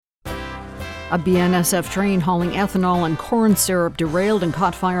A BNSF train hauling ethanol and corn syrup derailed and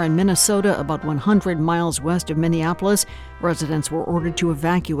caught fire in Minnesota, about 100 miles west of Minneapolis. Residents were ordered to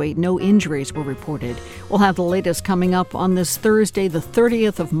evacuate. No injuries were reported. We'll have the latest coming up on this Thursday, the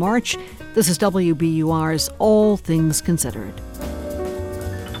 30th of March. This is WBUR's All Things Considered.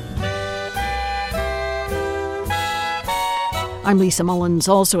 I'm Lisa Mullins.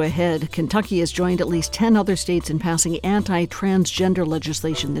 Also ahead, Kentucky has joined at least 10 other states in passing anti-transgender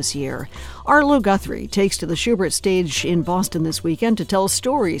legislation this year. Arlo Guthrie takes to the Schubert stage in Boston this weekend to tell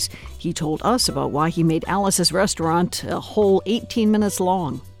stories. He told us about why he made Alice's Restaurant a whole 18 minutes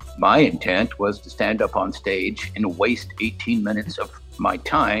long. My intent was to stand up on stage and waste 18 minutes of my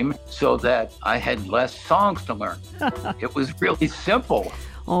time so that I had less songs to learn. It was really simple.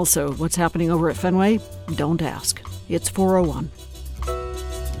 Also, what's happening over at Fenway? Don't ask. It's 4:01.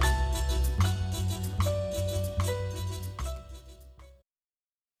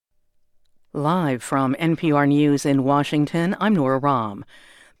 Live from NPR News in Washington, I'm Nora Rahm.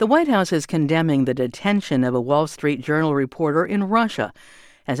 The White House is condemning the detention of a Wall Street Journal reporter in Russia.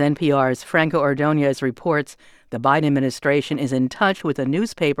 As NPR's Franco Ordonez reports, the Biden administration is in touch with the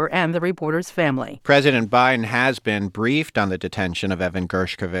newspaper and the reporter's family. President Biden has been briefed on the detention of Evan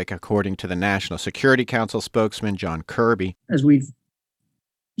Gershkovich, according to the National Security Council spokesman John Kirby. As we've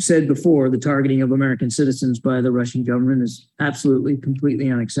said before, the targeting of American citizens by the Russian government is absolutely,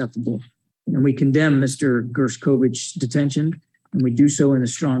 completely unacceptable. And we condemn Mr. Gershkovich's detention, and we do so in the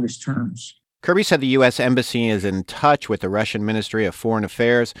strongest terms. Kirby said the U.S. Embassy is in touch with the Russian Ministry of Foreign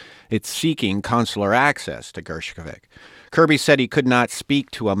Affairs. It's seeking consular access to Gershkovich. Kirby said he could not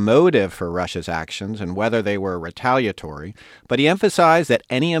speak to a motive for Russia's actions and whether they were retaliatory, but he emphasized that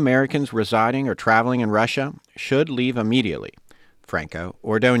any Americans residing or traveling in Russia should leave immediately. Franco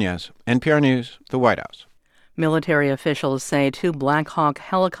Ordonez, NPR News, the White House. Military officials say 2 Black Hawk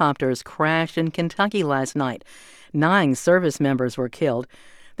helicopters crashed in Kentucky last night. 9 service members were killed.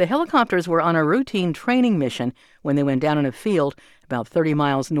 The helicopters were on a routine training mission when they went down in a field about 30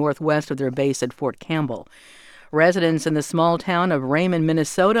 miles northwest of their base at Fort Campbell. Residents in the small town of Raymond,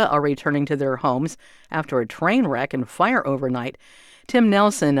 Minnesota are returning to their homes after a train wreck and fire overnight. Tim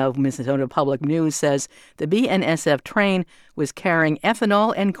Nelson of Minnesota Public News says the BNSF train was carrying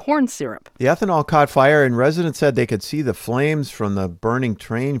ethanol and corn syrup. The ethanol caught fire, and residents said they could see the flames from the burning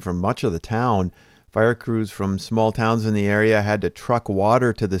train from much of the town. Fire crews from small towns in the area had to truck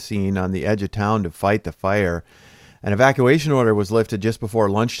water to the scene on the edge of town to fight the fire. An evacuation order was lifted just before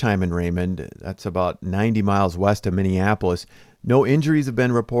lunchtime in Raymond. That's about 90 miles west of Minneapolis. No injuries have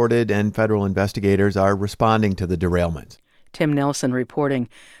been reported, and federal investigators are responding to the derailment. Tim Nelson reporting.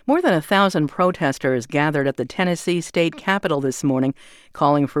 More than 1,000 protesters gathered at the Tennessee state capitol this morning,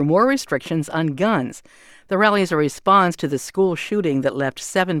 calling for more restrictions on guns. The rally is a response to the school shooting that left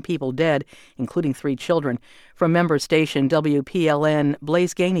 7 people dead, including 3 children. From member station WPLN,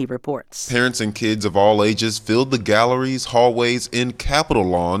 Blaise Gainey reports. Parents and kids of all ages filled the galleries, hallways, and Capitol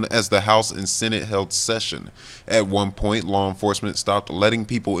lawn as the House and Senate held session. At one point, law enforcement stopped letting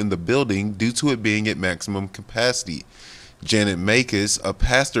people in the building due to it being at maximum capacity. Janet Makis, a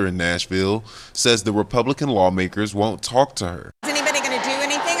pastor in Nashville, says the Republican lawmakers won't talk to her. Is anybody going to do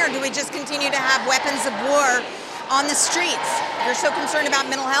anything, or do we just continue to have weapons of war on the streets? If you're so concerned about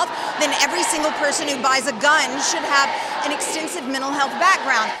mental health, then every single person who buys a gun should have an extensive mental health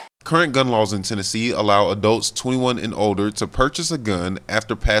background. Current gun laws in Tennessee allow adults 21 and older to purchase a gun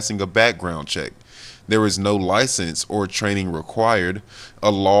after passing a background check. There is no license or training required.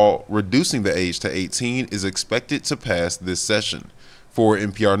 A law reducing the age to 18 is expected to pass this session. For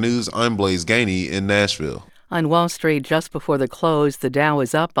NPR News, I'm Blaise Gainey in Nashville. On Wall Street, just before the close, the Dow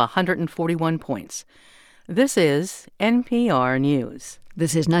is up 141 points. This is NPR News.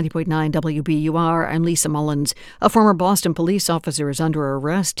 This is 90.9 WBUR. I'm Lisa Mullins. A former Boston police officer is under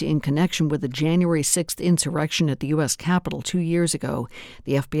arrest in connection with the January 6th insurrection at the U.S. Capitol 2 years ago.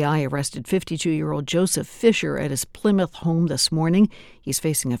 The FBI arrested 52-year-old Joseph Fisher at his Plymouth home this morning. He's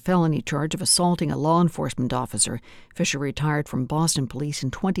facing a felony charge of assaulting a law enforcement officer. Fisher retired from Boston Police in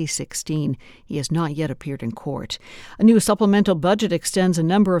 2016. He has not yet appeared in court. A new supplemental budget extends a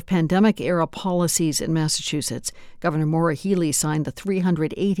number of pandemic-era policies in Massachusetts. Governor Maura Healey signed the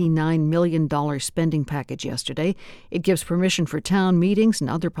 $389 million spending package yesterday. It gives permission for town meetings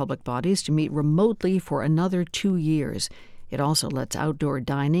and other public bodies to meet remotely for another 2 years. It also lets outdoor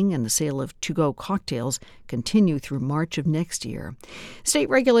dining and the sale of to-go cocktails continue through March of next year. State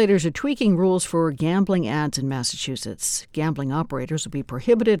regulators are tweaking rules for gambling ads in Massachusetts. Gambling operators will be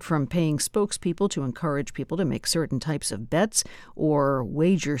prohibited from paying spokespeople to encourage people to make certain types of bets or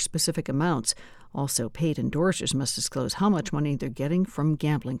wager specific amounts. Also, paid endorsers must disclose how much money they're getting from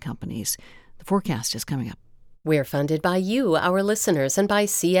gambling companies. The forecast is coming up. We're funded by you, our listeners, and by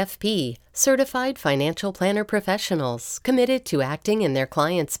CFP, Certified Financial Planner Professionals, committed to acting in their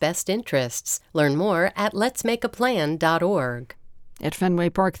clients' best interests. Learn more at letsmakeaplan.org. At Fenway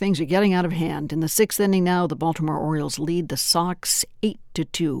Park, things are getting out of hand. In the 6th inning now, the Baltimore Orioles lead the Sox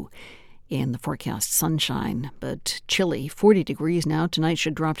 8-2. In the forecast, sunshine, but chilly. 40 degrees now. Tonight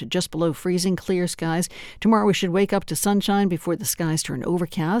should drop to just below freezing, clear skies. Tomorrow we should wake up to sunshine before the skies turn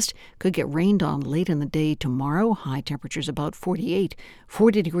overcast. Could get rained on late in the day tomorrow. High temperatures about 48.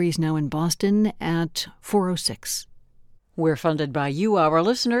 40 degrees now in Boston at 4:06. We're funded by you, our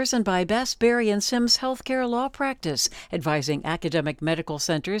listeners, and by Bass, Berry & Sims Healthcare Law Practice, advising academic medical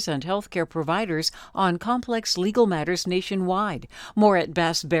centers and healthcare providers on complex legal matters nationwide. More at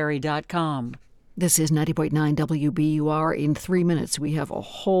bassberry.com. This is 90.9 WBUR. In 3 minutes, we have a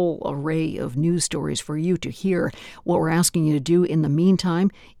whole array of news stories for you to hear. What we're asking you to do in the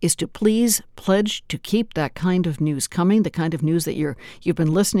meantime is to please pledge to keep that kind of news coming, the kind of news that you've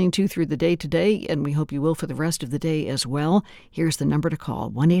been listening to through the day today, and we hope you will for the rest of the day as well. Here's the number to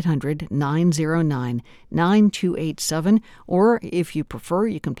call, 1-800-909-9287, or if you prefer,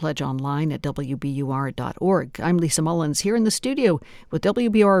 you can pledge online at WBUR.org. I'm Lisa Mullins here in the studio with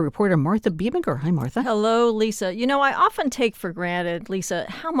WBUR reporter Martha Biebinger. Hi, Martha. Hello, Lisa. You know, I often take for granted, Lisa,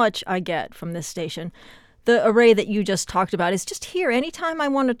 how much I get from this station. The array that you just talked about is just here anytime I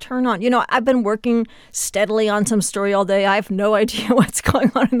want to turn on. You know, I've been working steadily on some story all day. I have no idea what's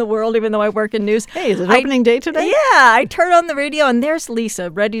going on in the world, even though I work in news. Hey, is it opening day today? Yeah, I turn on the radio and there's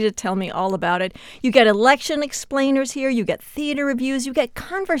Lisa ready to tell me all about it. You get election explainers here. You get theater reviews. You get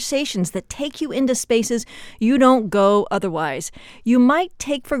conversations that take you into spaces you don't go otherwise. You might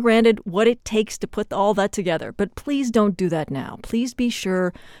take for granted what it takes to put all that together, but please don't do that now. Please be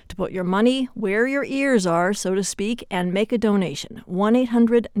sure to put your money where your ears are, so to speak, and make a donation.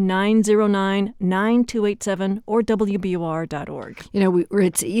 1-800-909-9287 or WBUR.org. You know,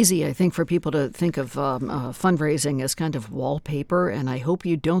 it's easy, I think, for people to think of fundraising as kind of wallpaper, and I hope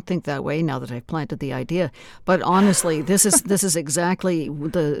you don't think that way now that I've planted the idea. But honestly, this is exactly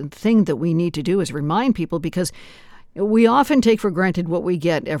the thing that we need to do, is remind people, because we often take for granted what we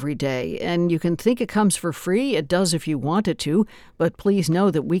get every day, and you can think it comes for free. It does if you want it to, but please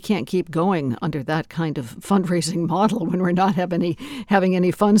know that we can't keep going under that kind of fundraising model when we're not having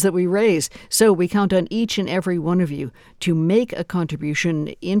any funds that we raise. So we count on each and every one of you to make a contribution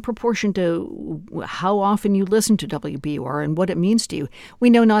in proportion to how often you listen to WBUR and what it means to you. We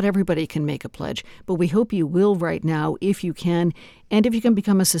know not everybody can make a pledge, but we hope you will right now if you can. And if you can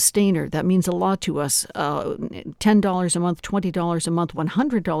become a sustainer, that means a lot to us. $10 a month, $20 a month,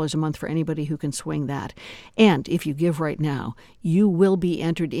 $100 a month for anybody who can swing that. And if you give right now, you will be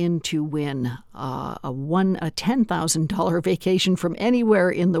entered in to win a $10,000 vacation from anywhere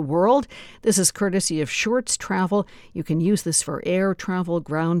in the world. This is courtesy of Shorts Travel. You can use this for air travel,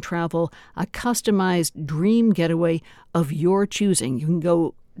 ground travel, a customized dream getaway of your choosing. You can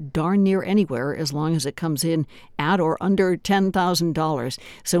go darn near anywhere as long as it comes in at or under $10,000.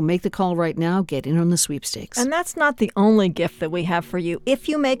 So make the call right now. Get in on the sweepstakes. And that's not the only gift that we have for you. If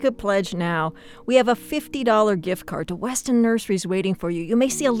you make a pledge now, we have a $50 gift card to Weston Nurseries waiting for you. You may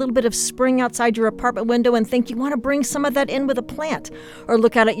see a little bit of spring outside your apartment window and think you want to bring some of that in with a plant. Or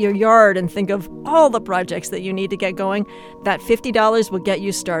look out at your yard and think of all the projects that you need to get going. That $50 will get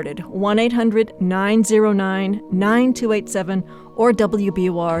you started. 1-800-909-9287 or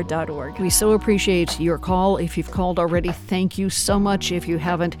WBUR.org. We so appreciate your call. If you've called already, thank you so much. If you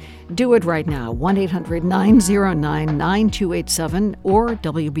haven't, do it right now. 1-800-909-9287 or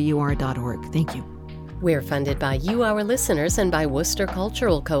WBUR.org. Thank you. We're funded by you, our listeners, and by Worcester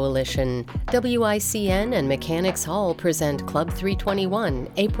Cultural Coalition. WICN and Mechanics Hall present Club 321,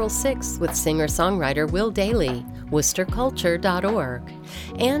 April 6th, with singer-songwriter Will Daly. WorcesterCulture.org.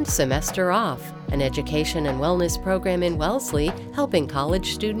 And Semester Off, an education and wellness program in Wellesley, helping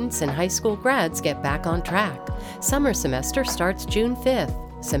college students and high school grads get back on track. Summer semester starts June 5th.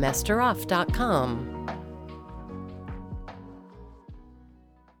 SemesterOff.com.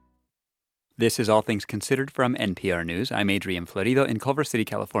 This is All Things Considered from NPR News. I'm Adrian Florido in Culver City,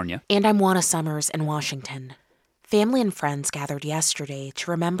 California. And I'm Juana Summers in Washington. Family and friends gathered yesterday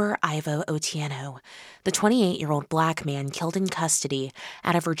to remember Ivo Otieno, the 28-year-old black man killed in custody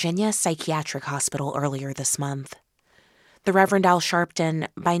at a Virginia psychiatric hospital earlier this month. The Reverend Al Sharpton,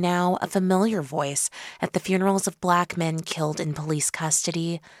 by now a familiar voice at the funerals of black men killed in police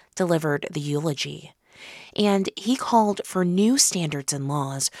custody, delivered the eulogy. And he called for new standards and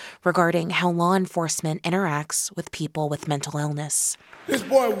laws regarding how law enforcement interacts with people with mental illness. This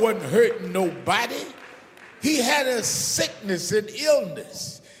boy wasn't hurting nobody. He had a sickness and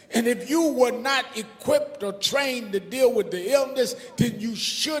illness, And if you were not equipped or trained to deal with the illness, then you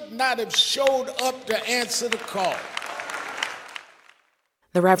should not have showed up to answer the call.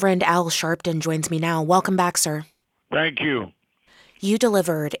 The Reverend Al Sharpton joins me now. Welcome back, sir. Thank you. You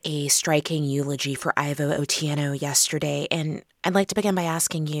delivered a striking eulogy for Ivo Otieno yesterday, and I'd like to begin by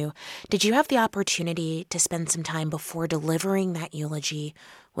asking you, did you have the opportunity to spend some time before delivering that eulogy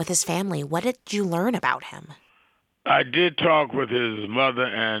with his family? What did you learn about him? I did talk with his mother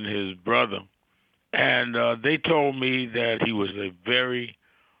and his brother, and they told me that he was a very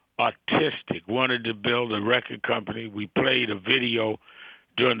artistic, wanted to build a record company. We played a video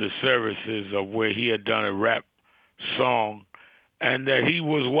during the services of where he had done a rap song, and that he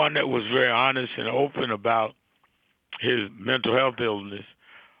was one that was very honest and open about his mental health illness,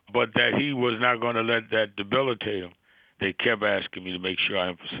 but that he was not going to let that debilitate him. They kept asking me to make sure I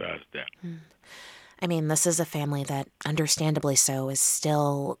emphasized that. I mean, this is a family that, understandably so, is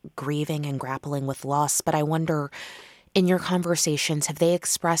still grieving and grappling with loss, but I wonder, in your conversations, have they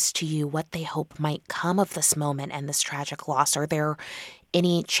expressed to you what they hope might come of this moment and this tragic loss? Are there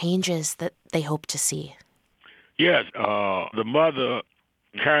any changes that they hope to see? Yes, the mother,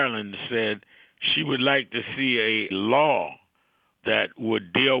 Carolyn, said she would like to see a law that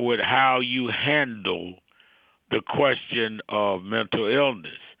would deal with how you handle the question of mental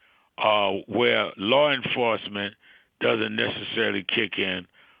illness, where law enforcement doesn't necessarily kick in,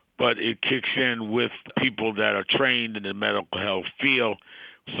 but it kicks in with people that are trained in the medical health field.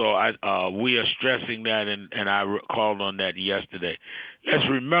 So we are stressing that, and I called on that yesterday. Let's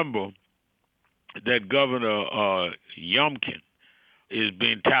remember that Governor Youngkin is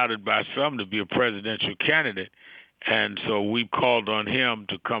being touted by some to be a presidential candidate, and so we called on him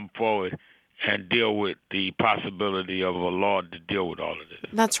to come forward and deal with the possibility of a law to deal with all of this.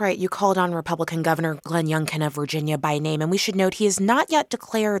 That's right. You called on Republican Governor Glenn Youngkin of Virginia by name, and we should note he has not yet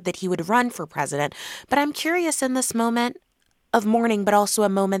declared that he would run for president. But I'm curious, in this moment of mourning, but also a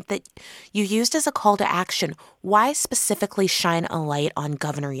moment that you used as a call to action, why specifically shine a light on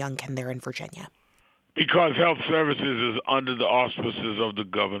Governor Youngkin there in Virginia? Because health services is under the auspices of the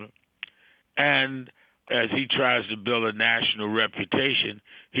governor. And as he tries to build a national reputation,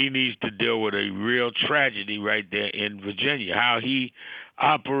 he needs to deal with a real tragedy right there in Virginia. How he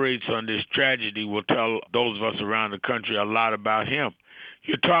operates on this tragedy will tell those of us around the country a lot about him.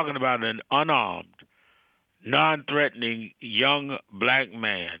 You're talking about an unarmed, non-threatening young black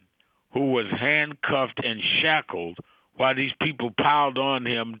man who was handcuffed and shackled while these people piled on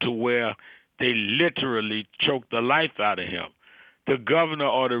him to where they literally choked the life out of him. The governor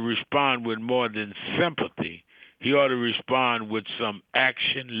ought to respond with more than sympathy. He ought to respond with some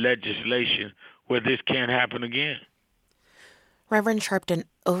action, legislation, where this can't happen again. Reverend Sharpton,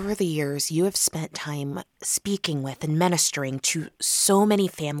 over the years, you have spent time speaking with and ministering to so many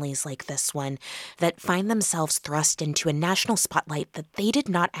families like this one that find themselves thrust into a national spotlight that they did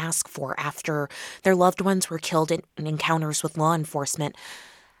not ask for after their loved ones were killed in encounters with law enforcement.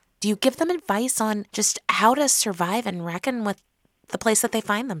 Do you give them advice on just how to survive and reckon with the place that they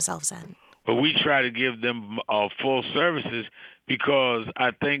find themselves in? But we try to give them full services because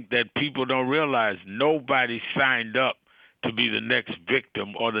I think that people don't realize nobody signed up to be the next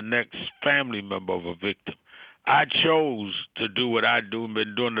victim or the next family member of a victim. I chose to do what I do and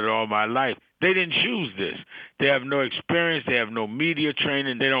been doing it all my life. They didn't choose this. They have no experience. They have no media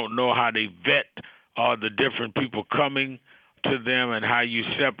training. They don't know how they vet the different people coming to them and how you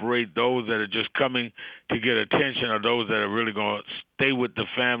separate those that are just coming to get attention or those that are really going to stay with the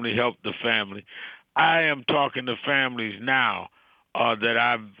family, help the family. I am talking to families now that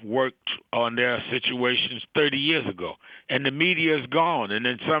I've worked on their situations 30 years ago, and the media is gone, and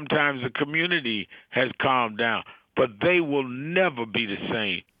then sometimes the community has calmed down, but they will never be the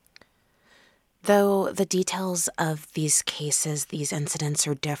same. Though the details of these cases, these incidents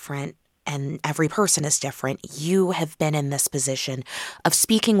are different, and every person is different, you have been in this position of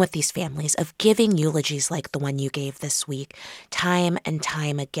speaking with these families, of giving eulogies like the one you gave this week, time and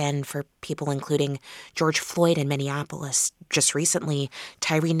time again for people including George Floyd in Minneapolis, just recently,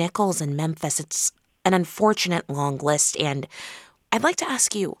 Tyree Nichols in Memphis. It's an unfortunate long list, and I'd like to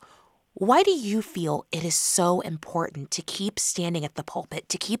ask you, why do you feel it is so important to keep standing at the pulpit,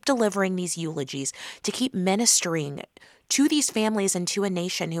 to keep delivering these eulogies, to keep ministering to these families and to a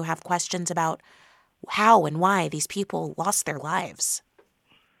nation who have questions about how and why these people lost their lives?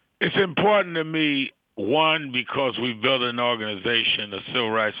 It's important to me, one, because we built an organization, a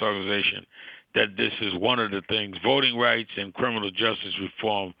civil rights organization, that this is one of the things. Voting rights and criminal justice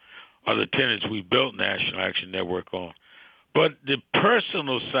reform are the tenets we built National Action Network on. But the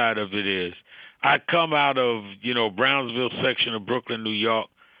personal side of it is, I come out of, Brownsville section of Brooklyn, New York,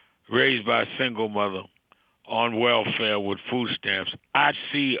 raised by a single mother on welfare with food stamps. I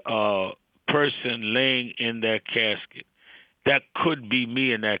see a person laying in their casket. That could be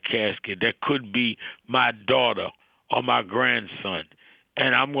me in that casket. That could be my daughter or my grandson.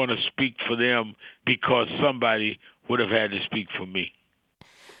 And I'm going to speak for them because somebody would have had to speak for me.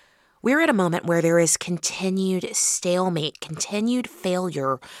 We're at a moment where there is continued stalemate, continued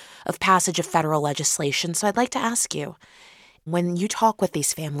failure of passage of federal legislation. So I'd like to ask you, when you talk with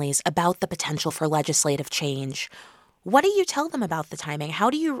these families about the potential for legislative change, what do you tell them about the timing? How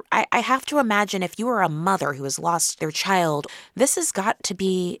do you, I have to imagine if you are a mother who has lost their child, this has got to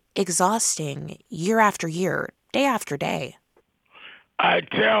be exhausting year after year, day after day. I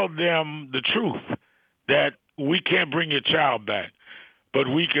tell them the truth, that we can't bring your child back, but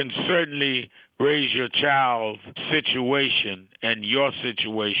we can certainly raise your child's situation and your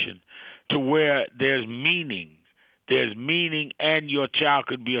situation to where there's meaning. There's meaning, and your child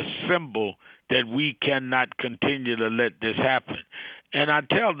could be a symbol that we cannot continue to let this happen. And I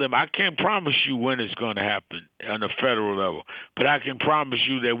tell them, I can't promise you when it's going to happen on a federal level, but I can promise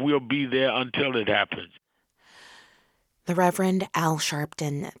you that we'll be there until it happens. The Reverend Al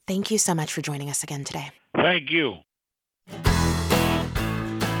Sharpton, thank you so much for joining us again today. Thank you.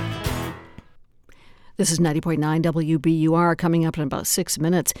 This is 90.9 WBUR. Coming up in about 6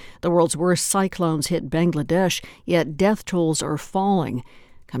 minutes. The world's worst cyclones hit Bangladesh, yet death tolls are falling.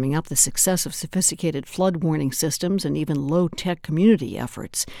 Coming up, the success of sophisticated flood warning systems and even low-tech community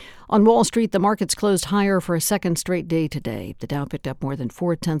efforts. On Wall Street, the markets closed higher for a second straight day today. The Dow picked up more than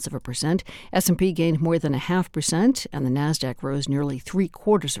 0.4%, S&P gained more than 0.5%, and the Nasdaq rose nearly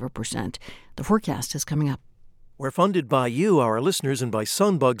 0.75%. The forecast is coming up. We're funded by you, our listeners, and by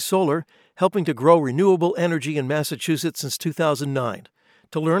Sunbug Solar, helping to grow renewable energy in Massachusetts since 2009.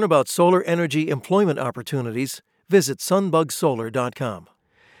 To learn about solar energy employment opportunities, visit sunbugsolar.com.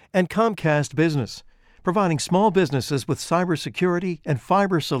 And Comcast Business, providing small businesses with cybersecurity and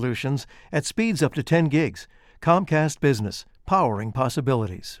fiber solutions at speeds up to 10 gigs. Comcast Business, powering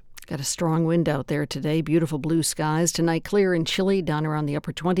possibilities. Got a strong wind out there today. Beautiful blue skies. Tonight, clear and chilly, down around the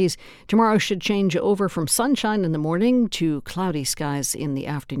upper 20s. Tomorrow should change over from sunshine in the morning to cloudy skies in the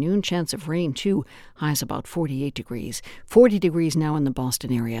afternoon. Chance of rain, too. Highs about 48 degrees. 40 degrees now in the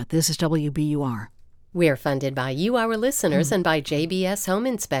Boston area. This is WBUR. We're funded by you, our listeners, and by JBS Home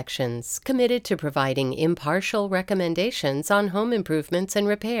Inspections, committed to providing impartial recommendations on home improvements and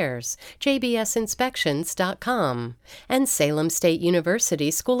repairs. JBSinspections.com. And Salem State University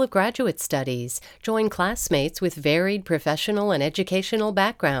School of Graduate Studies. Join classmates with varied professional and educational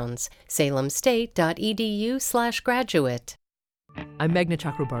backgrounds. salemstate.edu/graduate. I'm Meghna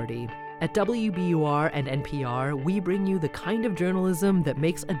Chakrabarty. At WBUR and NPR, we bring you the kind of journalism that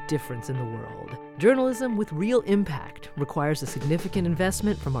makes a difference in the world. Journalism with real impact requires a significant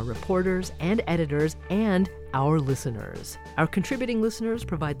investment from our reporters and editors and our listeners. Our contributing listeners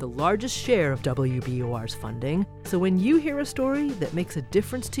provide the largest share of WBUR's funding, so when you hear a story that makes a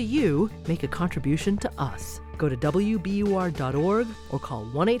difference to you, make a contribution to us. Go to WBUR.org or call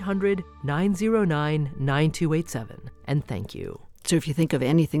 1-800-909-9287. And thank you. So if you think of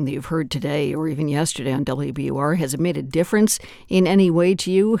anything that you've heard today or even yesterday on WBUR, has it made a difference in any way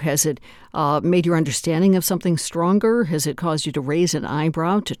to you? Has it made your understanding of something stronger? Has it caused you to raise an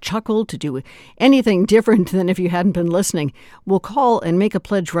eyebrow, to chuckle, to do anything different than if you hadn't been listening? Well, call and make a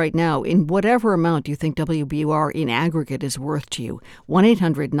pledge right now in whatever amount you think WBUR in aggregate is worth to you.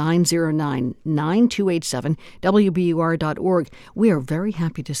 1-800-909-9287, WBUR.org. We are very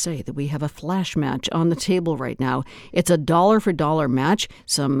happy to say that we have a flash match on the table right now. It's a dollar-for-dollar match.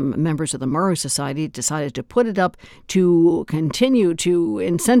 Some members of the Murrow Society decided to put it up to continue to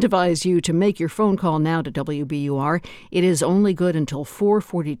incentivize you to make your phone call now to WBUR. It is only good until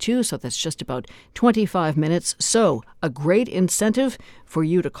 4:42, so that's just about 25 minutes. So a great incentive for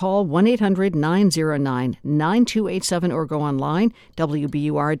you to call 1-800-909-9287 or go online,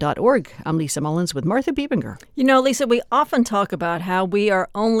 WBUR.org. I'm Lisa Mullins with Martha Biebinger. You know, Lisa, we often talk about how we are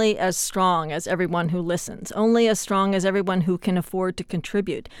only as strong as everyone who listens, only as strong as everyone who can afford to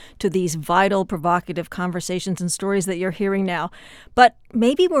contribute to these vital, provocative conversations and stories that you're hearing now. But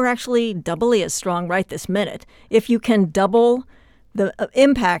maybe we're actually doubly as strong right this minute if you can double the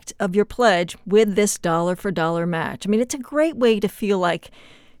impact of your pledge with this dollar-for-dollar match. I mean, it's a great way to feel like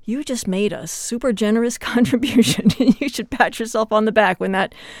you just made a super generous contribution. You should pat yourself on the back when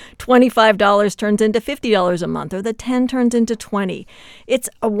that $25 turns into $50 a month or the $10 turns into $20. It's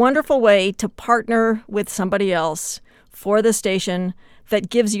a wonderful way to partner with somebody else for the station that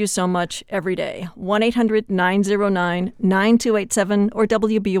gives you so much every day. 1-800-909-9287 or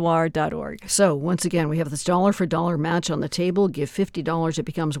WBUR.org. So, once again, we have this dollar for dollar match on the table. Give $50, it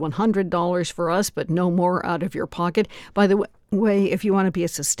becomes $100 for us, but no more out of your pocket. By the way, if you want to be a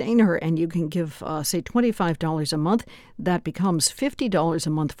sustainer and you can give, say, $25 a month, that becomes $50 a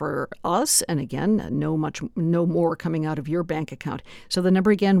month for us. And again, no more coming out of your bank account. So the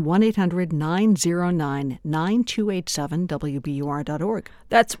number again, 1-800-909-9287, WBUR.org.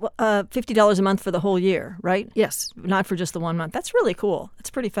 That's $50 a month for the whole year, right? Yes. Not for just the 1 month. That's really cool. That's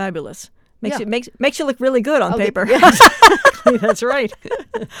pretty fabulous. Makes Yeah. you look really good on paper. Yes. That's right.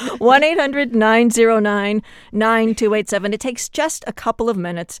 1-800-909-9287. It takes just a couple of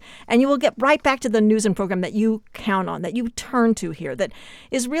minutes, and you will get right back to the news and program that you count on, that you turn to here, that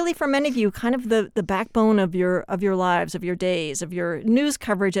is really, for many of you, kind of the backbone of your lives, of your days, of your news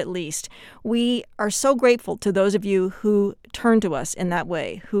coverage at least. We are so grateful to those of you who turn to us in that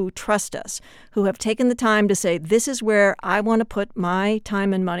way, who trust us, who have taken the time to say, this is where I want to put my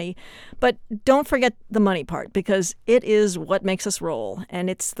time and money. But don't forget the money part, because it is what makes us roll. And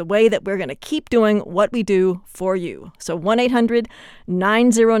it's the way that we're going to keep doing what we do for you. So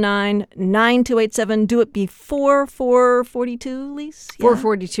 1-800-909-9287. Do it before 4:42, Lise? Yeah.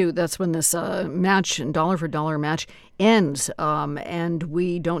 4:42, that's when this match, dollar for dollar match, ends. And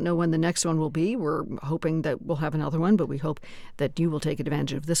we don't know when the next one will be. We're hoping that we'll have another one, but we hope that you will take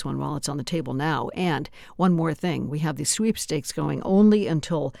advantage of this one while it's on the table now. And one more thing, we have these sweepstakes going only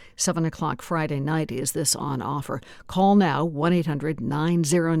until 7 o'clock Friday night is this on offer. Call now,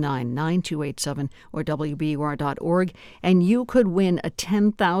 1-800-909-9287 or WBUR.org, and you could win a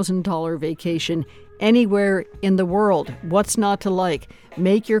 $10,000 vacation anywhere in the world. What's not to like?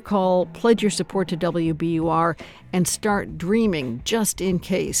 Make your call, pledge your support to WBUR, and start dreaming just in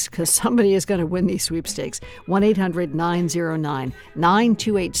case, because somebody is going to win these sweepstakes.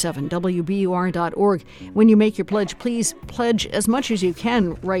 1-800-909-9287, WBUR.org. When you make your pledge, please pledge as much as you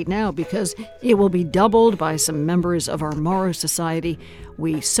can right now, because it will be doubled by some members of our Morrow Society.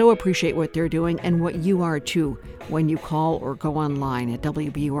 We so appreciate what they're doing and what you are too when you call or go online at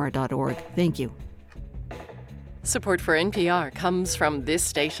WBUR.org. Thank you. Support for NPR comes from this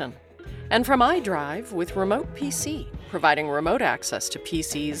station and from iDrive with Remote PC, providing remote access to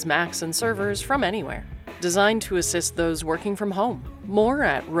PCs, Macs, and servers from anywhere. Designed to assist those working from home. More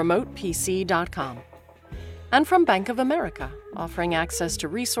at remotepc.com. And from Bank of America, offering access to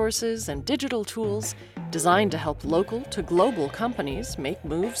resources and digital tools designed to help local to global companies make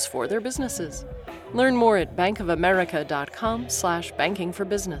moves for their businesses. Learn more at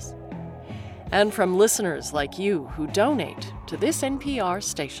bankofamerica.com/bankingforbusiness. And from listeners like you who donate to this NPR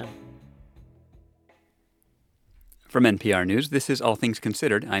station. From NPR News, this is All Things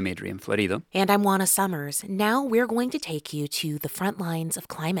Considered. I'm Adrian Florido. And I'm Juana Summers. Now we're going to take you to the front lines of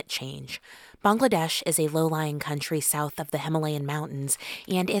climate change. Bangladesh is a low-lying country south of the Himalayan mountains,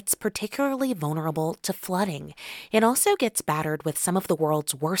 and it's particularly vulnerable to flooding. It also gets battered with some of the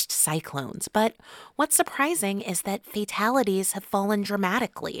world's worst cyclones. But what's surprising is that fatalities have fallen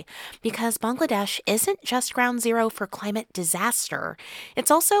dramatically, because Bangladesh isn't just ground zero for climate disaster.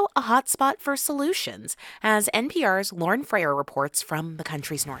 It's also a hotspot for solutions, as NPR's Lauren Freyer reports from the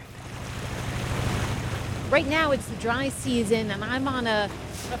country's north. Right now it's the dry season, and I'm on a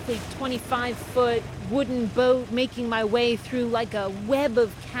roughly 25-foot wooden boat making my way through like a web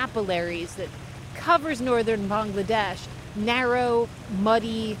of capillaries that covers northern Bangladesh. Narrow,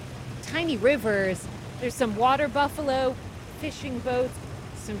 muddy, tiny rivers. There's some water buffalo, fishing boats,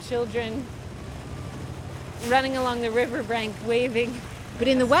 some children running along the riverbank waving. But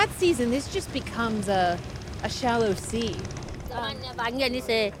in the wet season, this just becomes a shallow sea.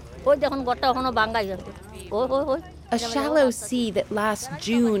 A shallow sea that last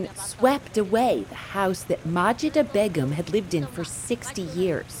June swept away the house that Majida Begum had lived in for 60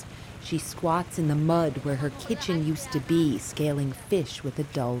 years. She squats in the mud where her kitchen used to be, scaling fish with a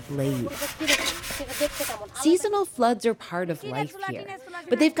dull blade. Seasonal floods are part of life here,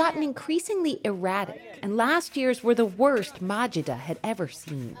 but they've gotten increasingly erratic, and last year's were the worst Majida had ever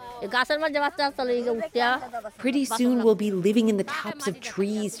seen. Pretty soon we'll be living in the tops of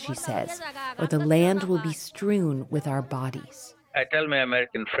trees, she says, or the land will be strewn with our bodies. I tell my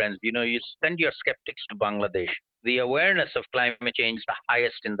American friends, you send your skeptics to Bangladesh. The awareness of climate change is the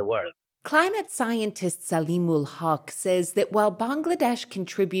highest in the world. Climate scientist Salimul Haq says that while Bangladesh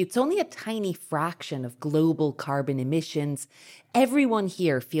contributes only a tiny fraction of global carbon emissions, everyone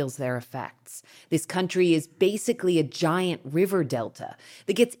here feels their effects. This country is basically a giant river delta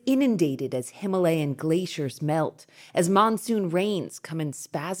that gets inundated as Himalayan glaciers melt, as monsoon rains come in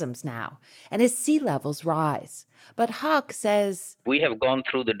spasms now, and as sea levels rise. But Haq says, we have gone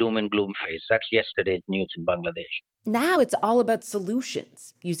through the doom and gloom phase. That's yesterday's news in Bangladesh. Now it's all about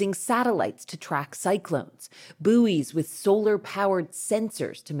solutions, using satellites to track cyclones, buoys with solar-powered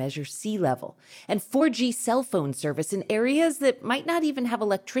sensors to measure sea level, and 4G cell phone service in areas that might not even have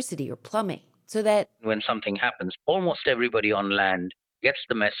electricity or plumbing, so that when something happens, almost everybody on land gets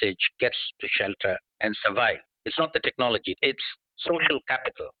the message, gets to shelter, and survive. It's not the technology, it's social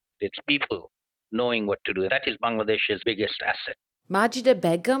capital. It's people knowing what to do. That is Bangladesh's biggest asset. Majida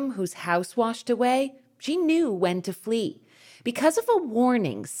Begum, whose house washed away, she knew when to flee because of a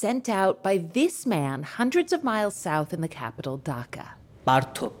warning sent out by this man hundreds of miles south in the capital, Dhaka.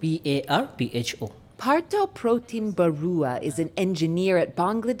 Partho, P-A-R-P-H-O. Partho Protim Barua is an engineer at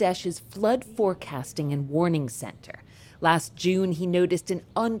Bangladesh's Flood Forecasting and Warning Center. Last June, he noticed an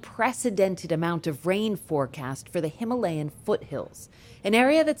unprecedented amount of rain forecast for the Himalayan foothills, an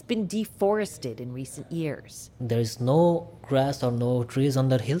area that's been deforested in recent years. There is no grass or no trees on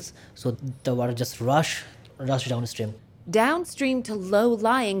the hills, so the water just rush downstream. Downstream to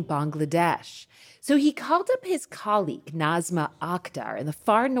low-lying Bangladesh. So he called up his colleague, Nazma Akhtar, in the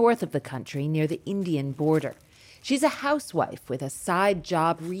far north of the country near the Indian border. She's a housewife with a side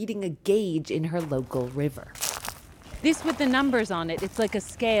job reading a gauge in her local river. This with the numbers on it, it's like a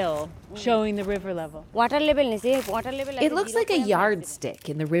scale showing the river level. It looks like a yardstick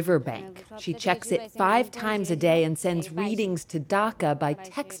in the riverbank. She checks it 5 times a day and sends readings to Dhaka by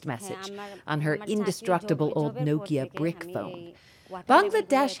text message on her indestructible old Nokia brick phone.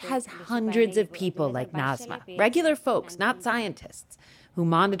 Bangladesh has hundreds of people like Nazma, regular folks, not scientists, who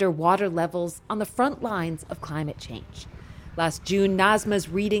monitor water levels on the front lines of climate change. Last June, Nazma's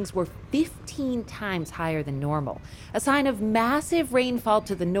readings were 15 times higher than normal, a sign of massive rainfall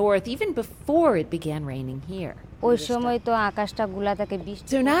to the north even before it began raining here. So Nazma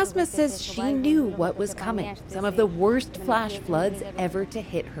says she knew what was coming, some of the worst flash floods ever to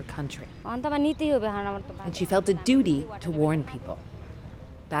hit her country. And she felt a duty to warn people.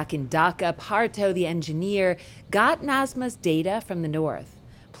 Back in Dhaka, Partho, the engineer, got Nazma's data from the north,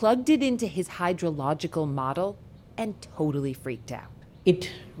 plugged it into his hydrological model, and totally freaked out.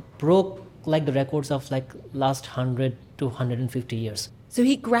 It broke like the records of like last 100 to 150 years. So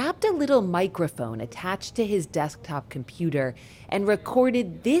he grabbed a little microphone attached to his desktop computer and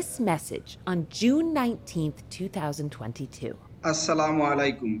recorded this message on June 19th, 2022.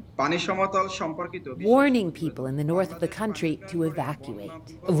 Warning people in the north of the country to evacuate.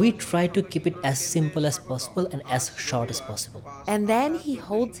 We try to keep it as simple as possible and as short as possible. And then he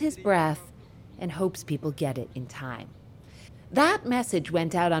holds his breath and hopes people get it in time. That message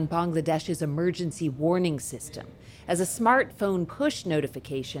went out on Bangladesh's emergency warning system as a smartphone push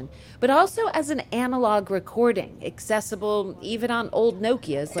notification, but also as an analog recording, accessible even on old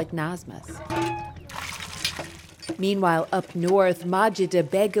Nokias like Nazma's. Meanwhile, up north, Majida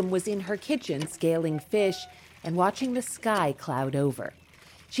Begum was in her kitchen scaling fish and watching the sky cloud over.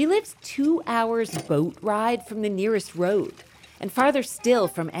 She lives 2 hours boat ride from the nearest road, and farther still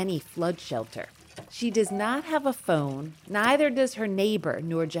from any flood shelter. She does not have a phone, neither does her neighbor,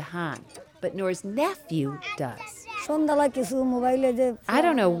 Noor Jahan, but Noor's nephew does. I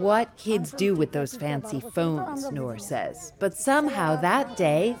don't know what kids do with those fancy phones, Noor says, but somehow that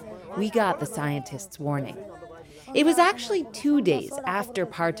day, we got the scientists' warning. It was actually 2 days after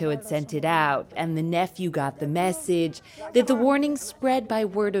Partho had sent it out and the nephew got the message that the warning spread by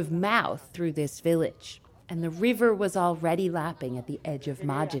word of mouth through this village. And the river was already lapping at the edge of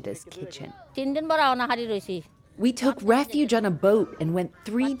Majida's kitchen. We took refuge on a boat and went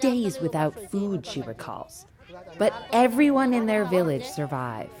 3 days without food, she recalls. But everyone in their village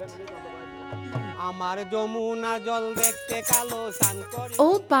survived.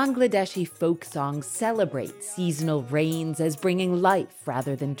 Old Bangladeshi folk songs celebrate seasonal rains as bringing life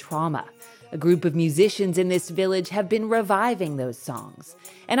rather than trauma. A group of musicians in this village have been reviving those songs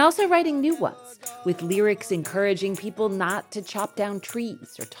and also writing new ones with lyrics encouraging people not to chop down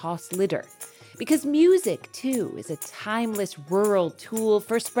trees or toss litter. Because music, too, is a timeless rural tool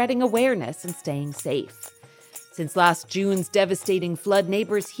for spreading awareness and staying safe. Since last June's devastating flood,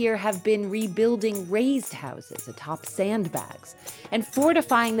 neighbors here have been rebuilding raised houses atop sandbags and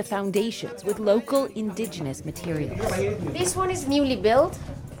fortifying the foundations with local indigenous materials. This one is newly built.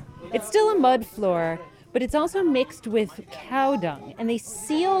 It's still a mud floor, but it's also mixed with cow dung, and they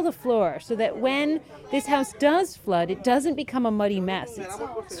seal the floor so that when this house does flood, it doesn't become a muddy mess. It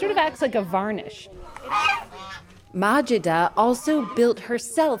sort of acts like a varnish. Majida also built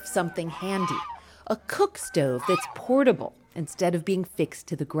herself something handy, a cook stove that's portable instead of being fixed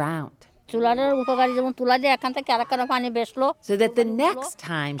to the ground. So that the next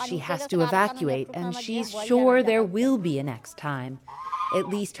time she has to evacuate, and she's sure there will be a next time, at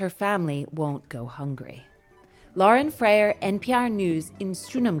least her family won't go hungry. Lauren Freyer, NPR News in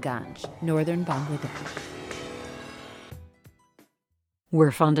Sunamganj, northern Bangladesh.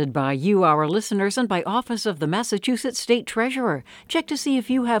 We're funded by you, our listeners, and by Office of the Massachusetts State Treasurer. Check to see if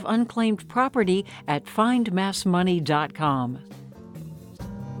you have unclaimed property at findmassmoney.com.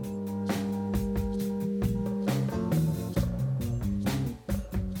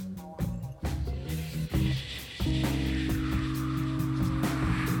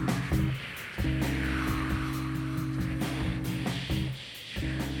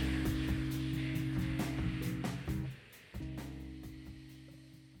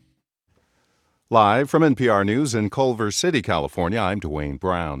 Live from NPR News in Culver City, California, I'm Dwayne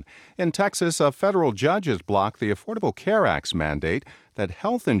Brown. In Texas, a federal judge has blocked the Affordable Care Act's mandate that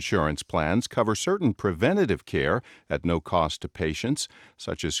health insurance plans cover certain preventative care at no cost to patients,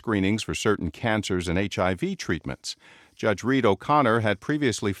 such as screenings for certain cancers and HIV treatments. Judge Reed O'Connor had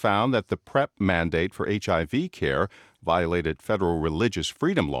previously found that the PrEP mandate for HIV care violated federal religious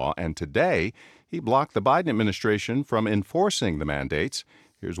freedom law, and today he blocked the Biden administration from enforcing the mandates.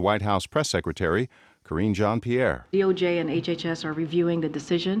 Here's White House Press Secretary Karine Jean-Pierre. DOJ and HHS are reviewing the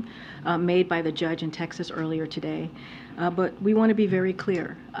decision made by the judge in Texas earlier today. But we want to be very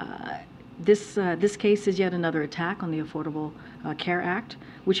clear. This case is yet another attack on the Affordable Care Act,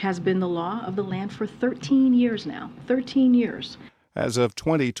 which has been the law of the land for 13 years now. 13 years. As of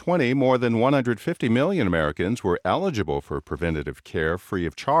 2020, more than 150 million Americans were eligible for preventative care free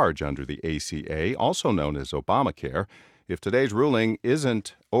of charge under the ACA, also known as Obamacare. If today's ruling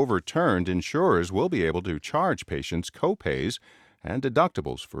isn't overturned, insurers will be able to charge patients co-pays and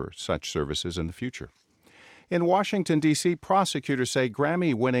deductibles for such services in the future. In Washington, D.C., prosecutors say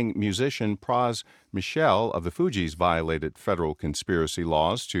Grammy-winning musician Pras Michel of the Fugees violated federal conspiracy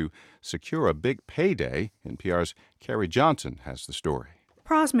laws to secure a big payday. NPR's Carrie Johnson has the story.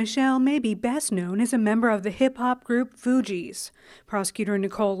 Pras Michel may be best known as a member of the hip-hop group Fugees. Prosecutor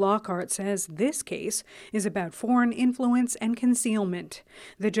Nicole Lockhart says this case is about foreign influence and concealment.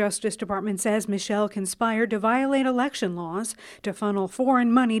 The Justice Department says Michel conspired to violate election laws to funnel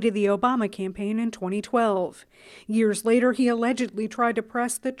foreign money to the Obama campaign in 2012. Years later, he allegedly tried to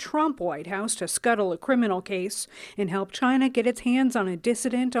press the Trump White House to scuttle a criminal case and help China get its hands on a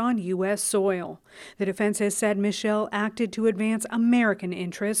dissident on U.S. soil. The defense has said Michel acted to advance American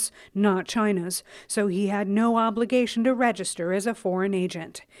interests, not China's, so he had no obligation to register as a foreign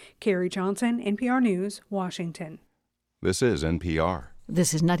agent. Carrie Johnson, NPR News, Washington. This is NPR.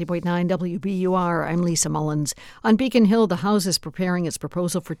 This is 90.9 WBUR. I'm Lisa Mullins. On Beacon Hill, the House is preparing its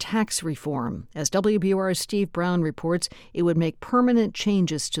proposal for tax reform. As WBUR's Steve Brown reports, it would make permanent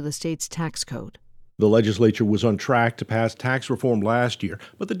changes to the state's tax code. The legislature was on track to pass tax reform last year,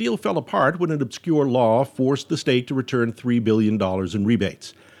 but the deal fell apart when an obscure law forced the state to return $3 billion in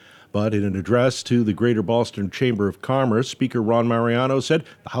rebates. But in an address to the Greater Boston Chamber of Commerce, Speaker Ron Mariano said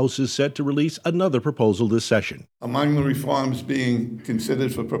the House is set to release another proposal this session. Among the reforms being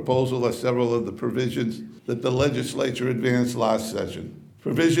considered for proposal are several of the provisions that the legislature advanced last session.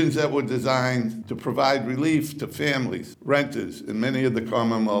 Provisions that were designed to provide relief to families, renters, and many of the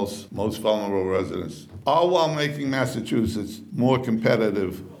Commonwealth's most vulnerable residents, all while making Massachusetts more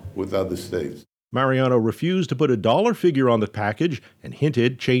competitive with other states. Mariano refused to put a dollar figure on the package and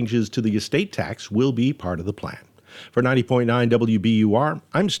hinted changes to the estate tax will be part of the plan. For 90.9 WBUR,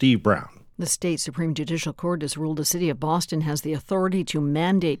 I'm Steve Brown. The state Supreme Judicial Court has ruled the city of Boston has the authority to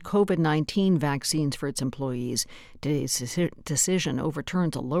mandate COVID-19 vaccines for its employees. Today's decision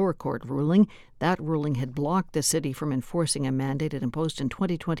overturns a lower court ruling. That ruling had blocked the city from enforcing a mandate it imposed in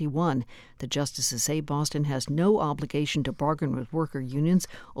 2021. The justices say Boston has no obligation to bargain with worker unions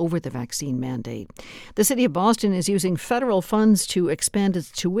over the vaccine mandate. The city of Boston is using federal funds to expand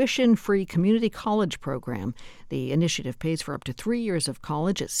its tuition-free community college program. The initiative pays for up to 3 years of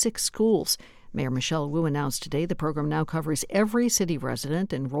college at 6 schools. Mayor Michelle Wu announced today the program now covers every city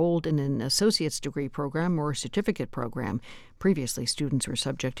resident enrolled in an associate's degree program or certificate program. Previously, students were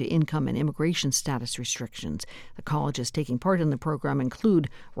subject to income and immigration status restrictions. The colleges taking part in the program include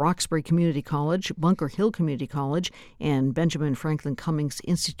Roxbury Community College, Bunker Hill Community College, and Benjamin Franklin Cummings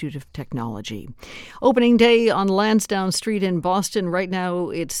Institute of Technology. Opening day on Lansdowne Street in Boston. Right now,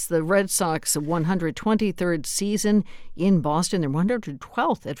 it's the Red Sox 123rd season in Boston. They're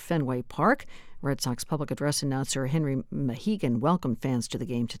 112th at Fenway Park. Red Sox public address announcer Henry Mahegan welcomed fans to the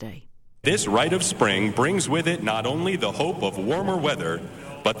game today. This rite of spring brings with it not only the hope of warmer weather,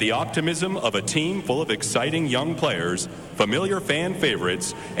 but the optimism of a team full of exciting young players, familiar fan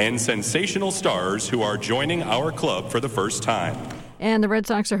favorites, and sensational stars who are joining our club for the first time. And the Red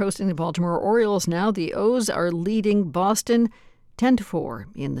Sox are hosting the Baltimore Orioles now. The O's are leading Boston 10-4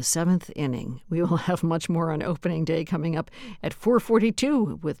 in the 7th inning. We will have much more on opening day coming up at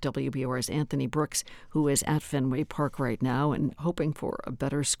 4:42 with WBOR's Anthony Brooks, who is at Fenway Park right now and hoping for a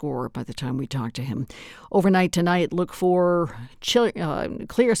better score by the time we talk to him. Overnight tonight, look for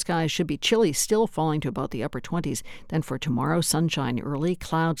clear skies. Should be chilly, still falling to about the upper 20s. Then for tomorrow, sunshine early,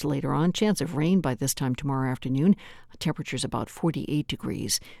 clouds later on, chance of rain by this time tomorrow afternoon. Temperatures about 48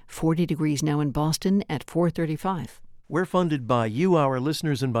 degrees. 40 degrees now in Boston at 4:35. We're funded by you, our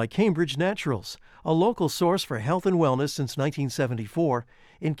listeners, and by Cambridge Naturals, a local source for health and wellness since 1974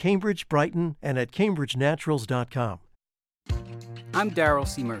 in Cambridge, Brighton, and at cambridgenaturals.com. I'm Darrell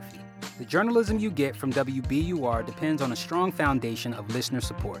C. Murphy. The journalism you get from WBUR depends on a strong foundation of listener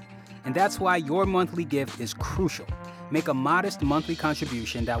support, and that's why your monthly gift is crucial. Make a modest monthly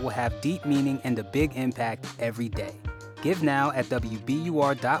contribution that will have deep meaning and a big impact every day. Give now at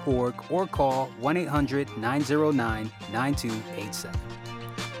WBUR.org or call 1-800-909-9287.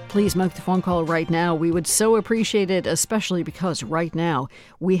 Please make the phone call right now. We would so appreciate it, especially because right now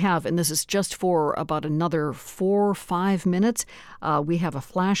we have, and this is just for about another 4 or 5 minutes, we have a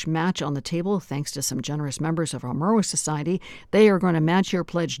flash match on the table thanks to some generous members of our Merwa Society. They are going to match your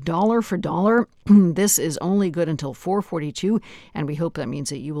pledge dollar for dollar. This is only good until 4:42, and we hope that means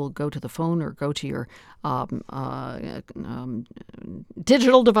that you will go to the phone or go to your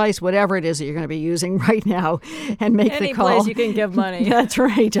digital device, whatever it is that you're going to be using right now, and make the call. Any place you can give money. That's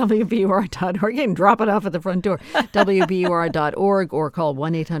right, WBUR.org. You can drop it off at the front door, WBUR.org, or call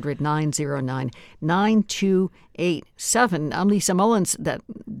 1-800-909-9287. I'm Lisa Mullins. That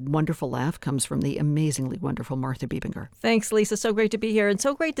wonderful laugh comes from the amazingly wonderful Martha Biebinger. Thanks, Lisa. So great to be here, and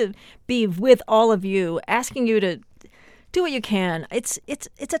so great to be with all of you, asking you to do what you can. It's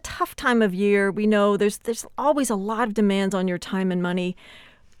a tough time of year. We know there's always a lot of demands on your time and money.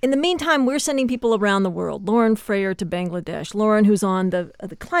 In the meantime, we're sending people around the world. Lauren Freyer to Bangladesh. Lauren, who's on the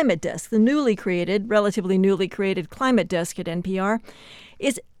climate desk, the relatively newly created climate desk at NPR,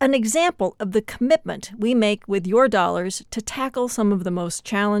 is an example of the commitment we make with your dollars to tackle some of the most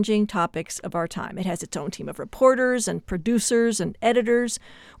challenging topics of our time. It has its own team of reporters and producers and editors.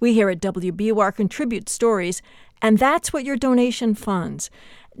 We here at WBUR contribute stories, and that's what your donation funds.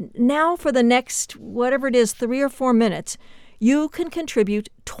 Now for the next, whatever it is, 3 or 4 minutes, you can contribute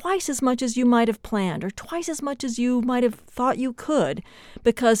twice as much as you might have planned or twice as much as you might have thought you could,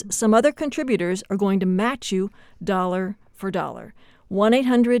 because some other contributors are going to match you dollar for dollar.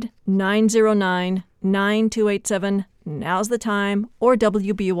 1-800-909-9287. Now's the time, or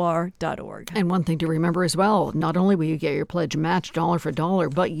WBUR.org. And one thing to remember as well, not only will you get your pledge matched dollar for dollar,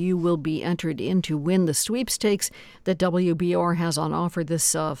 but you will be entered in to win the sweepstakes that WBUR has on offer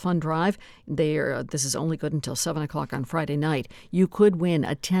this fund drive. This is only good until 7 o'clock on Friday night. You could win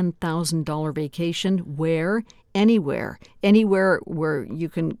a $10,000 vacation where? Anywhere where you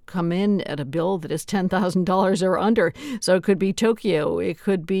can come in at a bill that is $10,000 or under. So it could be Tokyo, it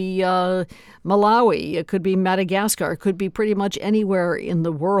could be Malawi, it could be Madagascar, it could be pretty much anywhere in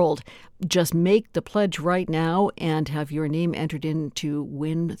the world. Just make the pledge right now and have your name entered in to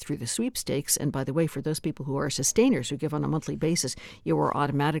win through the sweepstakes. And by the way, for those people who are sustainers who give on a monthly basis, you are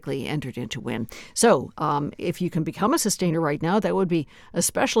automatically entered in to win. So if you can become a sustainer right now, that would be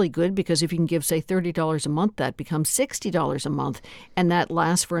especially good, because if you can give, say, $30 a month, that becomes $60 a month. And that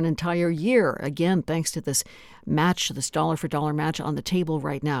lasts for an entire year. Again, thanks to this match, this dollar for dollar match on the table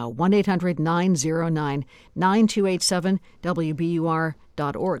right now. 1-800-909-9287,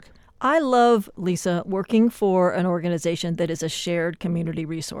 WBUR.org. I love, Lisa, working for an organization that is a shared community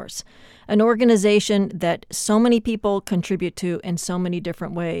resource, an organization that so many people contribute to in so many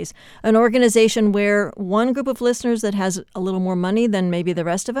different ways, an organization where one group of listeners that has a little more money than maybe the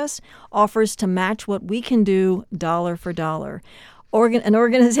rest of us offers to match what we can do dollar for dollar. An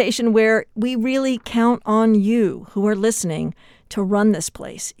organization where we really count on you who are listening to run this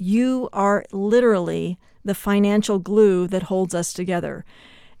place. You are literally the financial glue that holds us together.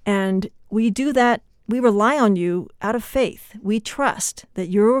 And we do that we rely on you out of faith. We trust that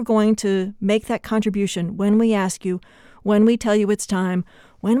you're going to make that contribution when we ask you, when we tell you it's time,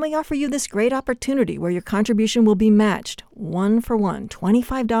 when we offer you this great opportunity where your contribution will be matched 1 for 1.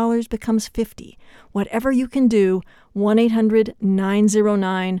 $25 becomes $50. Whatever you can do,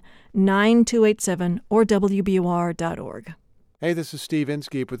 1-800-909-9287 or WBUR.org. Hey, this is Steve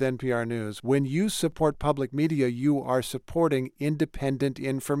Inskeep with NPR News. When you support public media, you are supporting independent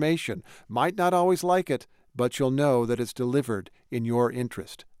information. Might not always like it, but you'll know that it's delivered in your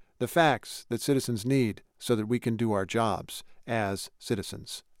interest. The facts that citizens need so that we can do our jobs as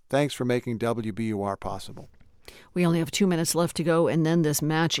citizens. Thanks for making WBUR possible. We only have 2 minutes left to go, and then this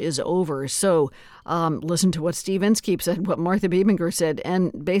match is over. So listen to what Steve Inskeep said, what Martha Biebinger said,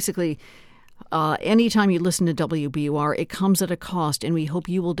 and basically anytime you listen to WBUR, it comes at a cost, and we hope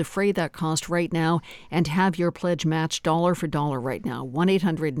you will defray that cost right now and have your pledge matched dollar for dollar right now.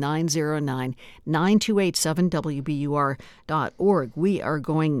 1-800-909-9287, WBUR.org. We are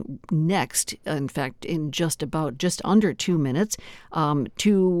going next, in fact, in just under 2 minutes,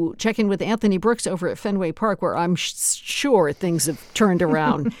 to check in with Anthony Brooks over at Fenway Park, where I'm sure things have turned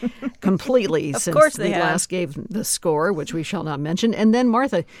around completely since we last gave the score, which we shall not mention. And then,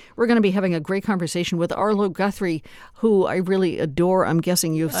 Martha, we're going to be having a great conversation with Arlo Guthrie, who I really adore. I'm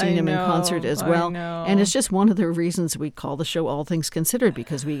guessing you've seen him in concert as well. And it's just one of the reasons we call the show All Things Considered,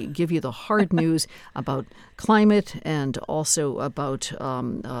 because we give you the hard news about climate and also about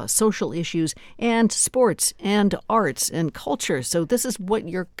social issues and sports and arts and culture. So this is what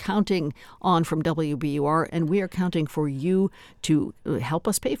you're counting on from WBUR, and we are counting for you to help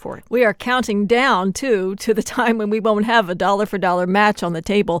us pay for it. We are counting down, too, to the time when we won't have a dollar-for-dollar match on the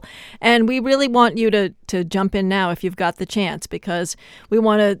table. And we really want you to jump in now if you've got the chance, because we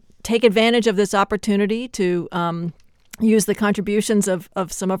want to take advantage of this opportunity to use the contributions of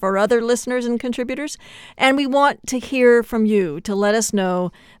some of our other listeners and contributors. And we want to hear from you to let us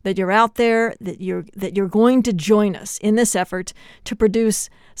know that you're out there, that you're going to join us in this effort to produce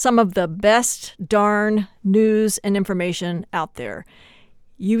some of the best darn news and information out there.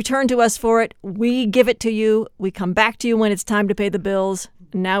 You turn to us for it. We give it to you. We come back to you when it's time to pay the bills.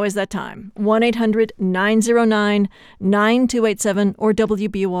 Now is that time. 1-800-909-9287 or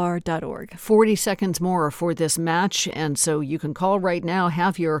WBUR.org. 40 seconds more for this match, and so you can call right now,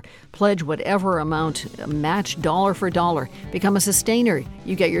 have your pledge, whatever amount, matched dollar for dollar. Become a sustainer.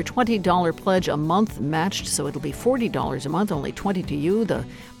 You get your $20 pledge a month matched, so it'll be $40 a month, only $20 to you. The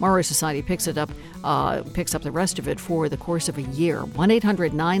Maury Society picks up the rest of it for the course of a year.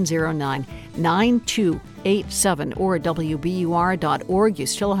 1-800-909-9287 or WBUR.org. You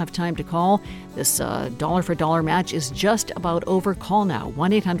still have time to call. This dollar for dollar match is just about over. Call now.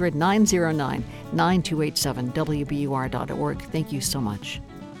 1-800-909-9287, WBUR.org. Thank you so much.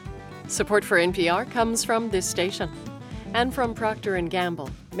 Support for NPR comes from this station and from Procter &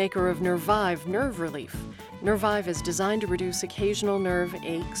 Gamble, maker of Nervive Nerve Relief. Nervive is designed to reduce occasional nerve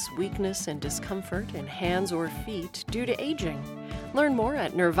aches, weakness, and discomfort in hands or feet due to aging. Learn more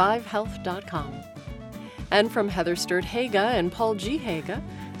at nervivehealth.com. And from Heather Sturt-Haga and Paul G. Haga,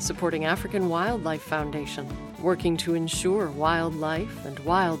 supporting African Wildlife Foundation, working to ensure wildlife and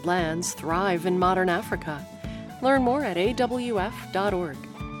wild lands thrive in modern Africa. Learn more at awf.org.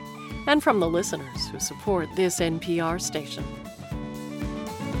 And from the listeners who support this NPR station.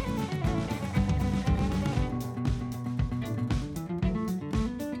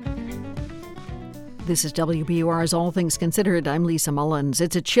 This is WBUR's All Things Considered. I'm Lisa Mullins.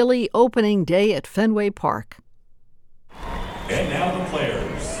 It's a chilly opening day at Fenway Park. And now the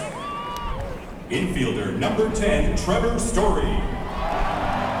players. Infielder number 10, Trevor Story.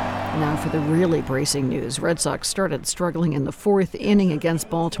 Now for the really bracing news. Red Sox started struggling in the fourth inning against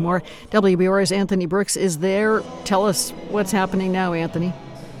Baltimore. WBUR's Anthony Brooks is there. Tell us what's happening now, Anthony.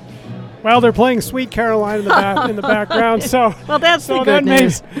 Well, they're playing Sweet Caroline in the background. So, well, that's the good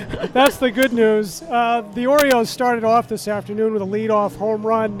news. That's the good news. The Orioles started off this afternoon with a leadoff home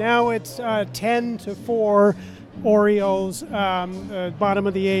run. Now it's 10-4 Orioles, bottom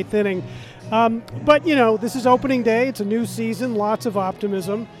of the eighth inning. But, this is opening day. It's a new season, lots of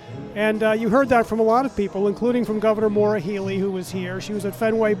optimism. And you heard that from a lot of people, including from Governor Maura Healey, who was here. She was at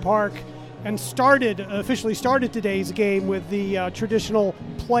Fenway Park and officially started today's game with the traditional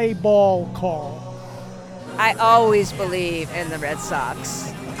play ball call. I always believe in the Red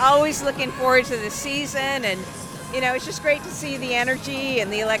Sox. Always looking forward to the season, and it's just great to see the energy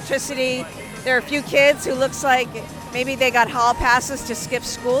and the electricity. There are a few kids who looks like maybe they got hall passes to skip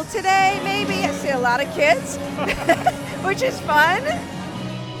school today, maybe. I see a lot of kids, which is fun.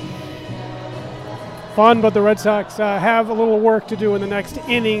 fun, but the Red Sox have a little work to do in the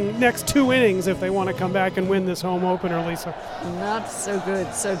next two innings if they want to come back and win this home opener, Lisa. Not so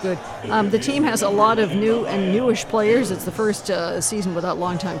good, so good. The team has a lot of new and newish players. It's the first season without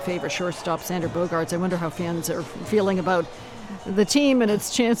longtime favorite shortstop Sander Bogaerts. I wonder how fans are feeling about the team and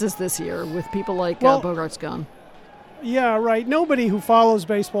its chances this year with people like Bogaerts gone. Yeah, right. Nobody who follows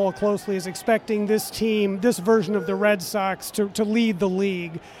baseball closely is expecting this team, this version of the Red Sox, to lead the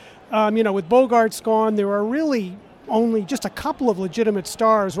league. With Bogaerts gone, there are really only just a couple of legitimate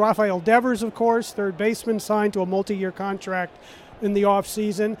stars. Rafael Devers, of course, third baseman, signed to a multi-year contract in the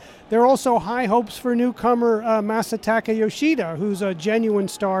offseason. There are also high hopes for newcomer Masataka Yoshida, who's a genuine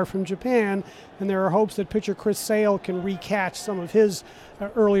star from Japan, and there are hopes that pitcher Chris Sale can recatch some of his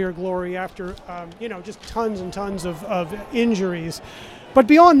earlier glory after, just tons and tons of injuries. But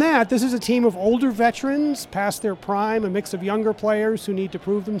beyond that, this is a team of older veterans past their prime, a mix of younger players who need to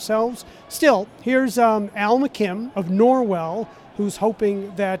prove themselves. Still, here's Al McKim of Norwell, who's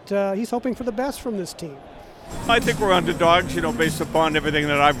hoping for the best from this team. I think we're underdogs, based upon everything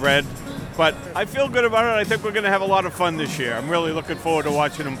that I've read. But I feel good about it. I think we're going to have a lot of fun this year. I'm really looking forward to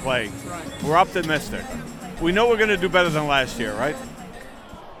watching them play. We're optimistic. We know we're going to do better than last year, right?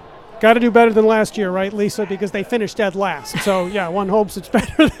 Got to do better than last year, right, Lisa? Because they finished dead last. So, yeah, one hopes it's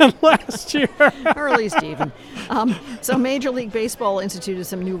better than last year. Or at least even. So Major League Baseball instituted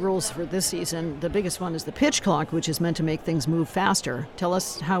some new rules for this season. The biggest one is the pitch clock, which is meant to make things move faster. Tell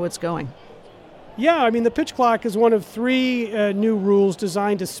us how it's going. Yeah, the pitch clock is one of three new rules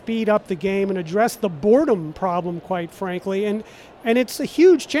designed to speed up the game and address the boredom problem, quite frankly. And it's a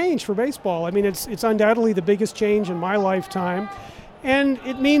huge change for baseball. It's undoubtedly the biggest change in my lifetime. And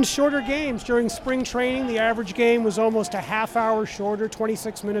it means shorter games. During spring training, the average game was almost a half hour shorter,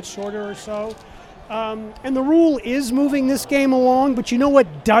 26 minutes shorter or so. And the rule is moving this game along, but you know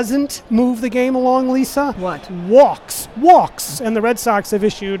what doesn't move the game along, Lisa? What? Walks. And the Red Sox have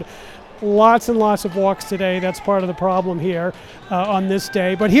issued lots and lots of walks today. That's part of the problem here on this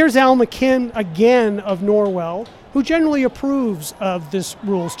day. But here's Al McKim again of Norwell, who generally approves of this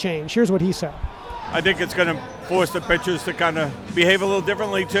rules change. Here's what he said. I think it's going to force the pitchers to kind of behave a little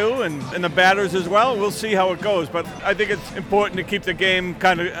differently too, and the batters as well. We'll see how it goes, but I think it's important to keep the game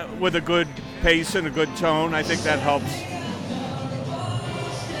kind of with a good pace and a good tone. I think that helps.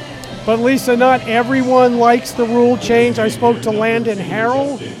 But Lisa, not everyone likes the rule change. I spoke to Landon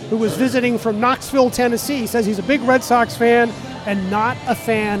Harrell, who was visiting from Knoxville, Tennessee. He says he's a big Red Sox fan and not a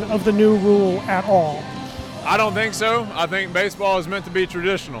fan of the new rule at all. I don't think so. I think baseball is meant to be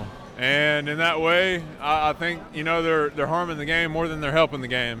traditional. And in that way, I think, they're harming the game more than they're helping the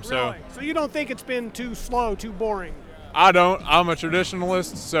game. Really? So you don't think it's been too slow, too boring? I don't. I'm a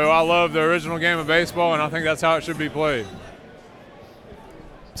traditionalist, so I love the original game of baseball, and I think that's how it should be played.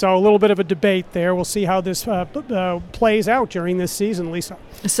 So a little bit of a debate there. We'll see how this plays out during this season, Lisa.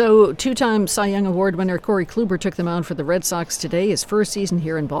 So two-time Cy Young Award winner Corey Kluber took the mound for the Red Sox today, his first season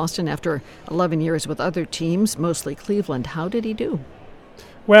here in Boston after 11 years with other teams, mostly Cleveland. How did he do?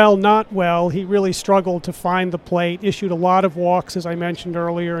 Well, not well. He really struggled to find the plate, issued a lot of walks, as I mentioned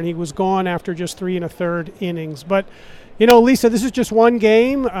earlier, and he was gone after just 3 1/3 innings. But, Lisa, this is just one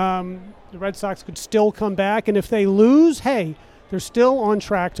game. The Red Sox could still come back, and if they lose, hey, they're still on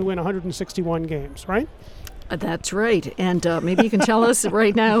track to win 161 games, right? That's right. And maybe you can tell us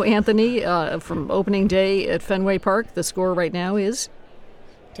right now, Anthony, from opening day at Fenway Park, the score right now is?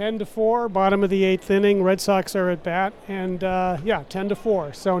 10-4, bottom of the 8th inning. Red Sox are at bat, and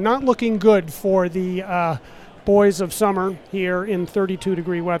 10-4. So not looking good for the boys of summer here in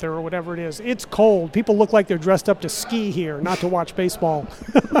 32-degree weather or whatever it is. It's cold. People look like they're dressed up to ski here, not to watch baseball.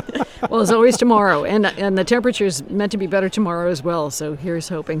 Well, it's always tomorrow, and the temperature's meant to be better tomorrow as well. So here's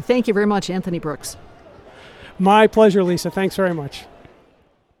hoping. Thank you very much, Anthony Brooks. My pleasure, Lisa. Thanks very much.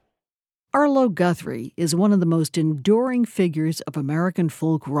 Arlo Guthrie is one of the most enduring figures of American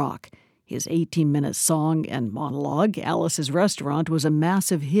folk rock. His 18-minute song and monologue, Alice's Restaurant, was a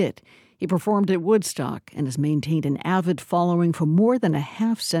massive hit. He performed at Woodstock and has maintained an avid following for more than a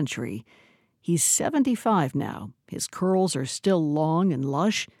half-century. He's 75 now. His curls are still long and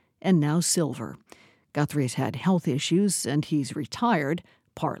lush, and now silver. Guthrie's had health issues, and he's retired,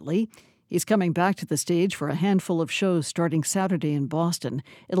 partly. He's coming back to the stage for a handful of shows starting Saturday in Boston.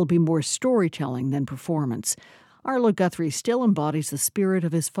 It'll be more storytelling than performance. Arlo Guthrie still embodies the spirit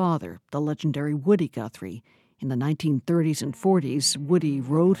of his father, the legendary Woody Guthrie. In the 1930s and 40s, Woody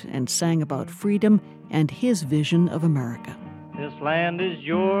wrote and sang about freedom and his vision of America. This land is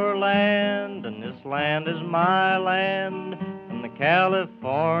your land, and this land is my land, from the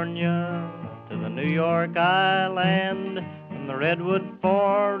California to the New York Island, from the redwood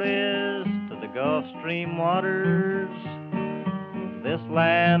forest to the Gulf Stream waters. This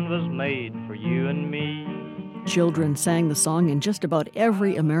land was made for you and me. Children sang the song in just about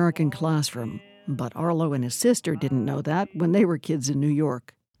every American classroom. But Arlo and his sister didn't know that when they were kids in New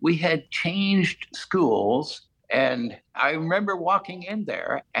York. We had changed schools, and I remember walking in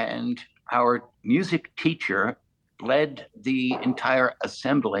there, and our music teacher led the entire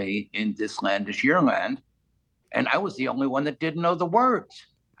assembly in This Land Is Your Land, and I was the only one that didn't know the words.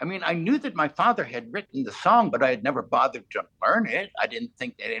 I mean, I knew that my father had written the song, but I had never bothered to learn it. I didn't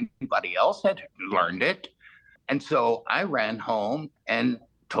think that anybody else had learned it. And so I ran home and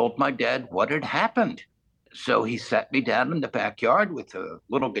told my dad what had happened. So he sat me down in the backyard with a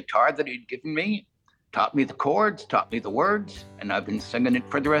little guitar that he'd given me, taught me the chords, taught me the words, and I've been singing it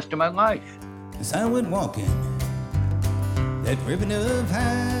for the rest of my life. As I went walking that ribbon of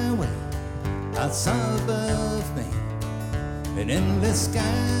highway, I saw above me an endless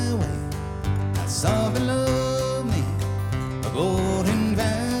skyway. I saw below me a golden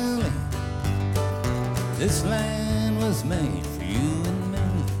valley. This land was made for you and me.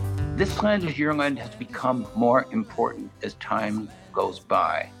 This Land Is Your Land has become more important as time goes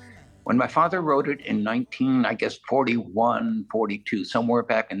by. When my father wrote it in 41, 42, somewhere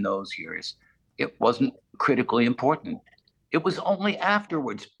back in those years, it wasn't critically important. It was only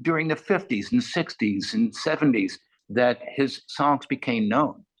afterwards, during the 50s and 60s and 70s, that his songs became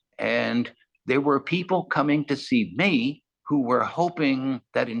known. And there were people coming to see me who were hoping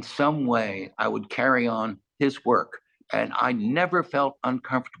that in some way I would carry on his work. And I never felt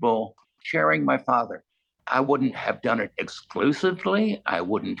uncomfortable sharing my father. I wouldn't have done it exclusively. I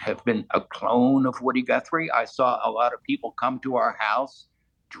wouldn't have been a clone of Woody Guthrie. I saw a lot of people come to our house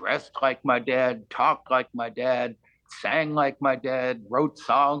dressed like my dad, talked like my dad, sang like my dad, wrote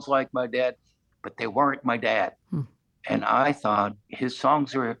songs like my dad, but they weren't my dad. And I thought his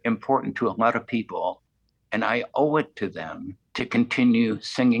songs are important to a lot of people, and I owe it to them to continue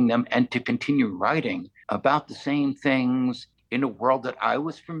singing them and to continue writing about the same things in a world that I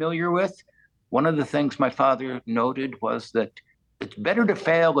was familiar with. One of the things my father noted was that it's better to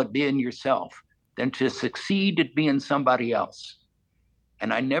fail at being yourself than to succeed at being somebody else.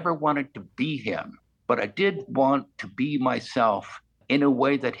 And I never wanted to be him, but I did want to be myself in a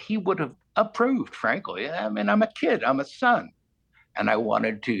way that he would have approved, frankly. I mean, I'm a kid, I'm a son. And I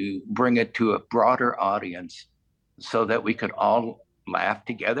wanted to bring it to a broader audience so that we could all laugh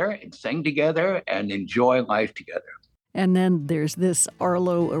together and sing together and enjoy life together. And then there's this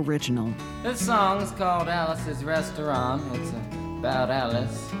Arlo original. This song's called Alice's Restaurant. It's about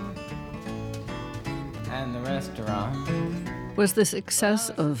Alice and the restaurant. Was the success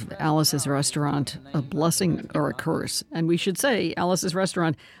of Alice's Restaurant a blessing or a curse? And we should say Alice's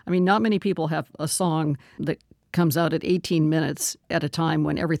Restaurant, I mean, not many people have a song that comes out at 18 minutes at a time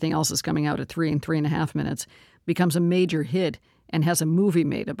when everything else is coming out at 3 and 3.5 minutes, becomes a major hit and has a movie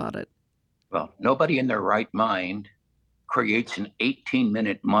made about it. Well, nobody in their right mind creates an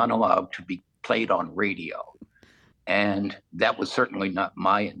 18-minute monologue to be played on radio. And that was certainly not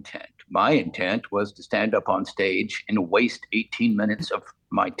my intent. My intent was to stand up on stage and waste 18 minutes of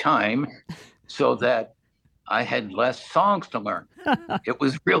my time so that I had less songs to learn. It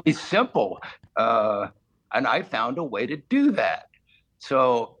was really simple. And I found a way to do that.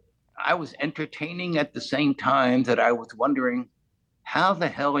 So I was entertaining at the same time that I was wondering, how the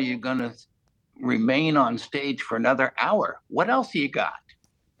hell are you going to remain on stage for another hour? What else you got?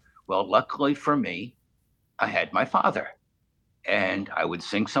 Well, luckily for me, I had my father, and I would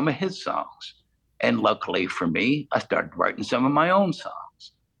sing some of his songs. And luckily for me, I started writing some of my own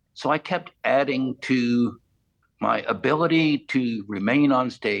songs. So I kept adding to my ability to remain on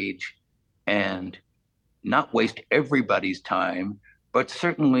stage and not waste everybody's time, but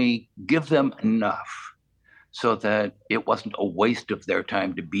certainly give them enough so that it wasn't a waste of their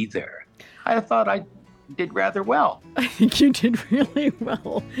time to be there. I thought I did rather well. I think you did really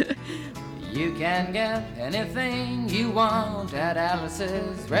well. You can get anything you want at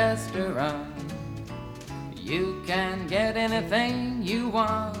Alice's Restaurant. You can get anything you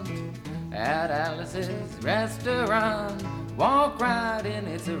want at Alice's Restaurant. Walk right in,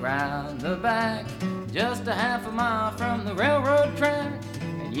 it's around the back, just a half a mile from the railroad track.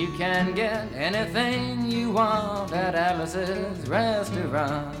 And you can get anything you want at Alice's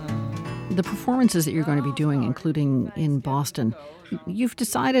Restaurant. The performances that you're going to be doing, including in Boston, you've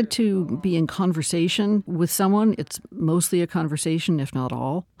decided to be in conversation with someone. It's mostly a conversation, if not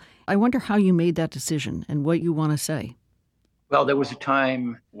all. I wonder how you made that decision and what you want to say. Well, there was a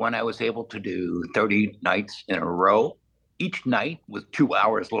time when I was able to do 30 nights in a row. Each night was 2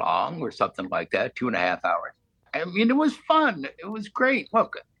 hours long or something like that, 2.5 hours. I mean, it was fun. It was great.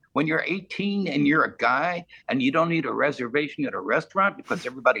 Look, When you're 18 and you're a guy and you don't need a reservation at a restaurant because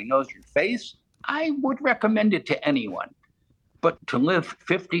everybody knows your face, I would recommend it to anyone. But to live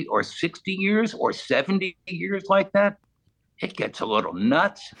 50 or 60 years or 70 years like that, it gets a little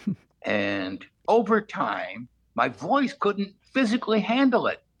nuts. And over time, my voice couldn't physically handle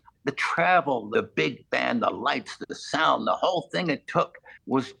it. The travel, the big band, the lights, the sound, the whole thing it took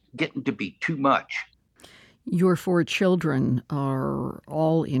was getting to be too much. Your 4 children are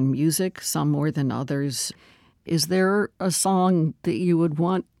all in music, some more than others. Is there a song that you would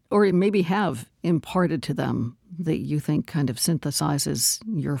want, or maybe have, imparted to them that you think kind of synthesizes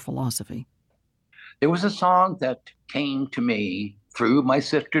your philosophy? There was a song that came to me through my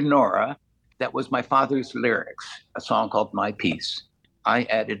sister Nora that was my father's lyrics, a song called My Peace. I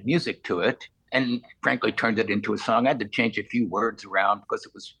added music to it and frankly turned it into a song. I had to change a few words around because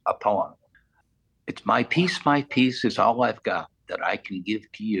it was a poem. It's my peace is all I've got that I can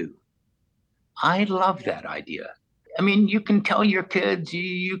give to you. I love that idea. I mean, you can tell your kids,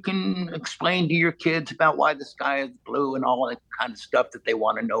 you can explain to your kids about why the sky is blue and all that kind of stuff that they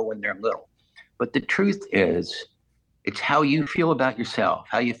want to know when they're little. But the truth is, it's how you feel about yourself,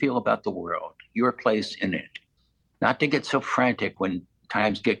 how you feel about the world, your place in it. Not to get so frantic when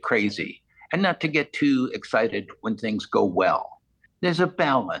times get crazy, and not to get too excited when things go well. There's a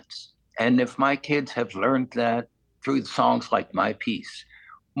balance. And if my kids have learned that through songs like My Peace,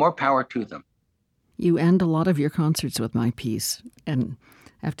 more power to them. You end a lot of your concerts with My Peace. And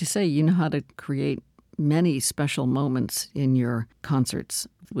I have to say, you know how to create many special moments in your concerts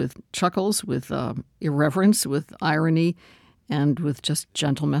with chuckles, with irreverence, with irony, and with just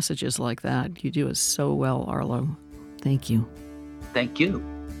gentle messages like that. You do it so well, Arlo. Thank you. Thank you.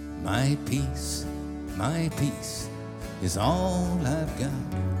 My peace is all I've got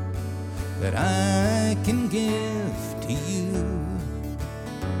that I can give to you.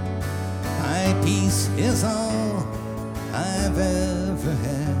 My peace is all I've ever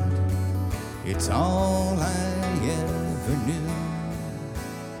had. It's all I ever knew.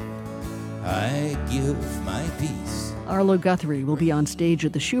 I give my peace. Arlo Guthrie will be on stage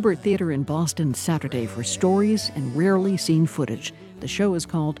at the Schubert Theater in Boston Saturday for Stories and Rarely Seen Footage. The show is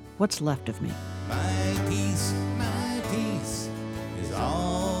called What's Left of Me. My peace is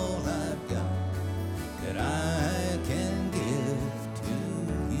all I've got that I can give to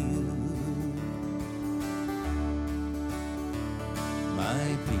you.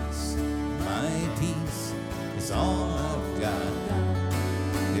 My peace is all I've got.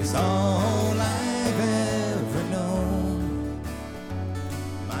 It's all I've ever known.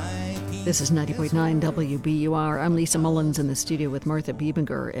 This is 90.9 WBUR. I'm Lisa Mullins in the studio with Martha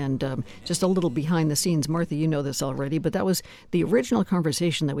Biebinger. And just a little behind the scenes, Martha, you know this already, but that was the original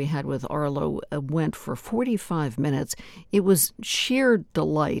conversation that we had with Arlo went for 45 minutes. It was sheer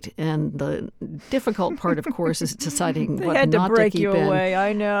delight. And the difficult part, of course, is deciding they what had to not break to keep you in. away,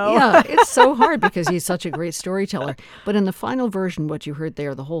 I know. Yeah, it's so hard because he's such a great storyteller. But in the final version, what you heard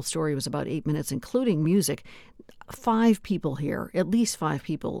there, the whole story was about 8 minutes, including music. 5 people here, at least 5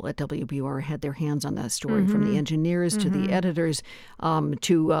 people at WBUR had their hands on that story, from the engineers to the editors,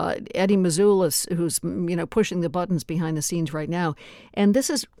 to Eddie Mazzoulis, who's pushing the buttons behind the scenes right now. And this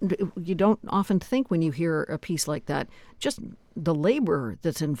is, you don't often think when you hear a piece like that, just the labor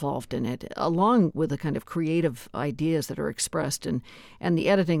that's involved in it, along with the kind of creative ideas that are expressed and the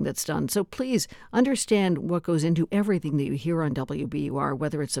editing that's done. So please understand what goes into everything that you hear on WBUR,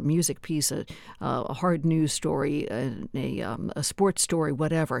 whether it's a music piece, a hard news story, a sports story,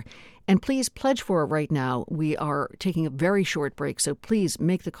 whatever. And please pledge for it right now. We are taking a very short break, so please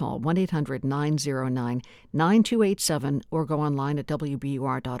make the call, 1-800-909-9287, or go online at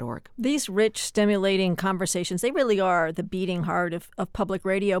WBUR.org. These rich, stimulating conversations, they really are the beating heart of public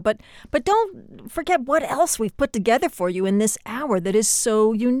radio. But don't forget what else we've put together for you in this hour that is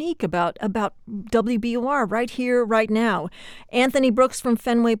so unique about WBUR right here, right now. Anthony Brooks from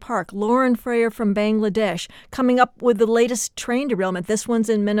Fenway Park, Lauren Freyer from Bangladesh, coming up with the latest train derailment. This one's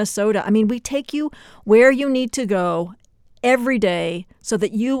in Minnesota. I mean, we take you where you need to go every day so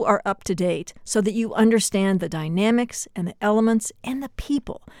that you are up to date, so that you understand the dynamics and the elements and the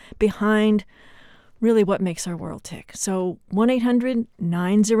people behind really what makes our world tick. So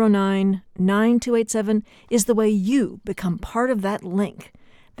 1-800-909-9287 is the way you become part of that link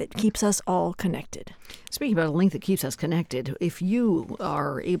that keeps us all connected. Speaking about a link that keeps us connected, if you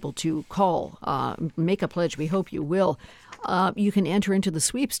are able to call, make a pledge, we hope you will. you can enter into the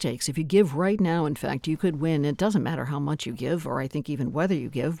sweepstakes. If you give right now, in fact, you could win. It doesn't matter how much you give, or I think even whether you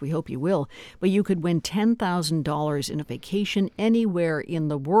give. We hope you will. But you could win $10,000 in a vacation anywhere in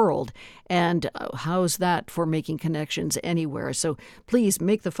the world. And how's that for making connections anywhere? So please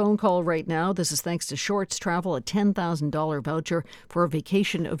make the phone call right now. This is thanks to Shorts Travel, a $10,000 voucher for a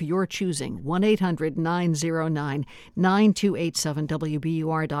vacation of your choosing. 1-800-909-9287,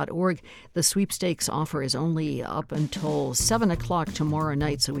 WBUR.org. The sweepstakes offer is only up until 7 o'clock tomorrow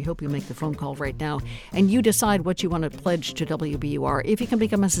night, so we hope you make the phone call right now. And you decide what you want to pledge to WBUR. If you can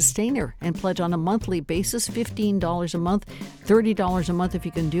become a sustainer and pledge on a monthly basis, $15 a month, $30 a month if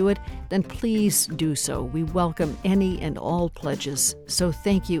you can do it, then please do so. We welcome any and all pledges. So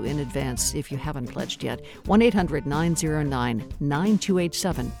thank you in advance if you haven't pledged yet.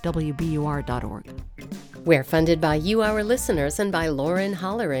 1-800-909-9287, WBUR.org. We're funded by you, our listeners, and by Lauren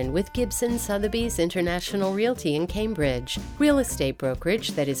Holleran with Gibson Sotheby's International Realty in Cambridge. Real estate brokerage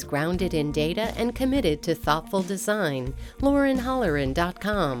that is grounded in data and committed to thoughtful design.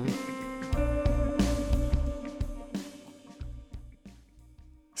 LaurenHolleran.com.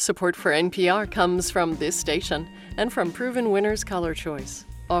 Support for NPR comes from this station and from Proven Winners Color Choice,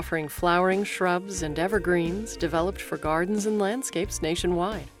 offering flowering shrubs and evergreens developed for gardens and landscapes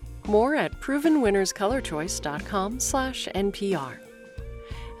nationwide. More at provenwinnerscolorchoice.com/NPR.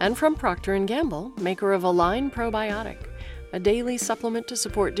 And from Procter & Gamble, maker of Align Probiotic, a daily supplement to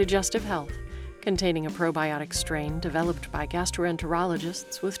support digestive health, containing a probiotic strain developed by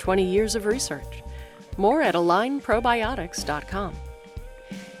gastroenterologists with 20 years of research. More at alignprobiotics.com.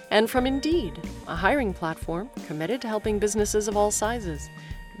 And from Indeed, a hiring platform committed to helping businesses of all sizes.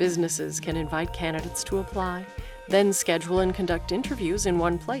 Businesses can invite candidates to apply, then schedule and conduct interviews in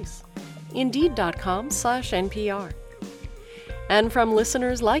one place. Indeed.com/NPR. And from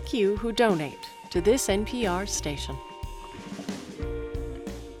listeners like you who donate to this NPR station.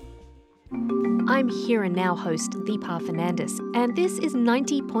 I'm Here and Now host Deepa Fernandes, and this is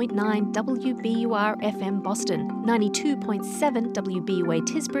 90.9 WBUR FM Boston, 92.7 WBUA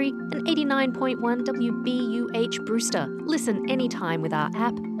Tisbury, and 89.1 WBUH Brewster. Listen anytime with our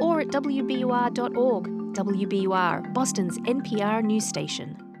app or at WBUR.org. WBUR, Boston's NPR news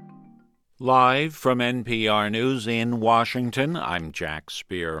station. Live from NPR News in Washington, I'm Jack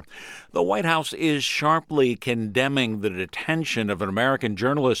Speer. The White House is sharply condemning the detention of an American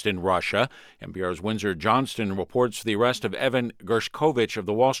journalist in Russia. NPR's Windsor Johnston reports the arrest of Evan Gershkovich of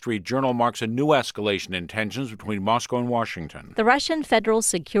the Wall Street Journal marks a new escalation in tensions between Moscow and Washington. The Russian Federal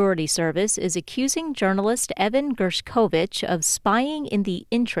Security Service is accusing journalist Evan Gershkovich of spying in the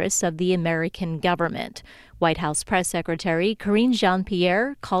interests of the American government. White House Press Secretary Karine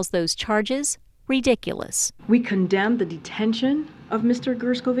Jean-Pierre calls those charges ridiculous. We condemn the detention of Mr.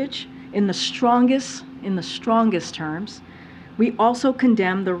 Gershkovich in the strongest terms. We also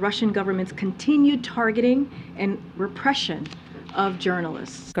condemn the Russian government's continued targeting and repression of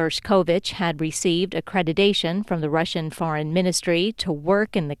journalists. Gershkovich had received accreditation from the Russian Foreign Ministry to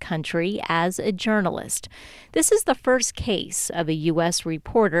work in the country as a journalist. This is the first case of a U.S.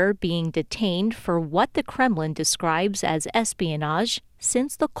 reporter being detained for what the Kremlin describes as espionage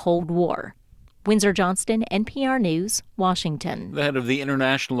since the Cold War. Windsor Johnston, NPR News, Washington. The head of the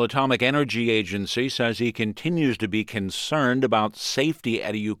International Atomic Energy Agency says he continues to be concerned about safety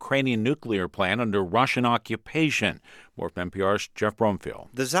at a Ukrainian nuclear plant under Russian occupation. More from NPR's Jeff Bromfield.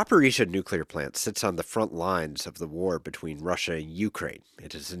 The Zaporizhzhia nuclear plant sits on the front lines of the war between Russia and Ukraine.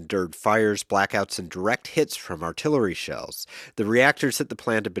 It has endured fires, blackouts, and direct hits from artillery shells. The reactors at the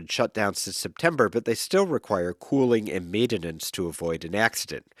plant have been shut down since September, but they still require cooling and maintenance to avoid an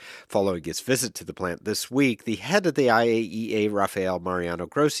accident. Following his visit to the plant this week, the head of the IAEA, Rafael Mariano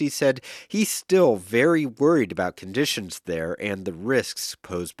Grossi, said he's still very worried about conditions there and the risks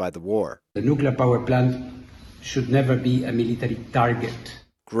posed by the war. The nuclear power plant should never be a military target.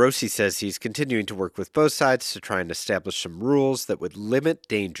 Grossi says he's continuing to work with both sides to try and establish some rules that would limit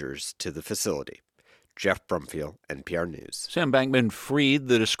dangers to the facility. Jeff Brumfield, NPR News. Sam Bankman-Fried,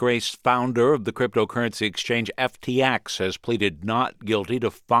 the disgraced founder of the cryptocurrency exchange FTX, has pleaded not guilty to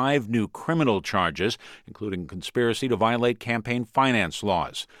 5 new criminal charges, including conspiracy to violate campaign finance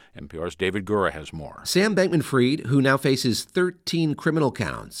laws. NPR's David Gura has more. Sam Bankman-Fried, who now faces 13 criminal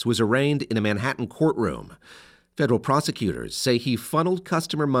counts, was arraigned in a Manhattan courtroom. Federal prosecutors say he funneled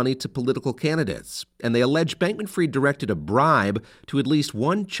customer money to political candidates, and they allege Bankman-Fried directed a bribe to at least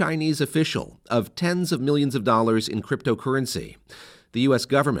one Chinese official of tens of millions of dollars in cryptocurrency. The U.S.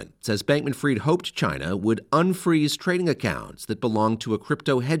 government says Bankman-Fried hoped China would unfreeze trading accounts that belonged to a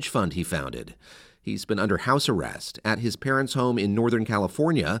crypto hedge fund he founded. He's been under house arrest at his parents' home in Northern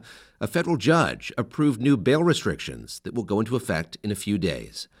California. A federal judge approved new bail restrictions that will go into effect in a few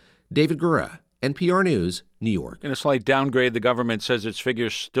days. David Gura, NPR News, New York. In a slight downgrade, the government says its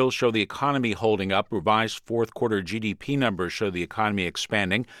figures still show the economy holding up. Revised fourth quarter GDP numbers show the economy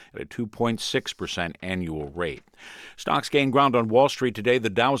expanding at a 2.6% annual rate. Stocks gained ground on Wall Street today. The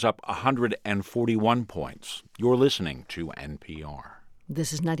Dow's up 141 points. You're listening to NPR.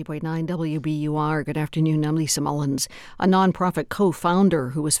 This is 90.9 WBUR. Good afternoon. I'm Lisa Mullins. A nonprofit co-founder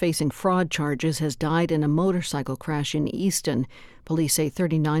who was facing fraud charges has died in a motorcycle crash in Easton. Police say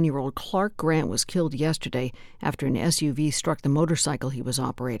 39-year-old Clark Grant was killed yesterday after an SUV struck the motorcycle he was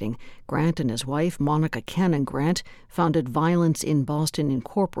operating. Grant and his wife, Monica Cannon Grant, founded Violence in Boston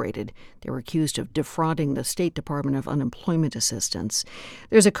Incorporated. They were accused of defrauding the State Department of Unemployment Assistance.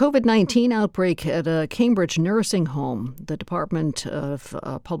 There's a COVID-19 outbreak at a Cambridge nursing home. The Department of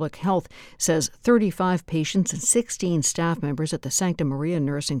Public Health says 35 patients and 16 staff members at the Sancta Maria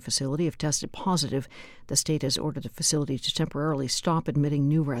nursing facility have tested positive. The state has ordered the facility to temporarily stop admitting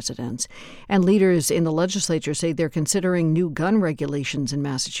new residents. And leaders in the legislature say they're considering new gun regulations in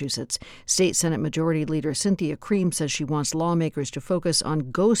Massachusetts. State Senate Majority Leader Cynthia Cream says she wants lawmakers to focus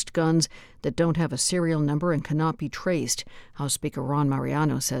on ghost guns that don't have a serial number and cannot be traced. House Speaker Ron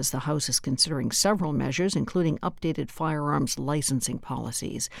Mariano says the House is considering several measures, including updated firearms licensing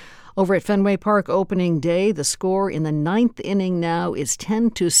policies. Over at Fenway Park opening day, the score in the ninth inning now is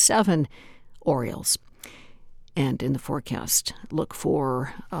 10-7 Orioles. And in the forecast, look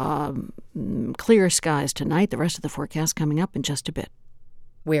for clear skies tonight. The rest of the forecast coming up in just a bit.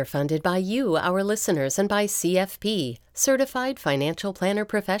 We're funded by you, our listeners, and by CFP, Certified Financial Planner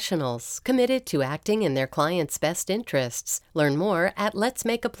Professionals, committed to acting in their clients' best interests. Learn more at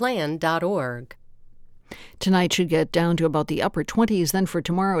letsmakeaplan.org. Tonight should get down to about the upper 20s. Then for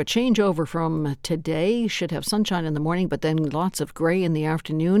tomorrow, a changeover from today. Should have sunshine in the morning, but then lots of gray in the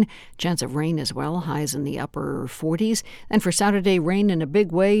afternoon. Chance of rain as well, highs in the upper 40s. And for Saturday, rain in a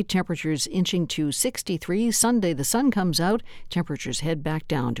big way. Temperatures inching to 63. Sunday, the sun comes out. Temperatures head back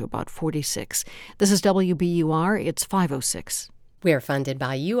down to about 46. This is WBUR. It's 5:06. We're funded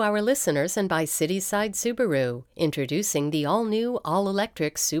by you, our listeners, and by Cityside Subaru, introducing the all-new,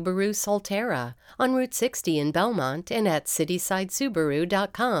 all-electric Subaru Solterra on Route 60 in Belmont and at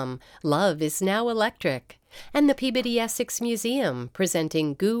citysidesubaru.com. Love is now electric. And the Peabody Essex Museum,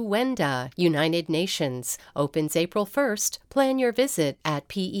 presenting Gu Wenda, United Nations, opens April 1st. Plan your visit at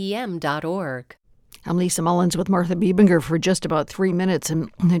pem.org. I'm Lisa Mullins with Martha Biebinger for just about 3 minutes,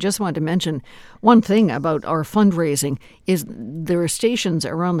 and I just wanted to mention one thing about our fundraising is there are stations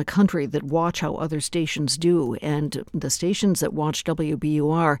around the country that watch how other stations do, and the stations that watch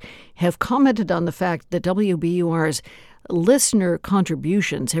WBUR have commented on the fact that WBUR's listener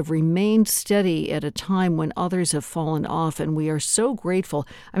contributions have remained steady at a time when others have fallen off, and we are so grateful.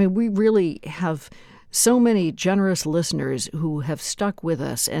 I mean, we really have so many generous listeners who have stuck with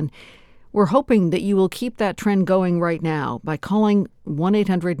us, and we're hoping that you will keep that trend going right now by calling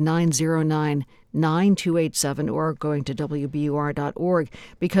 1-800-909-9287 or going to WBUR.org,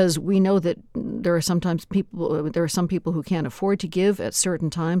 because we know that there are some people who can't afford to give at certain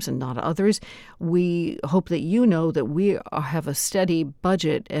times and not others. We hope that you know that we have a steady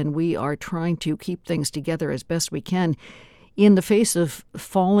budget and we are trying to keep things together as best we can in the face of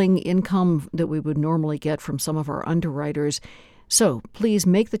falling income that we would normally get from some of our underwriters. So please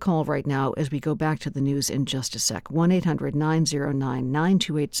make the call right now as we go back to the news in just a sec.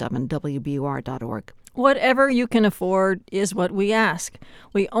 1-800-909-9287, WBUR.org. Whatever you can afford is what we ask.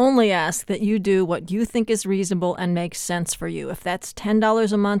 We only ask that you do what you think is reasonable and makes sense for you. If that's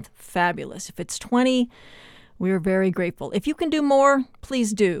 $10 a month, fabulous. If it's $20, we're very grateful. If you can do more,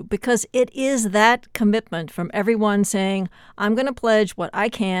 please do, because it is that commitment from everyone saying, I'm going to pledge what I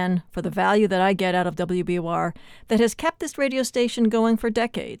can for the value that I get out of WBUR that has kept this radio station going for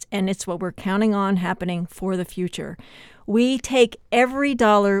decades, and it's what we're counting on happening for the future. We take every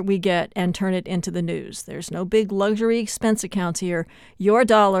dollar we get and turn it into the news. There's no big luxury expense accounts here. Your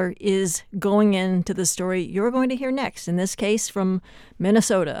dollar is going into the story you're going to hear next, in this case from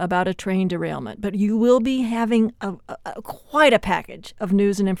Minnesota, about a train derailment. But you will be having quite a package of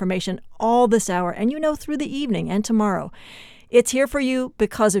news and information all this hour, and through the evening and tomorrow. It's here for you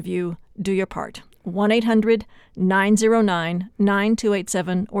because of you. Do your part.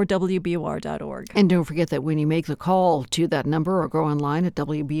 1-800-909-9287 or WBUR.org. And don't forget that when you make the call to that number or go online at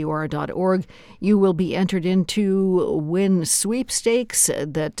WBUR.org, you will be entered into win sweepstakes.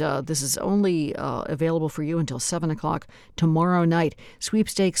 That this is only available for you until 7 o'clock tomorrow night.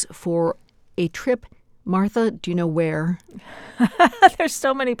 Sweepstakes for a trip Martha, do you know where? There's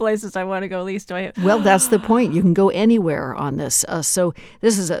so many places I want to go, Lisa. Well, that's the point. You can go anywhere on this. So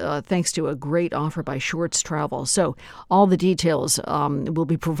this is thanks to a great offer by Shorts Travel. So all the details will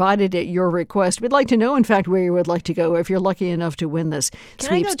be provided at your request. We'd like to know, in fact, where you would like to go if you're lucky enough to win this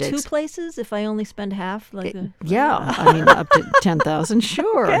sweepstakes. Can I go 2 places if I only spend half? Yeah, I mean, up to $10,000,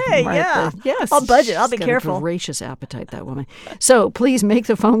 sure. Okay, yeah. Yes. I'll budget. I'll be She's careful. Got a voracious appetite, that woman. So please make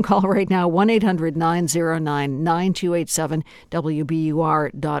the phone call right now, 1-800-909-9287,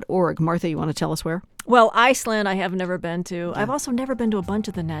 WBUR.org. Martha, you want to tell us where? Well, Iceland I have never been to. I've also never been to a bunch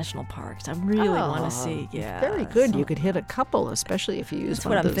of the national parks. I really want to see. Yeah, very good. You could hit a couple, especially if you use That's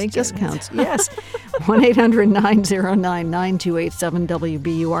one what of I'm those thinking. discounts. Yes, 1-800-909-9287,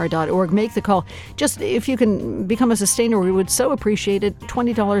 WBUR.org. Make the call. Just if you can become a sustainer, we would so appreciate it.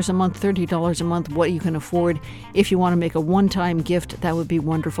 $20 a month, $30 a month, what you can afford. If you want to make a one-time gift, that would be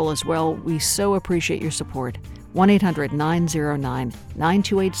wonderful as well. We so appreciate your support.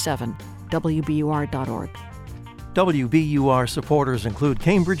 1-800-909-9287. WBUR.org. WBUR supporters include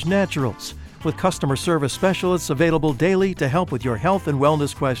Cambridge Naturals, with customer service specialists available daily to help with your health and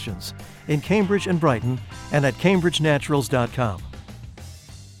wellness questions in Cambridge and Brighton and at cambridgenaturals.com.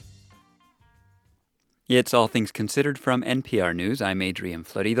 It's All Things Considered from NPR News. I'm Adrian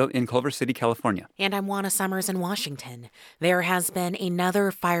Florido in Culver City, California. And I'm Juana Summers in Washington. There has been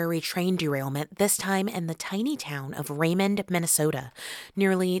another fiery train derailment, this time in the tiny town of Raymond, Minnesota.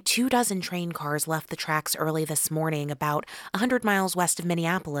 Nearly 24 train cars left the tracks early this morning, about 100 miles west of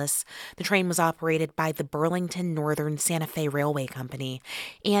Minneapolis. The train was operated by the Burlington Northern Santa Fe Railway Company.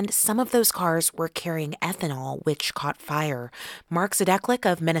 And some of those cars were carrying ethanol, which caught fire. Mark Zadeklik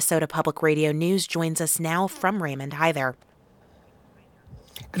of Minnesota Public Radio News joins us now from Raymond. Hi there.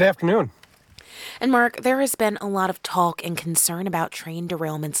 Good afternoon. And Mark, there has been a lot of talk and concern about train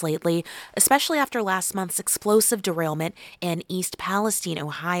derailments lately, especially after last month's explosive derailment in East Palestine,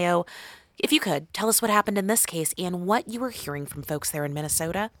 Ohio. If you could, tell us what happened in this case and what you were hearing from folks there in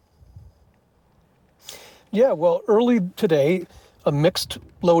Minnesota. Yeah, well, early today, a mixed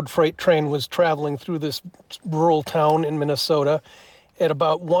load freight train was traveling through this rural town in Minnesota. At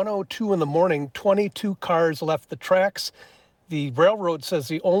about 1:02 in the morning, 22 cars left the tracks. The railroad says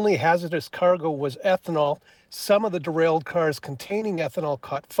the only hazardous cargo was ethanol. Some of the derailed cars containing ethanol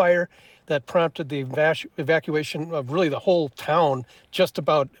caught fire. That prompted the evacuation of really the whole town just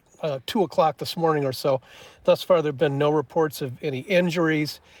about 2 o'clock this morning or so. Thus far, there have been no reports of any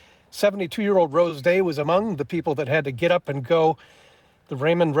injuries. 72-year-old Rose Day was among the people that had to get up and go. The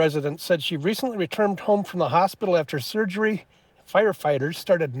Raymond resident said she recently returned home from the hospital after surgery. Firefighters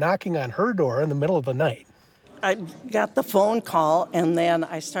started knocking on her door in the middle of the night. I got the phone call, and then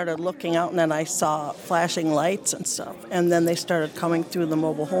I started looking out, and then I saw flashing lights and stuff. And then they started coming through the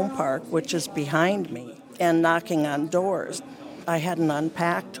mobile home park, which is behind me, and knocking on doors. I hadn't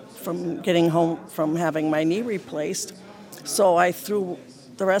unpacked from getting home from having my knee replaced, so I threw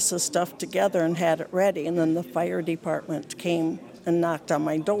the rest of the stuff together and had it ready. And then the fire department came and knocked on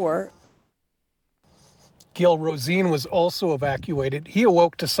my door. Gil Rosine was also evacuated. He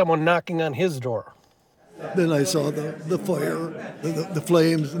awoke to someone knocking on his door. Then I saw the fire, the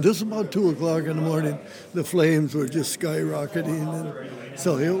flames. This was about 2 o'clock in the morning. The flames were just skyrocketing. And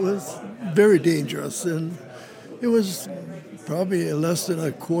so it was very dangerous. And it was probably less than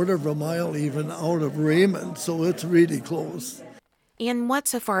a quarter of a mile even out of Raymond. So it's really close. And what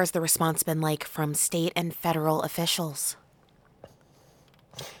so far has the response been like from state and federal officials?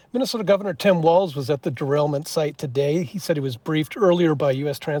 Minnesota Governor Tim Walz was at the derailment site today. He said he was briefed earlier by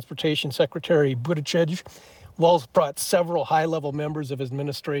U.S. Transportation Secretary Buttigieg. Walz brought several high-level members of his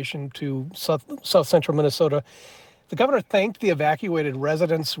administration to south central Minnesota. The governor thanked the evacuated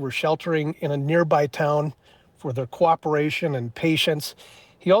residents who were sheltering in a nearby town for their cooperation and patience.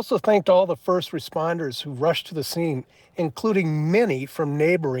 He also thanked all the first responders who rushed to the scene, including many from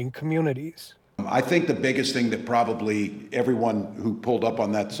neighboring communities. I think the biggest thing that probably everyone who pulled up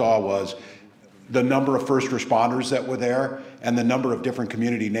on that saw was the number of first responders that were there and the number of different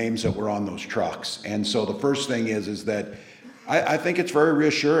community names that were on those trucks. And so the first thing is that I think it's very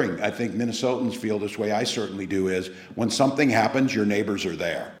reassuring. I think Minnesotans feel this way. I certainly do, is when something happens, your neighbors are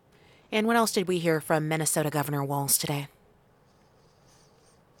there. And what else did we hear from Minnesota Governor Walz today?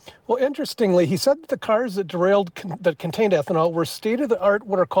 Well, interestingly, he said that the cars that derailed that contained ethanol were state-of-the-art,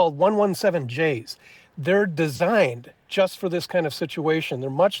 what are called 117Js. They're designed just for this kind of situation. They're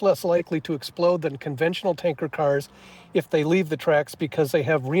much less likely to explode than conventional tanker cars if they leave the tracks because they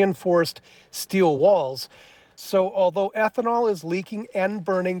have reinforced steel walls. So although ethanol is leaking and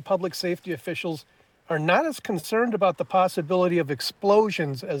burning, public safety officials are not as concerned about the possibility of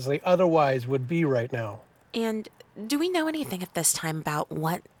explosions as they otherwise would be right now. And do we know anything at this time about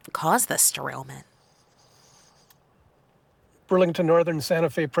what caused this derailment? Burlington Northern Santa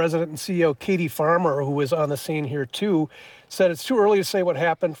Fe President and CEO Katie Farmer, who was on the scene here too, said it's too early to say what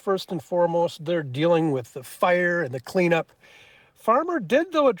happened. First and foremost, they're dealing with the fire and the cleanup. Farmer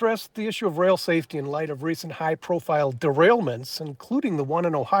did, though, address the issue of rail safety in light of recent high-profile derailments, including the one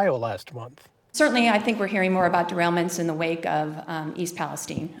in Ohio last month. Certainly, I think we're hearing more about derailments in the wake of East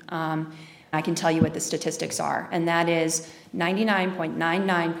Palestine. I can tell you what the statistics are, and that is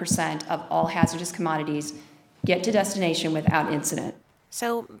 99.99% of all hazardous commodities get to destination without incident.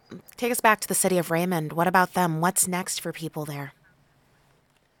 So, take us back to the city of Raymond. What about them? What's next for people there?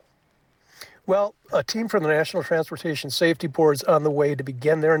 Well, a team from the National Transportation Safety Board is on the way to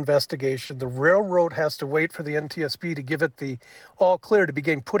begin their investigation. The railroad has to wait for the NTSB to give it the all clear to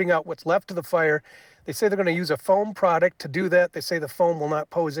begin putting out what's left of the fire. They say they're going to use a foam product to do that. They say the foam will not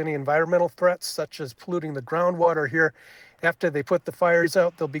pose any environmental threats, such as polluting the groundwater here. After they put the fires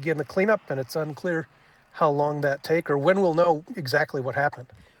out, they'll begin the cleanup, and it's unclear how long that take or when we'll know exactly what happened.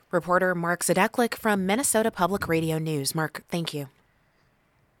 Reporter Mark Zadeklik from Minnesota Public Radio News. Mark, thank you.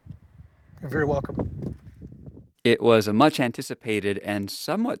 You're very welcome. It was a much anticipated and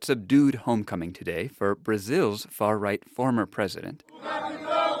somewhat subdued homecoming today for Brazil's far-right former president.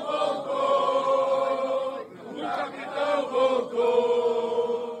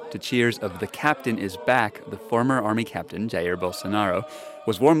 To cheers of "The Captain is Back," the former army captain, Jair Bolsonaro,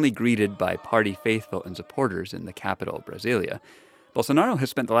 was warmly greeted by party faithful and supporters in the capital, Brasilia. Bolsonaro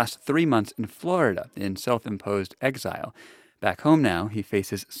has spent the last 3 months in Florida in self-imposed exile. Back home now, he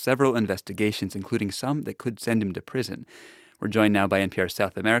faces several investigations, including some that could send him to prison. We're joined now by NPR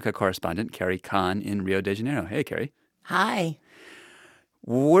South America correspondent Carrie Kahn in Rio de Janeiro. Hey, Carrie. Hi.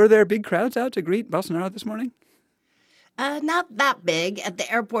 Were there big crowds out to greet Bolsonaro this morning? Not that big. At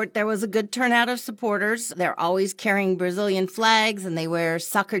the airport, there was a good turnout of supporters. They're always carrying Brazilian flags, and they wear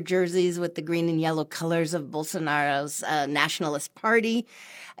soccer jerseys with the green and yellow colors of Bolsonaro's nationalist party.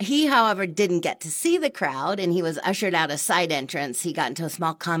 He, however, didn't get to see the crowd, and he was ushered out a side entrance. He got into a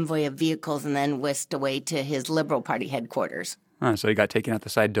small convoy of vehicles and then whisked away to his Liberal Party headquarters. Oh, so he got taken out the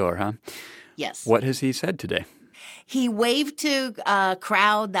side door, huh? Yes. What has he said today? He waved to a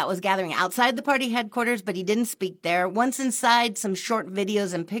crowd that was gathering outside the party headquarters, but he didn't speak there. Once inside, some short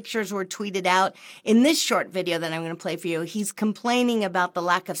videos and pictures were tweeted out. In this short video that I'm going to play for you, he's complaining about the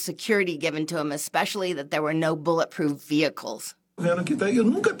lack of security given to him, especially that there were no bulletproof vehicles. Eu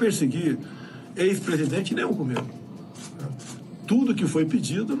nunca persegui ex-presidente nenhum comigo. Tudo que foi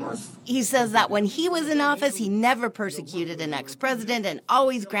pedido, nós. He says that when he was in office, he never persecuted an ex-president and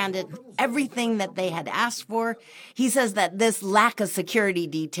always granted everything that they had asked for. He says that this lack of security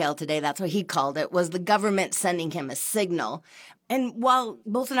detail today, that's what he called it, was the government sending him a signal. And while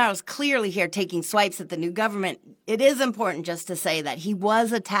Bolsonaro's clearly here taking swipes at the new government, it is important just to say that he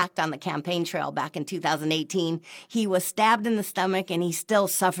was attacked on the campaign trail back in 2018. He was stabbed in the stomach, and he still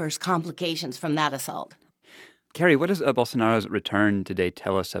suffers complications from that assault. Carrie, what does Bolsonaro's return today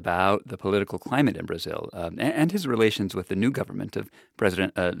tell us about the political climate in Brazil and his relations with the new government of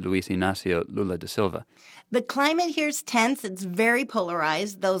President Luiz Inácio Lula da Silva? The climate here is tense. It's very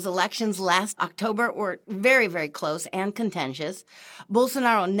polarized. Those elections last October were very, very close and contentious.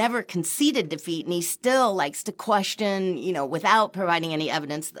 Bolsonaro never conceded defeat, and he still likes to question, without providing any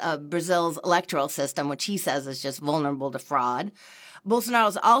evidence, Brazil's electoral system, which he says is just vulnerable to fraud.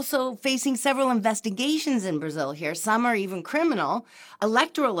 Bolsonaro's also facing several investigations in Brazil here. Some are even criminal.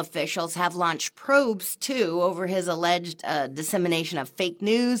 Electoral officials have launched probes, too, over his alleged dissemination of fake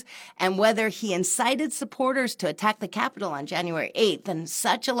news and whether he incited supporters to attack the Capitol on January 8th. And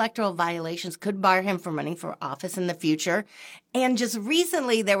such electoral violations could bar him from running for office in the future. And just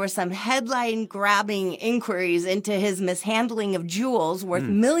recently, there were some headline-grabbing inquiries into his mishandling of jewels worth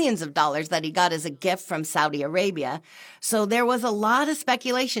millions of dollars that he got as a gift from Saudi Arabia. So there was a lot of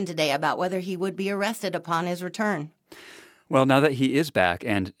speculation today about whether he would be arrested upon his return. Well, now that he is back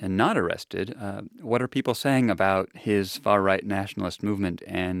and not arrested, what are people saying about his far-right nationalist movement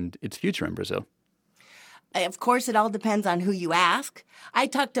and its future in Brazil? Of course, it all depends on who you ask. I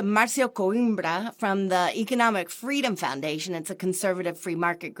talked to Marcio Coimbra from the Economic Freedom Foundation. It's a conservative free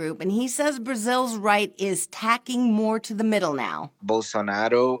market group, and he says Brazil's right is tacking more to the middle now.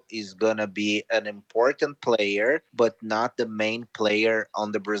 Bolsonaro is going to be an important player, but not the main player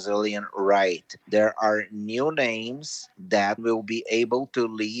on the Brazilian right. There are new names that will be able to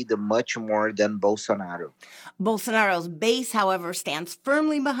lead much more than Bolsonaro. Bolsonaro's base, however, stands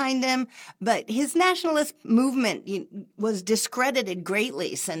firmly behind him, but his nationalist movement was discredited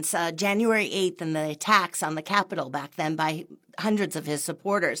greatly since January 8th and the attacks on the Capitol back then by hundreds of his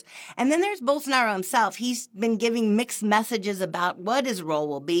supporters. And then there's Bolsonaro himself. He's been giving mixed messages about what his role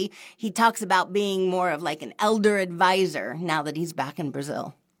will be. He talks about being more of like an elder advisor now that he's back in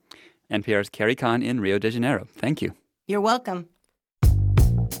Brazil. NPR's Carrie Kahn in Rio de Janeiro. Thank you. You're welcome.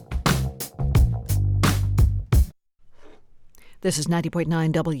 This is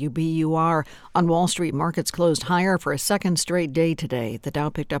 90.9 WBUR. On Wall Street, markets closed higher for a second straight day today. The Dow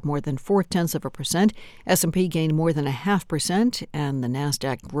picked up more than 0.4%, S&P gained more than 0.5%, and the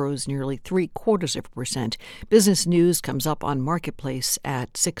Nasdaq rose nearly 0.75%. Business news comes up on Marketplace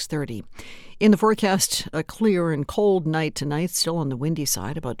at 6:30. In the forecast, a clear and cold night tonight, still on the windy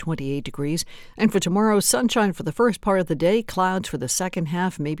side, about 28 degrees. And for tomorrow, sunshine for the first part of the day, clouds for the second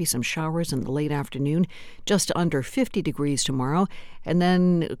half, maybe some showers in the late afternoon, just under 50 degrees tomorrow. And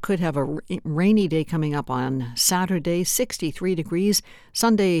then could have a rainy day coming up on Saturday, 63 degrees.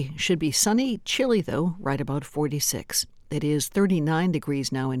 Sunday should be sunny, chilly though, right about 46. It is 39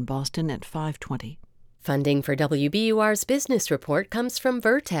 degrees now in Boston at 5:20. Funding for WBUR's Business Report comes from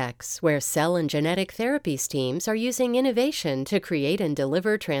Vertex, where cell and genetic therapies teams are using innovation to create and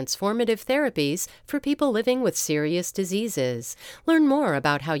deliver transformative therapies for people living with serious diseases. Learn more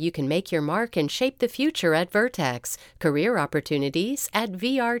about how you can make your mark and shape the future at Vertex. Career opportunities at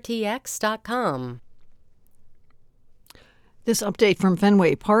vrtx.com. This update from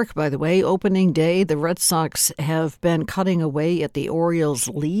Fenway Park, by the way, opening day, the Red Sox have been cutting away at the Orioles'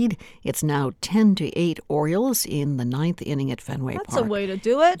 lead. It's now 10-8 Orioles in the ninth inning at Fenway Park. That's a way to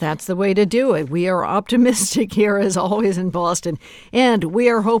do it. That's the way to do it. We are optimistic here, as always, in Boston. And we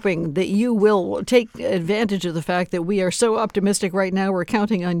are hoping that you will take advantage of the fact that we are so optimistic right now. We're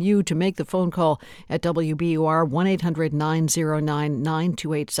counting on you to make the phone call at WBUR,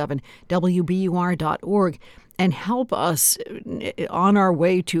 1-800-909-9287, WBUR.org. And help us on our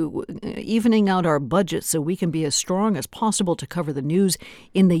way to evening out our budget so we can be as strong as possible to cover the news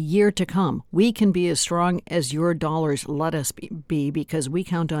in the year to come. We can be as strong as your dollars let us be because we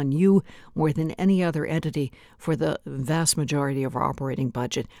count on you more than any other entity for the vast majority of our operating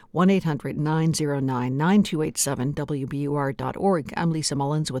budget. 1-800-909-9287, WBUR.org. I'm Lisa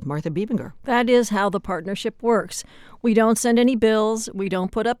Mullins with Martha Biebinger. That is how the partnership works. We don't send any bills. We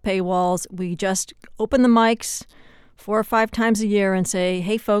don't put up paywalls. We just open the mics 4 or 5 times a year and say,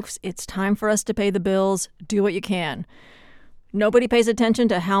 hey, folks, it's time for us to pay the bills. Do what you can. Nobody pays attention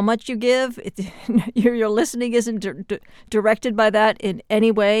to how much you give. Your listening isn't directed by that in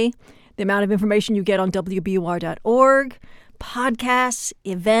any way. The amount of information you get on WBUR.org, podcasts,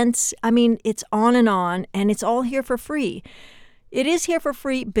 events, it's on, and it's all here for free. It is here for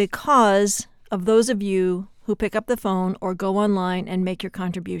free because of those of you who pick up the phone or go online and make your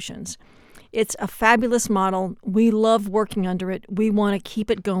contributions. It's a fabulous model. We love working under it. We want to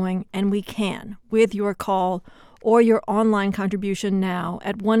keep it going, and we can with your call or your online contribution now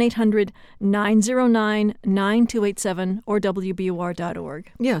at 1-800-909-9287 or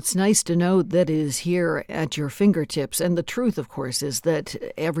WBUR.org. Yeah, it's nice to know that it is here at your fingertips. And the truth, of course, is that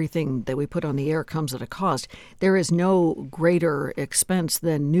everything that we put on the air comes at a cost. There is no greater expense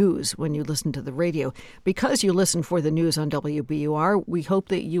than news when you listen to the radio. Because you listen for the news on WBUR, we hope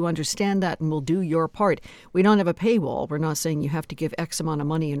that you understand that and will do your part. We don't have a paywall. We're not saying you have to give X amount of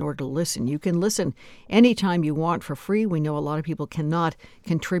money in order to listen. You can listen anytime you want for free. We know a lot of people cannot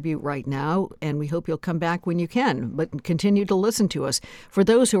contribute right now, and we hope you'll come back when you can, but continue to listen to us. For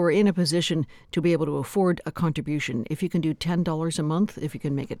those who are in a position to be able to afford a contribution, if you can do $10 a month, if you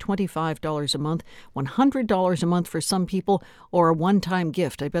can make it $25 a month, $100 a month for some people, or a one-time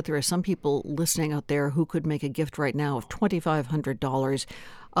gift. I bet there are some people listening out there who could make a gift right now of $2,500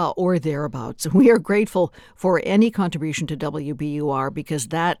 or thereabouts. We are grateful for any contribution to WBUR because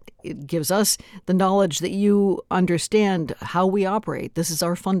that gives us the knowledge that you understand how we operate. This is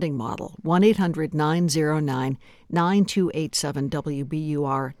our funding model. 1-800-909-9287,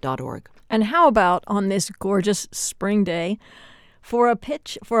 WBUR.org. And how about on this gorgeous spring day, for a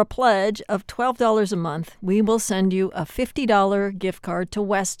pledge of $12 a month, we will send you a $50 gift card to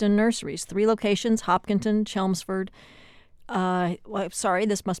Weston Nurseries, 3 locations, Hopkinton, Chelmsford.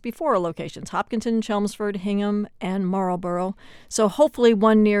 This must be 4 locations, Hopkinton, Chelmsford, Hingham, and Marlborough. So hopefully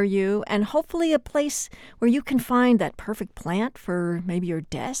one near you, and hopefully a place where you can find that perfect plant for maybe your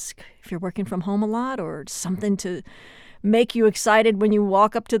desk, if you're working from home a lot, or something to make you excited when you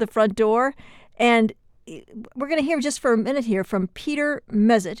walk up to the front door. And we're going to hear just for a minute here from Peter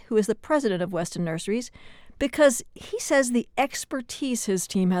Mezet, who is the president of Weston Nurseries, because he says the expertise his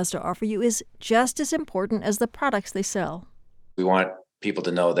team has to offer you is just as important as the products they sell. We want people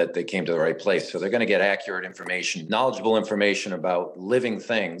to know that they came to the right place. So they're going to get accurate information, knowledgeable information about living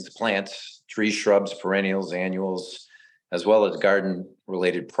things, plants, trees, shrubs, perennials, annuals, as well as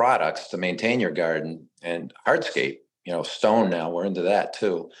garden-related products to maintain your garden, and hardscape, stone now, we're into that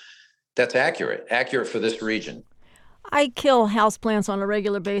too. That's accurate for this region. I kill houseplants on a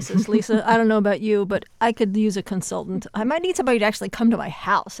regular basis, Lisa. I don't know about you, but I could use a consultant. I might need somebody to actually come to my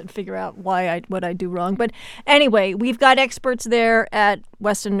house and figure out what I do wrong. But anyway, we've got experts there at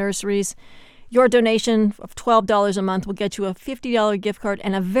Weston Nurseries. Your donation of $12 a month will get you a $50 gift card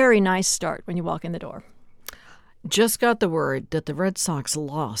and a very nice start when you walk in the door. Just got the word that the Red Sox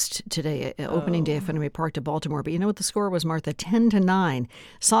lost today, opening day at Fenway Park to Baltimore. But you know what the score was, Martha? 10-9.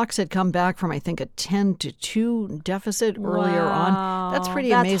 Sox had come back from, I think, a 10-2 deficit earlier on. That's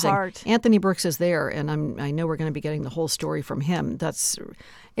pretty amazing. Hard. Anthony Brooks is there, and I know we're going to be getting the whole story from him.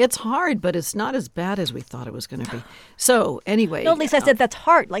 It's hard, but it's not as bad as we thought it was going to be. So anyway. No, Lisa, I said that's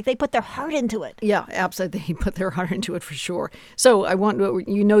hard. Like they put their heart into it. Yeah, absolutely. They put their heart into it for sure. So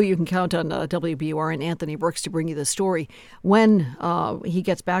you can count on WBUR and Anthony Brooks to bring you the story when he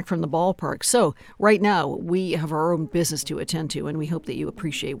gets back from the ballpark. So right now we have our own business to attend to, and we hope that you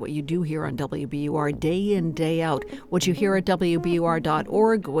appreciate what you do here on WBUR day in, day out. What you hear at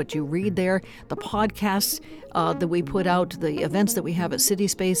WBUR.org, what you read there, the podcasts that we put out, the events that we have at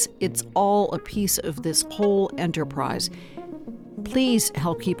CitySpace, it's all a piece of this whole enterprise. Please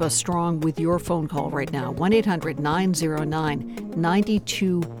help keep us strong with your phone call right now,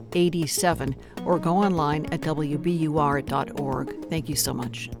 1-800-909-9287, or go online at WBUR.org. Thank you so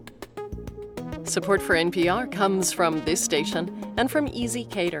much. Support for NPR comes from this station and from Easy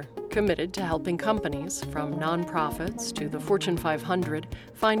Cater, committed to helping companies, from nonprofits to the Fortune 500,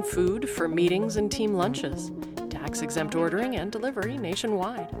 find food for meetings and team lunches. Tax-exempt ordering and delivery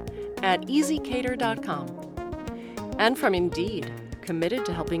nationwide at easycater.com. And from Indeed, committed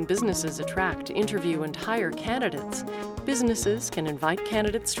to helping businesses attract, interview, and hire candidates. Businesses can invite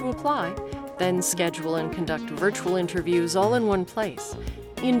candidates to apply, then schedule and conduct virtual interviews all in one place.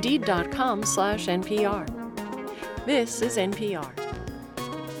 Indeed.com/NPR. This is NPR.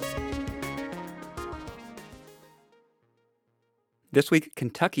 This week,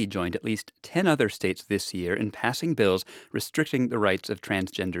 Kentucky joined at least 10 other states this year in passing bills restricting the rights of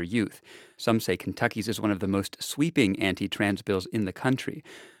transgender youth. Some say Kentucky's is one of the most sweeping anti-trans bills in the country.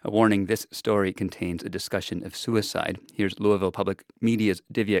 A warning, this story contains a discussion of suicide. Here's Louisville Public Media's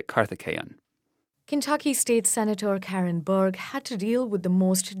Divya Karthikeyan. Kentucky State Senator Karen Berg had to deal with the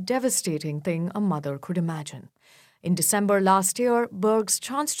most devastating thing a mother could imagine. In December last year, Berg's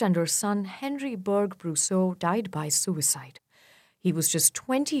transgender son, Henry Berg Brousseau, died by suicide. He was just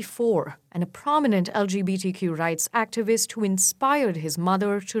 24 and a prominent LGBTQ rights activist who inspired his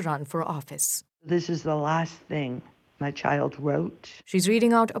mother to run for office. This is the last thing my child wrote. She's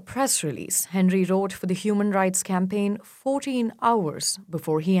reading out a press release Henry wrote for the Human Rights Campaign 14 hours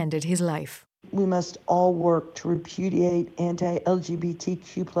before he ended his life. We must all work to repudiate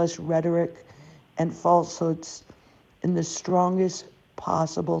anti-LGBTQ+ rhetoric and falsehoods in the strongest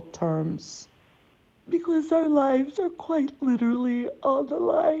possible terms. Because our lives are quite literally on the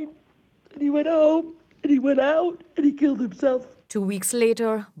line. And he went home, and he went out, and he killed himself. 2 weeks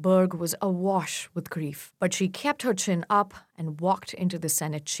later, Berg was awash with grief. But she kept her chin up and walked into the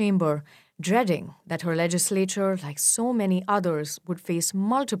Senate chamber, dreading that her legislature, like so many others, would face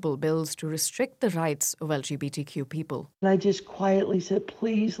multiple bills to restrict the rights of LGBTQ people. And I just quietly said,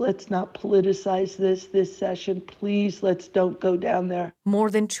 please, let's not politicize this session. Please, let's don't go down there.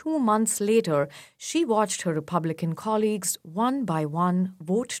 More than 2 months later, she watched her Republican colleagues, one by one,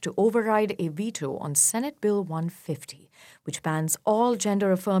 vote to override a veto on Senate Bill 150, which bans all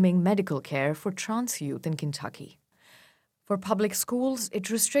gender-affirming medical care for trans youth in Kentucky. For public schools, it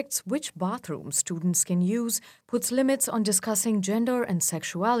restricts which bathrooms students can use, puts limits on discussing gender and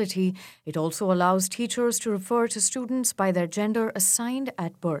sexuality. It also allows teachers to refer to students by their gender assigned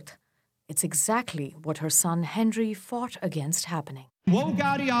at birth. It's exactly what her son Henry fought against happening. Woke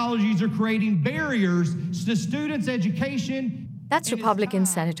ideologies are creating barriers to students' education. That's Republican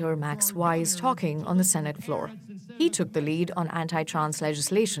Senator Max Wise talking on the Senate floor. He took the lead on anti-trans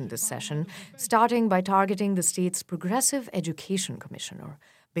legislation this session, starting by targeting the state's Progressive Education Commissioner,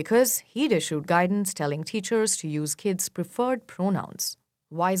 because he'd issued guidance telling teachers to use kids' preferred pronouns.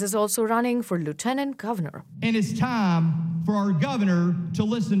 Wise is also running for lieutenant governor. And it's time for our governor to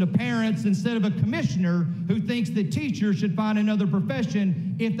listen to parents instead of a commissioner who thinks that teachers should find another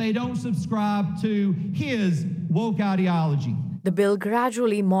profession if they don't subscribe to his woke ideology. The bill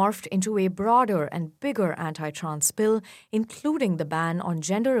gradually morphed into a broader and bigger anti-trans bill, including the ban on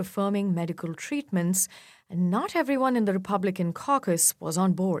gender-affirming medical treatments and not everyone in the Republican caucus was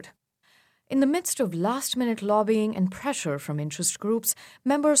on board. In the midst of last-minute lobbying and pressure from interest groups,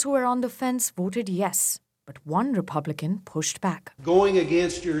 members who were on the fence voted yes, but one Republican pushed back. Going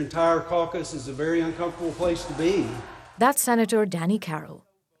against your entire caucus is a very uncomfortable place to be. That's Senator Danny Carroll.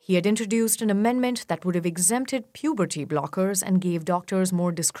 He had introduced an amendment that would have exempted puberty blockers and gave doctors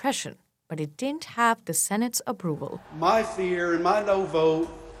more discretion, but it didn't have the Senate's approval. My fear and my no vote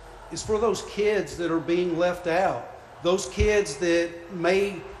is for those kids that are being left out, those kids that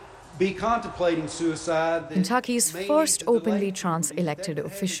may be contemplating suicide. Kentucky's first openly trans elected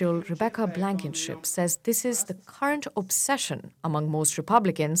official, Rebecca Blankenship, says this is the current obsession among most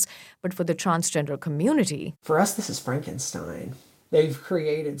Republicans, but for the transgender community. For us, this is Frankenstein. They've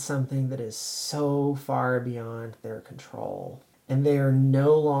created something that is so far beyond their control, and they are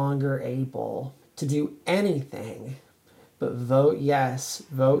no longer able to do anything but vote yes,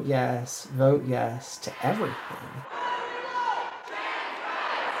 vote yes, vote yes to everything.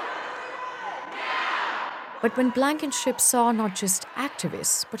 But when Blankenship saw not just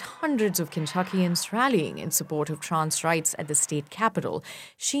activists, but hundreds of Kentuckians rallying in support of trans rights at the state capitol,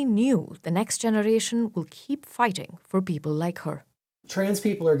 she knew the next generation will keep fighting for people like her. Trans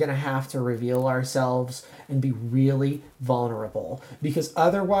people are going to have to reveal ourselves and be really vulnerable, because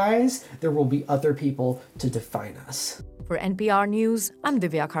otherwise there will be other people to define us. For NPR News, I'm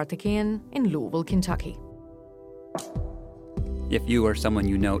Divya Karthikeyan in Louisville, Kentucky. If you or someone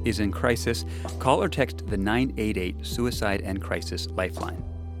you know is in crisis, call or text the 988 Suicide and Crisis Lifeline.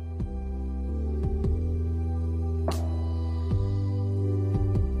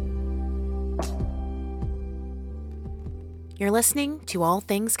 You're listening to All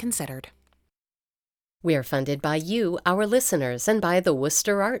Things Considered. We're funded by you, our listeners, and by the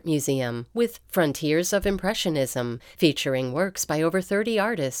Worcester Art Museum, with Frontiers of Impressionism, featuring works by over 30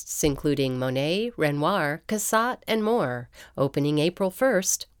 artists, including Monet, Renoir, Cassatt, and more. Opening April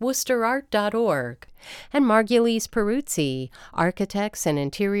 1st, worcesterart.org. And Margulies Peruzzi, architects and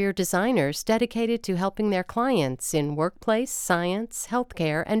interior designers dedicated to helping their clients in workplace, science,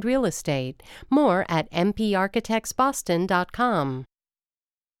 healthcare, and real estate. More at mparchitectsboston.com.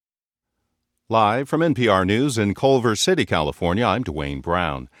 Live from NPR News in Culver City, California, I'm Dwayne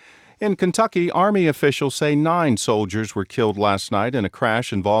Brown. In Kentucky, Army officials say 9 soldiers were killed last night in a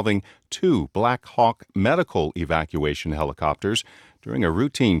crash involving 2 Black Hawk medical evacuation helicopters during a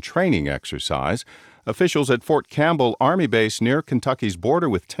routine training exercise. Officials at Fort Campbell Army Base near Kentucky's border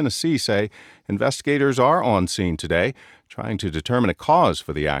with Tennessee say investigators are on scene today, trying to determine a cause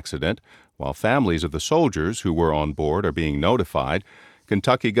for the accident, while families of the soldiers who were on board are being notified.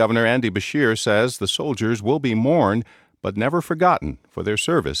 Kentucky Governor Andy Beshear says the soldiers will be mourned but never forgotten for their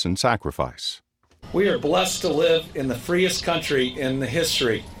service and sacrifice. We are blessed to live in the freest country in the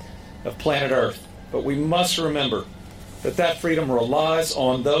history of planet Earth, but we must remember that that freedom relies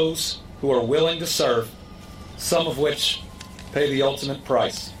on those who are willing to serve, some of which pay the ultimate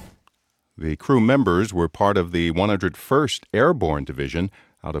price. The crew members were part of the 101st Airborne Division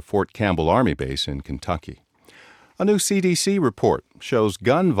out of Fort Campbell Army Base in Kentucky. A new CDC report shows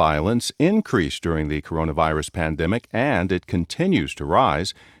gun violence increased during the coronavirus pandemic, and it continues to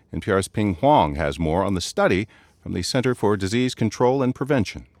rise. NPR's Ping Huang has more on the study from the Center for Disease Control and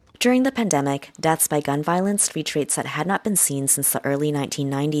Prevention. During the pandemic, deaths by gun violence reached rates that had not been seen since the early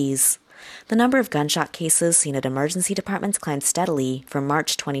 1990s. The number of gunshot cases seen at emergency departments climbed steadily from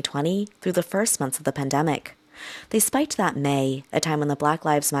March 2020 through the first months of the pandemic. They spiked that May, a time when the Black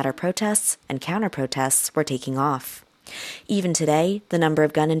Lives Matter protests and counter-protests were taking off. Even today, the number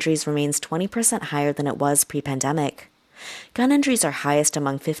of gun injuries remains 20% higher than it was pre-pandemic. Gun injuries are highest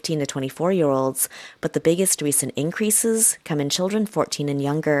among 15 to 24-year-olds, but the biggest recent increases come in children 14 and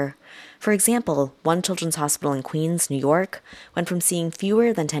younger. For example, one children's hospital in Queens, New York, went from seeing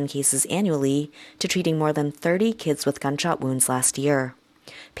fewer than 10 cases annually to treating more than 30 kids with gunshot wounds last year.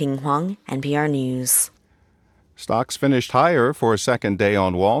 Ping Huang, NPR News. Stocks finished higher for a second day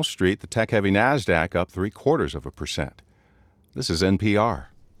on Wall Street. The tech-heavy NASDAQ up 0.75%. This is NPR.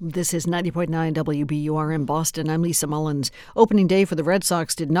 This is 90.9 WBUR in Boston. I'm Lisa Mullins. Opening day for the Red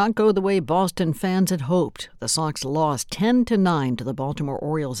Sox did not go the way Boston fans had hoped. The Sox lost 10-9 to the Baltimore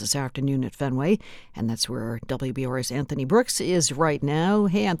Orioles this afternoon at Fenway, and that's where WBUR's Anthony Brooks is right now.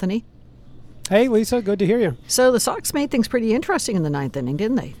 Hey, Anthony. Hey, Lisa. Good to hear you. So the Sox made things pretty interesting in the ninth inning,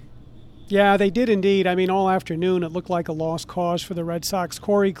 didn't they? Yeah, they did indeed. I mean, all afternoon it looked like a lost cause for the Red Sox.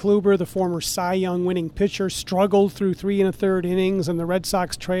 Corey Kluber, the former Cy Young winning pitcher, struggled through 3 1/3 innings, and the Red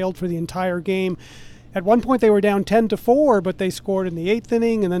Sox trailed for the entire game. At one point they were down 10-4, but they scored in the 8th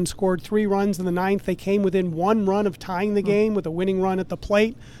inning and then scored 3 runs in the 9th. They came within 1 run of tying the game with a winning run at the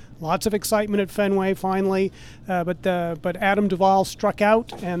plate. Lots of excitement at Fenway finally, but Adam Duvall struck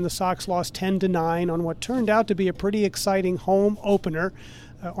out, and the Sox lost 10-9 on what turned out to be a pretty exciting home opener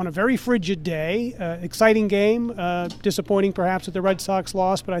on a very frigid day. Exciting game, disappointing perhaps that the Red Sox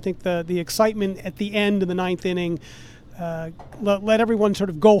lost, but I think the excitement at the end of the ninth inning let everyone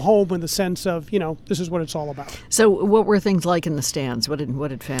sort of go home in the sense of, this is what it's all about. So what were things like in the stands? What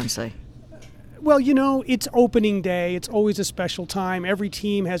did fans say? Well, it's opening day. It's always a special time. Every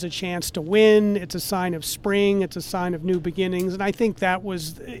team has a chance to win. It's a sign of spring. It's a sign of new beginnings. And I think that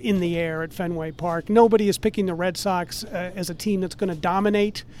was in the air at Fenway Park. Nobody is picking the Red Sox as a team that's going to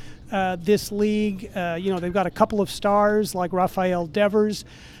dominate this league. They've got a couple of stars like Rafael Devers.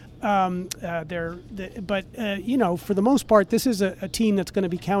 For the most part, this is a team that's going to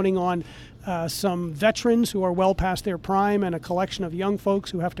be counting on some veterans who are well past their prime and a collection of young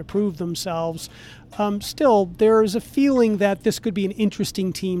folks who have to prove themselves. Still, there is a feeling that this could be an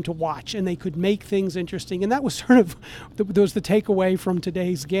interesting team to watch, and they could make things interesting. And that was sort of the takeaway from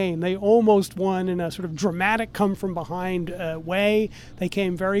today's game. They almost won in a sort of dramatic come-from-behind way. They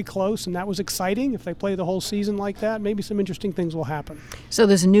came very close, and that was exciting. If they play the whole season like that, maybe some interesting things will happen. So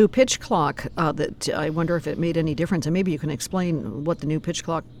there's a new pitch clock that I wonder if it made any difference, and maybe you can explain what the new pitch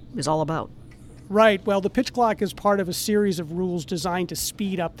clock is all about. Right. Well, the pitch clock is part of a series of rules designed to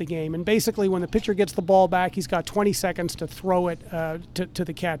speed up the game. And basically, when the pitcher gets the ball back, he's got 20 seconds to throw it to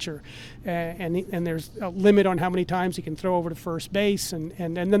the catcher. And there's a limit on how many times he can throw over to first base. And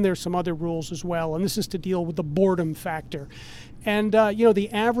then there's some other rules as well. And this is to deal with the boredom factor. And, the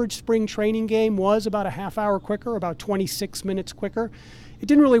average spring training game was about a half hour quicker, about 26 minutes quicker. It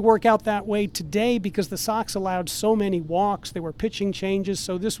didn't really work out that way today because the Sox allowed so many walks. There were pitching changes.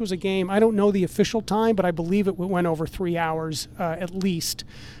 So this was a game, I don't know the official time, but I believe it went over 3 hours at least.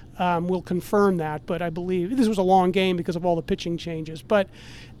 We'll confirm that, but I believe this was a long game because of all the pitching changes. But,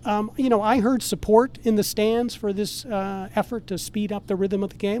 I heard support in the stands for this effort to speed up the rhythm of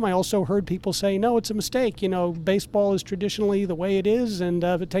the game. I also heard people say, no, it's a mistake. Baseball is traditionally the way it is, and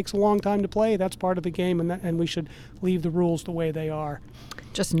if it takes a long time to play, that's part of the game, and we should leave the rules the way they are.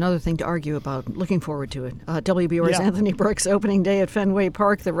 Just another thing to argue about. Looking forward to it. WBUR's Anthony Brooks, opening day at Fenway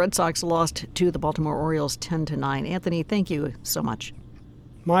Park. The Red Sox lost to the Baltimore Orioles 10-9. Anthony, thank you so much.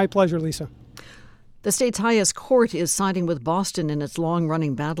 My pleasure, Lisa. The state's highest court is siding with Boston in its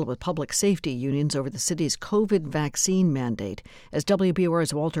long-running battle with public safety unions over the city's COVID vaccine mandate. As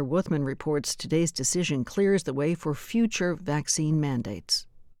WBUR's Walter Wuthman reports, today's decision clears the way for future vaccine mandates.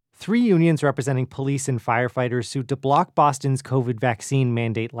 3 unions representing police and firefighters sued to block Boston's COVID vaccine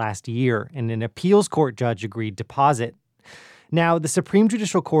mandate last year, and an appeals court judge agreed to pause it. Now, the Supreme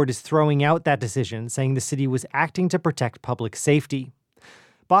Judicial Court is throwing out that decision, saying the city was acting to protect public safety.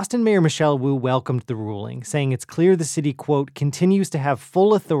 Boston Mayor Michelle Wu welcomed the ruling, saying it's clear the city, quote, continues to have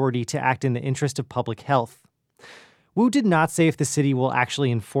full authority to act in the interest of public health. Wu did not say if the city will actually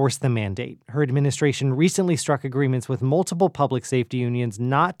enforce the mandate. Her administration recently struck agreements with multiple public safety unions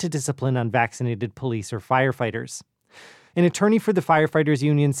not to discipline unvaccinated police or firefighters. An attorney for the firefighters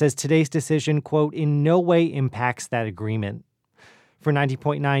union says today's decision, quote, in no way impacts that agreement. For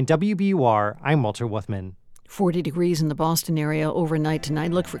 90.9 WBUR, I'm Walter Wuthman. 40 degrees in the Boston area overnight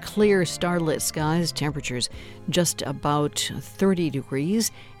tonight. Look for clear, starlit skies. Temperatures just about 30 degrees.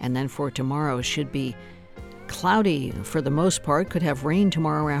 And then for tomorrow, should be cloudy for the most part. Could have rain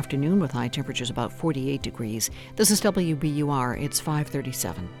tomorrow afternoon with high temperatures about 48 degrees. This is WBUR. It's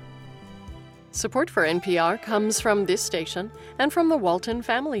 5:37. Support for NPR comes from this station and from the Walton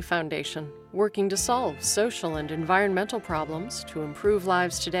Family Foundation, working to solve social and environmental problems to improve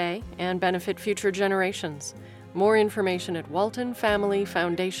lives today and benefit future generations. More information at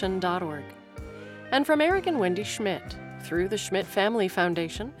waltonfamilyfoundation.org. And from Eric and Wendy Schmidt, through the Schmidt Family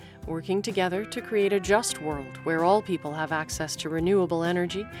Foundation, working together to create a just world where all people have access to renewable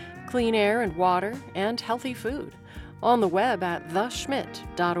energy, clean air and water, and healthy food. On the web at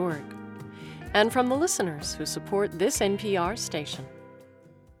theschmidt.org. And from the listeners who support this NPR station.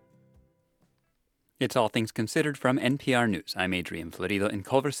 It's All Things Considered from NPR News. I'm Adrian Florido in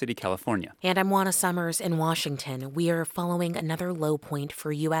Culver City, California. And I'm Juana Summers in Washington. We are following another low point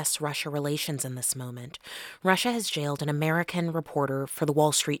for U.S.-Russia relations in this moment. Russia has jailed an American reporter for the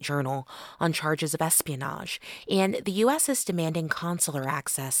Wall Street Journal on charges of espionage, and the U.S. is demanding consular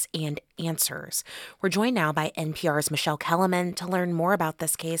access and answers. We're joined now by NPR's Michelle Kellerman to learn more about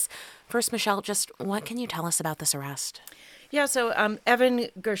this case. First, Michelle, just what can you tell us about this arrest? Yeah, so Evan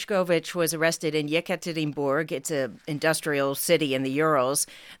Gershkovich was arrested in Yekaterinburg. It's an industrial city in the Urals.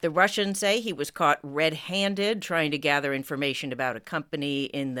 The Russians say he was caught red-handed trying to gather information about a company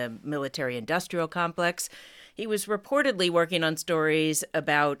in the military-industrial complex. He was reportedly working on stories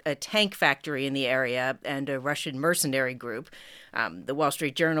about a tank factory in the area and a Russian mercenary group. The Wall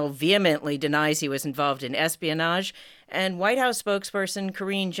Street Journal vehemently denies he was involved in espionage, and White House spokesperson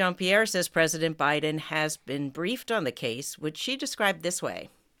Karine Jean-Pierre says President Biden has been briefed on the case, which she described this way.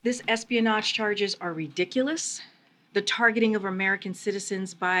 This espionage charges are ridiculous. The targeting of American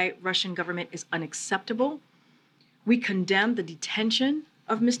citizens by Russian government is unacceptable. We condemn the detention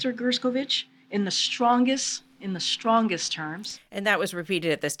of Mr. Gershkovich in the strongest terms. And that was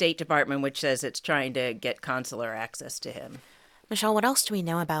repeated at the State Department, which says it's trying to get consular access to him. Michelle, what else do we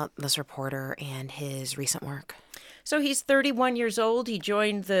know about this reporter and his recent work? So he's 31 years old. He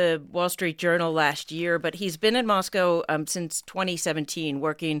joined the Wall Street Journal last year, but he's been in Moscow since 2017,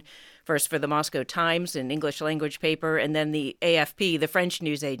 working first for the Moscow Times, an English language paper, and then the AFP, the French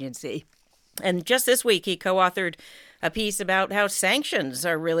news agency. And just this week, he co-authored a piece about how sanctions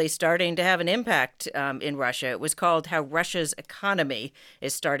are really starting to have an impact in Russia. It was called How Russia's Economy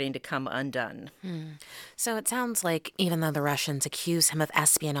is Starting to Come Undone. So it sounds like even though the Russians accuse him of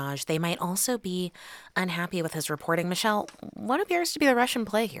espionage, they might also be unhappy with his reporting. Michelle, what appears to be the Russian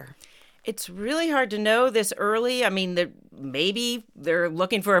play here? It's really hard to know this early. I mean, maybe they're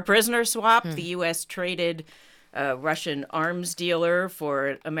looking for a prisoner swap. The U.S. traded a Russian arms dealer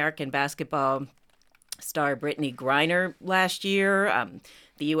for American basketball star Brittany Griner last year.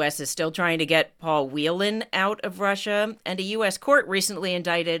 The U.S. is still trying to get Paul Whelan out of Russia, and a U.S. court recently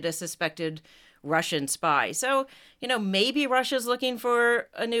indicted a suspected Russian spy. So, maybe Russia's looking for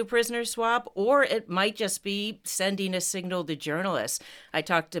a new prisoner swap, or it might just be sending a signal to journalists. I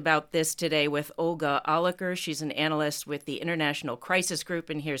talked about this today with Olga Oliker. She's an analyst with the International Crisis Group,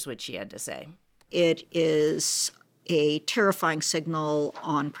 and here's what she had to say. It is a terrifying signal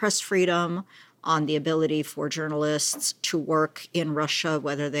on press freedom, on the ability for journalists to work in Russia,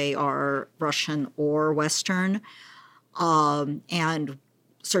 whether they are Russian or Western, and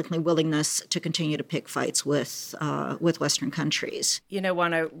certainly willingness to continue to pick fights with Western countries.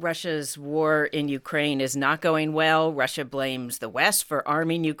 Russia's war in Ukraine is not going well. Russia blames the West for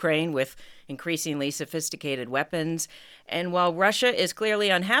arming Ukraine with increasingly sophisticated weapons. And while Russia is clearly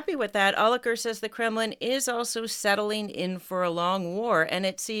unhappy with that, Oliker says the Kremlin is also settling in for a long war, and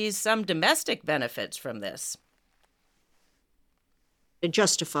it sees some domestic benefits from this. It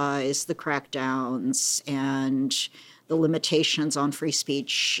justifies the crackdowns and the limitations on free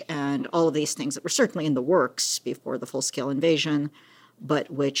speech and all of these things that were certainly in the works before the full-scale invasion, but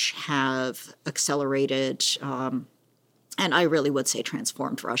which have accelerated and I really would say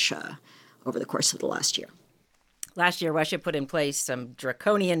transformed Russia over the course of the last year. Last year, Russia put in place some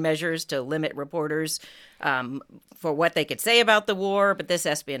draconian measures to limit reporters for what they could say about the war, but this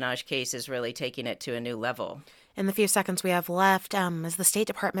espionage case is really taking it to a new level. In the few seconds we have left, is the State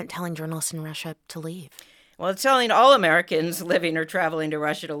Department telling journalists in Russia to leave? Well, it's telling all Americans living or traveling to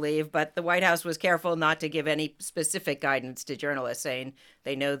Russia to leave, but the White House was careful not to give any specific guidance to journalists, saying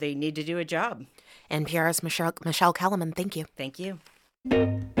they know they need to do a job. NPR's Michelle Kellerman, thank you. Thank you.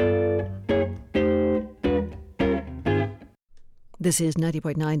 This is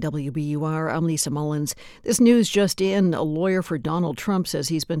 90.9 WBUR. I'm Lisa Mullins. This news just in. A lawyer for Donald Trump says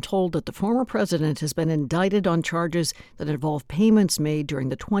he's been told that the former president has been indicted on charges that involve payments made during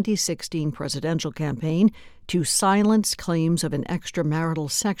the 2016 presidential campaign to silence claims of an extramarital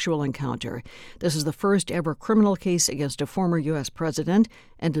sexual encounter. This is the first ever criminal case against a former U.S. president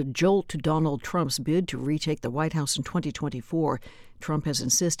and a jolt to Donald Trump's bid to retake the White House in 2024. Trump has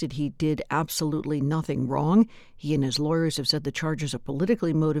insisted he did absolutely nothing wrong. He and his lawyers have said the charges are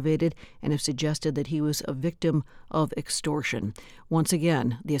politically motivated and have suggested that he was a victim of extortion. Once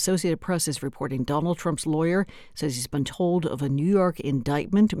again, the Associated Press is reporting Donald Trump's lawyer says he's been told of a New York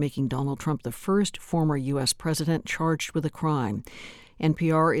indictment making Donald Trump the first former U.S. president charged with a crime.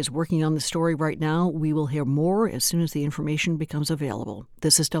 NPR is working on the story right now. We will hear more as soon as the information becomes available.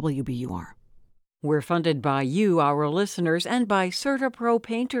 This is WBUR. We're funded by you, our listeners, and by CertaPro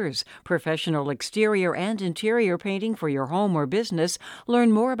Painters, professional exterior and interior painting for your home or business.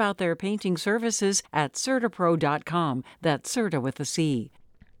 Learn more about their painting services at CertaPro.com. That's Certa with a C.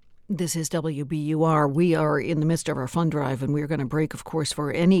 This is WBUR. We are in the midst of our fund drive, and we're going to break, of course,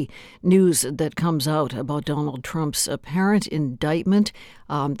 for any news that comes out about Donald Trump's apparent indictment.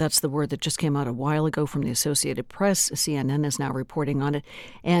 That's the word that just came out a while ago from the Associated Press. CNN is now reporting on it,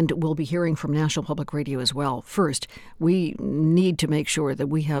 and we'll be hearing from National Public Radio as well. First, we need to make sure that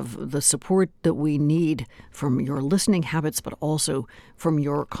we have the support that we need from your listening habits, but also from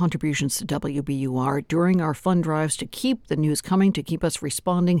your contributions to WBUR during our fund drives to keep the news coming, to keep us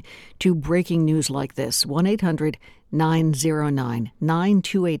responding to breaking news like this.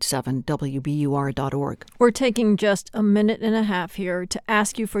 1-800-909-9287, WBUR.org. We're taking just a minute and a half here to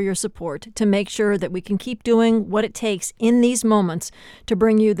ask you for your support to make sure that we can keep doing what it takes in these moments to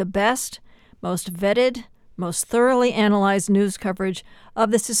bring you the best, most vetted, most thoroughly analyzed news coverage of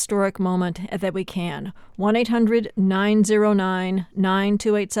this historic moment that we can.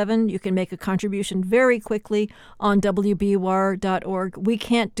 1-800-909-9287. You can make a contribution very quickly on WBUR.org. We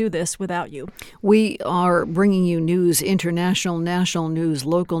can't do this without you. We are bringing you news, international, national news,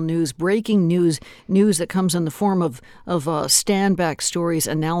 local news, breaking news that comes in the form of stand-back stories,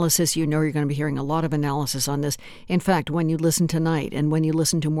 analysis. You know you're going to be hearing a lot of analysis on this. In fact, when you listen tonight and when you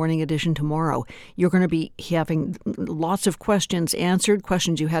listen to Morning Edition tomorrow, you're going to be having lots of questions answered,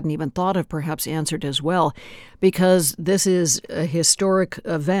 questions you hadn't even thought of perhaps answered as well, because this is a historic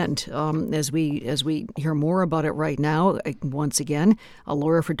event. As we hear more about it right now, once again, a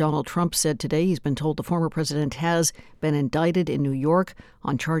lawyer for Donald Trump said today he's been told the former president has been indicted in New York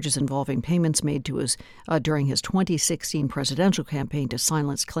on charges involving payments made to his during his 2016 presidential campaign to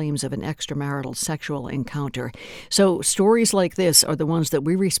silence claims of an extramarital sexual encounter. So stories like this are the ones that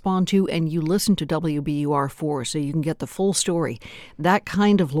we respond to, and you listen to WBUR for, so you can get the full story. That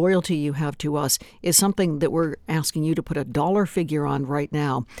kind of loyalty you have to us is something that we're asking you to put a dollar figure on right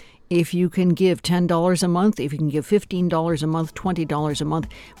now. If you can give $10 a month, if you can give $15 a month, $20 a month,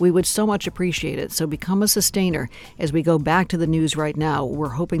 we would so much appreciate it. So become a sustainer. As we go back to the news right now, we're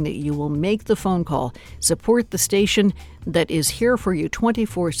hoping that you will make the phone call, support the station that is here for you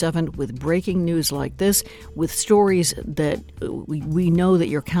 24/7 with breaking news like this, with stories that we know that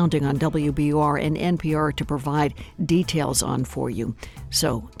you're counting on WBUR and NPR to provide details on for you.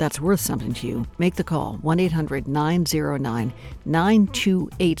 So that's worth something to you. Make the call,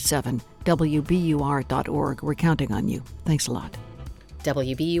 1-800-909-9287, WBUR.org. We're counting on you. Thanks a lot.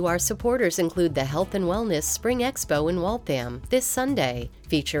 WBUR supporters include the Health and Wellness Spring Expo in Waltham this Sunday,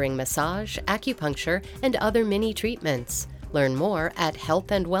 featuring massage, acupuncture, and other mini treatments. Learn more at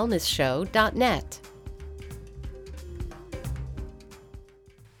healthandwellnessshow.net.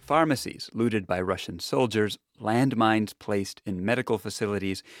 Pharmacies looted by Russian soldiers, landmines placed in medical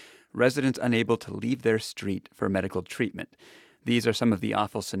facilities, residents unable to leave their street for medical treatment. These are some of the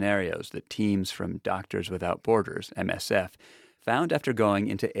awful scenarios that teams from Doctors Without Borders, MSF, found after going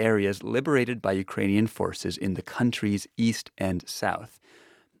into areas liberated by Ukrainian forces in the country's east and south.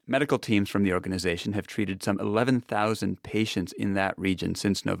 Medical teams from the organization have treated some 11,000 patients in that region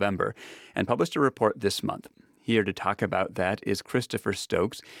since November and published a report this month. Here to talk about that is Christopher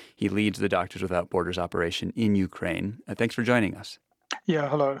Stokes. He leads the Doctors Without Borders operation in Ukraine. Thanks for joining us. Yeah,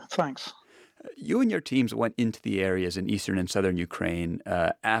 hello. Thanks. You and your teams went into the areas in eastern and southern Ukraine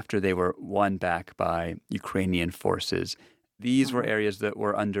after they were won back by Ukrainian forces. These were areas that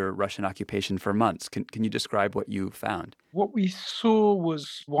were under Russian occupation for months. Can you describe what you found? What we saw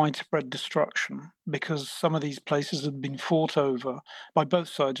was widespread destruction because some of these places had been fought over by both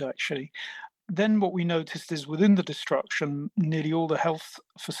sides, actually. Then what we noticed is within the destruction, nearly all the health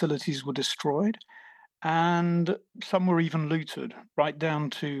facilities were destroyed, and some were even looted, right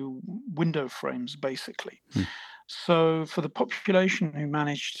down to window frames, basically. So for the population who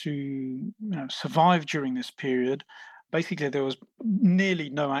managed to survive during this period, basically there was nearly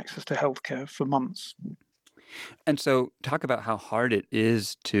no access to healthcare for months. And so talk about how hard it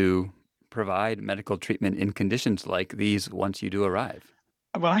is to provide medical treatment in conditions like these once you do arrive.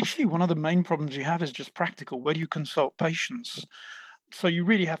 Well, actually, one of the main problems you have is just practical. Where do you consult patients? So you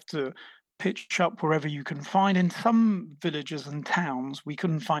really have to pitch up wherever you can find. In some villages and towns, we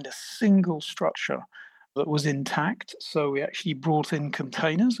couldn't find a single structure that was intact. So we actually brought in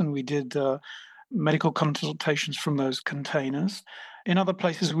containers and we did medical consultations from those containers. In other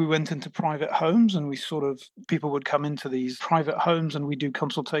places, we went into private homes and people would come into these private homes and we do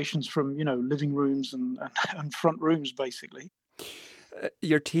consultations from, living rooms and front rooms, basically.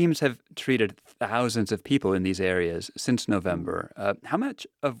 Your teams have treated thousands of people in these areas since November. How much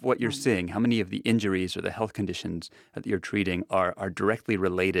of what you're seeing, how many of the injuries or the health conditions that you're treating are directly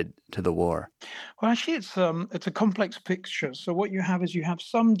related to the war? Well, actually, it's a complex picture. So what you have is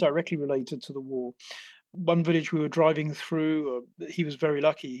some directly related to the war. One village we were driving through, he was very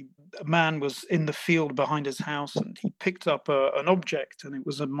lucky. A man was in the field behind his house and he picked up an object and it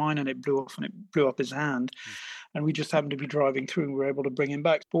was a mine and it blew off and it blew up his hand. And we just happened to be driving through and we were able to bring him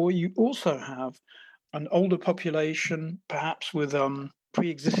back. But you also have an older population, perhaps with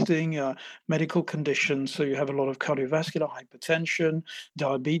pre-existing medical conditions. So you have a lot of cardiovascular, hypertension,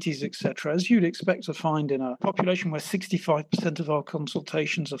 diabetes, etc., as you'd expect to find in a population where 65% of our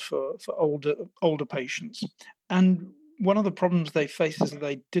consultations are for older patients. And One of the problems they faced is that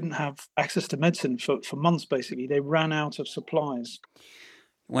they didn't have access to medicine for months, basically. They ran out of supplies.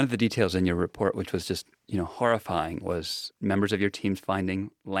 One of the details in your report, which was just, horrifying, was members of your teams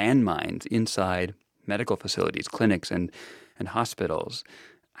finding landmines inside medical facilities, clinics, and hospitals.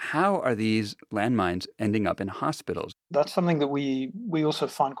 How are these landmines ending up in hospitals? That's something that we also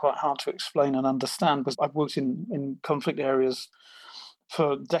find quite hard to explain and understand, because I've worked in conflict areas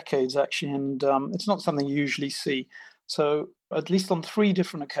for decades, actually, and it's not something you usually see. So at least on 3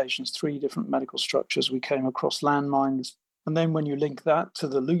 different occasions, 3 different medical structures, we came across landmines. And then when you link that to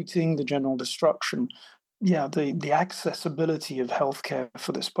the looting, the general destruction, the accessibility of healthcare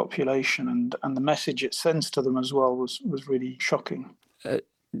for this population and the message it sends to them as well was really shocking.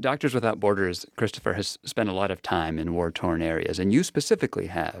 Doctors Without Borders, Christopher, has spent a lot of time in war-torn areas, and you specifically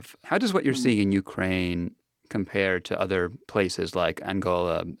have. How does what you're seeing in Ukraine compare to other places like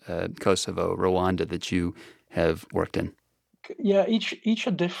Angola, Kosovo, Rwanda that you have worked in? Yeah, each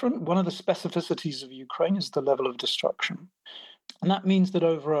are different. One of the specificities of Ukraine is the level of destruction. And that means that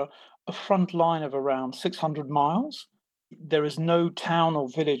over a front line of around 600 miles, there is no town or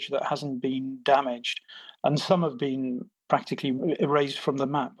village that hasn't been damaged. And some have been practically erased from the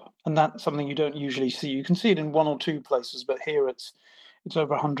map. And that's something you don't usually see. You can see it in 1 or 2 places, but here it's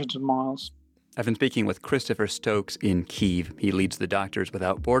over hundreds of miles. I've been speaking with Christopher Stokes in Kyiv. He leads the Doctors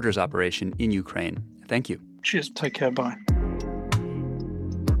Without Borders operation in Ukraine. Thank you. Cheers. Take care. Bye.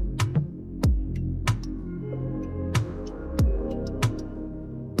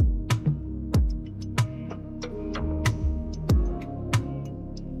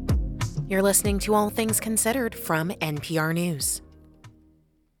 You're listening to All Things Considered from NPR News.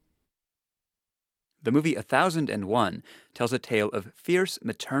 The movie 1001 tells a tale of fierce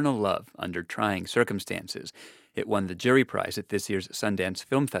maternal love under trying circumstances. It won the jury prize at this year's Sundance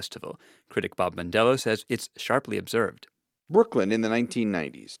Film Festival. Critic Bob Mondello says it's sharply observed. Brooklyn in the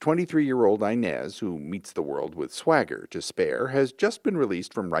 1990s, 23-year-old Inez, who meets the world with swagger to spare, has just been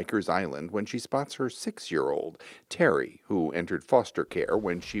released from Rikers Island when she spots her 6-year-old, Terry, who entered foster care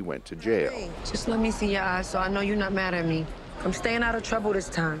when she went to jail. Hey, just let me see your eyes so I know you're not mad at me. I'm staying out of trouble this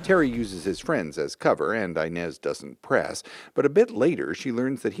time. Terry uses his friends as cover, and Inez doesn't press. But a bit later, she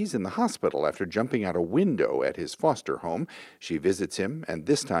learns that he's in the hospital after jumping out a window at his foster home. She visits him, and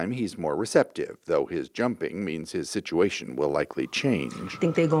this time he's more receptive, though his jumping means his situation will likely change. I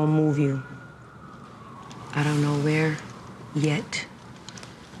think they're gonna move you. I don't know where yet,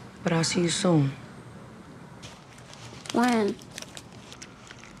 but I'll see you soon. When?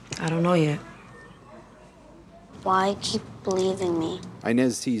 I don't know yet. Why keep believing me?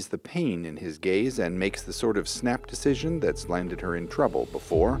 Inez sees the pain in his gaze and makes the sort of snap decision that's landed her in trouble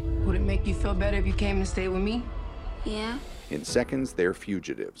before. Would it make you feel better if you came and stayed with me? Yeah. In seconds, they're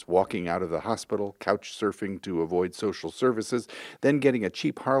fugitives, walking out of the hospital, couch surfing to avoid social services, then getting a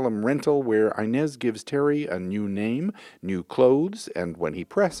cheap Harlem rental where Inez gives Terry a new name, new clothes, and when he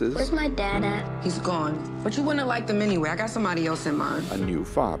presses... Where's my dad at? He's gone. But you wouldn't have liked him anyway. I got somebody else in mind. a new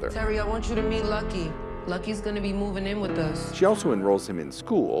father. Terry, I want you to meet Lucky. Lucky's gonna be moving in with us. She also enrolls him in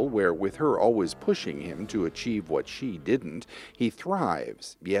school, where with her always pushing him to achieve what she didn't, he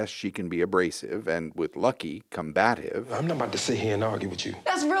thrives. Yes, she can be abrasive, and with Lucky, combative. I'm not about to sit here and argue with you.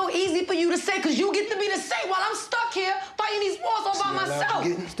 That's real easy for you to say, because you get to be the same while I'm stuck here fighting these wars all by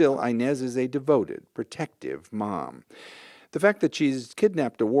myself. Still, Inez is a devoted, protective mom. The fact that she's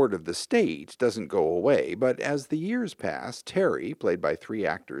kidnapped a ward of the state doesn't go away, but as the years pass, Terry, played by 3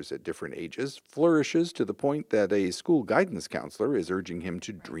 actors at different ages, flourishes to the point that a school guidance counselor is urging him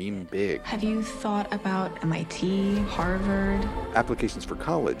to dream big. Have you thought about MIT, Harvard? Applications for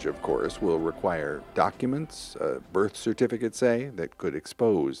college, of course, will require documents, a birth certificate, say, that could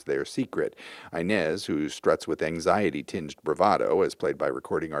expose their secret. Inez, who struts with anxiety-tinged bravado, as played by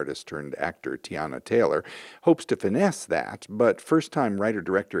recording artist turned actor Tiana Taylor, hopes to finesse that. But first-time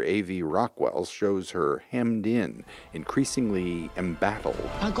writer-director A.V. Rockwell shows her hemmed in, increasingly embattled.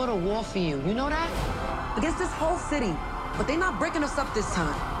 I go to war for you. You know that? Against this whole city. But they're not breaking us up this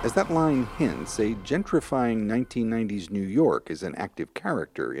time. As that line hints, a gentrifying 1990s New York is an active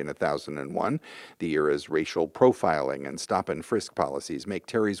character in 1001. The era's racial profiling and stop-and-frisk policies make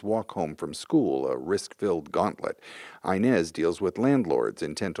Terry's walk home from school a risk-filled gauntlet. Inez deals with landlords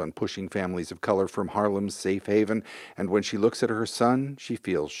intent on pushing families of color from Harlem's safe haven, and when she looks at her son, she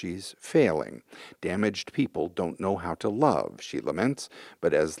feels she's failing. Damaged people don't know how to love, she laments,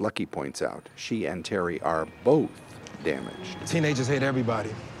 but as Lucky points out, she and Terry are both damaged. Teenagers hate everybody,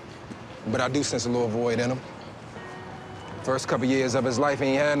 but I do sense a little void in them. First couple years of his life, he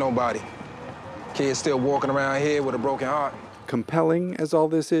ain't had nobody. Kid's still walking around here with a broken heart. Compelling as all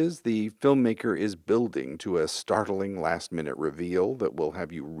this is, the filmmaker is building to a startling last-minute reveal that will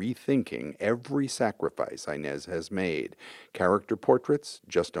have you rethinking every sacrifice Inez has made. Character portraits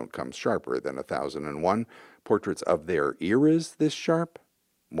just don't come sharper than 1001. Portraits of their eras this sharp?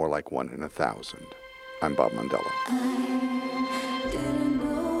 More like 1 in 1,000. I'm Bob Mondello.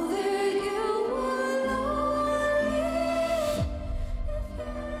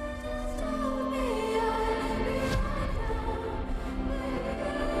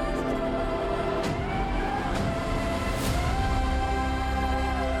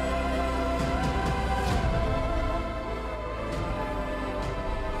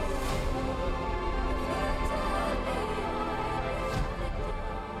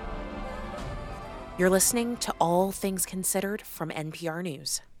 You're listening to All Things Considered from NPR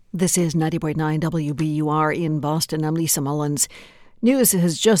News. This is 90.9 WBUR in Boston. I'm Lisa Mullins. News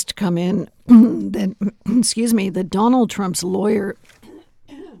has just come in that Donald Trump's lawyer...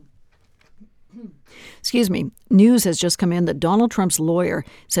 News has just come in that Donald Trump's lawyer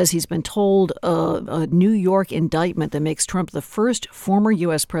says he's been told a New York indictment that makes Trump the first former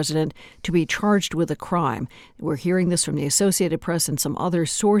U.S. president to be charged with a crime. We're hearing this from the Associated Press and some other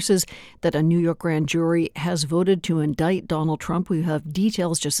sources that a New York grand jury has voted to indict Donald Trump. We have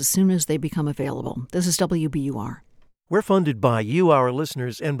details just as soon as they become available. This is WBUR. We're funded by you, our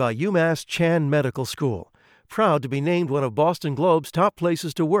listeners, and by UMass Chan Medical School. Proud to be named one of Boston Globe's top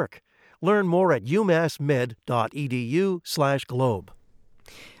places to work. Learn more at umassmed.edu/globe.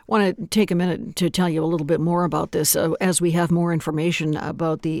 I want to take a minute to tell you a little bit more about this as we have more information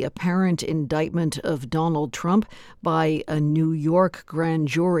about the apparent indictment of Donald Trump by a New York grand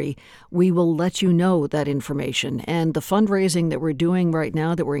jury. We will let you know that information. And the fundraising that we're doing right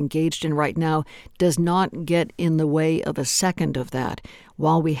now, that we're engaged in right now, does not get in the way of a second of that.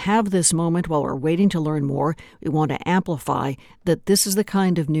 While we have this moment, while we're waiting to learn more, we want to amplify that this is the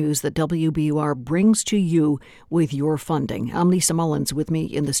kind of news that WBUR brings to you with your funding. I'm Lisa Mullins. With me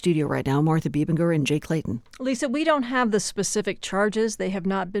in the studio right now, Martha Biebinger and Jay Clayton. Lisa, we don't have the specific charges. They have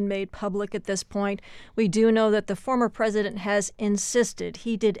not been made public at this point. We do know that the former president has insisted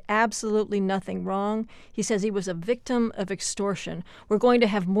he did absolutely nothing wrong. He says he was a victim of extortion. We're going to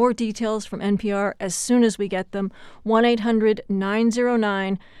have more details from NPR as soon as we get them.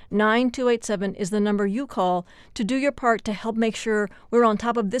 1-800-909-9287 is the number you call to do your part to help make sure we're on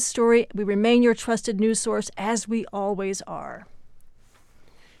top of this story. We remain your trusted news source, as we always are.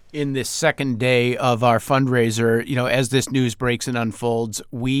 In this second day of our fundraiser, as this news breaks and unfolds,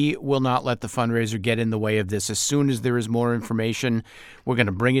 we will not let the fundraiser get in the way of this. As soon as there is more information, we're going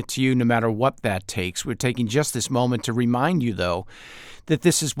to bring it to you no matter what that takes. We're taking just this moment to remind you, though, that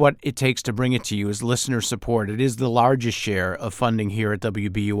this is what it takes to bring it to you, is listener support. It is the largest share of funding here at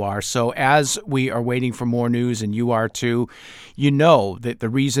WBUR. So as we are waiting for more news, and you are too, you know that the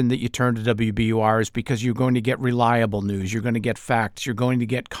reason that you turn to WBUR is because you're going to get reliable news. You're going to get facts. You're going to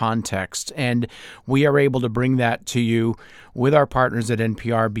get context. And we are able to bring that to you with our partners at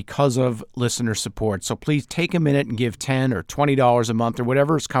NPR because of listener support. So please take a minute and give $10 or $20 a month or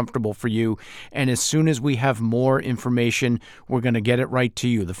whatever is comfortable for you. And as soon as we have more information, we're going to get it right to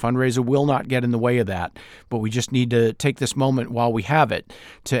you. The fundraiser will not get in the way of that, but we just need to take this moment while we have it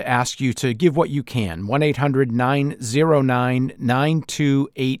to ask you to give what you can.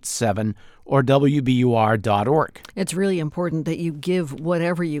 1-800-909-9287 or WBUR.org. It's really important that you give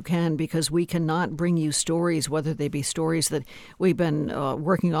whatever you can, because we cannot bring you stories, whether they be stories that we've been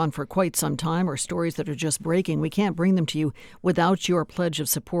working on for quite some time or stories that are just breaking. We can't bring them to you without your pledge of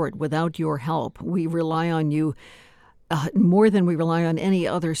support, without your help. We rely on you more than we rely on any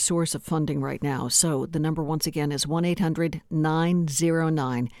other source of funding right now. So the number, once again, is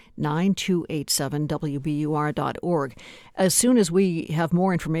 1-800-909-9287, WBUR.org. As soon as we have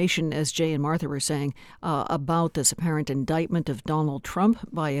more information, as Jay and Martha were saying, about this apparent indictment of Donald Trump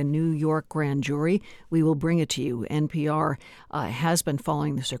by a New York grand jury, we will bring it to you. NPR has been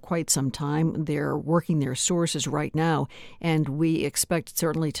following this for quite some time. They're working their sources right now, and we expect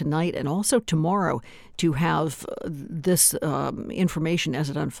certainly tonight and also tomorrow to have this information as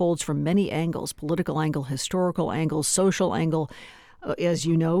it unfolds from many angles: political angle, historical angle, social angle. As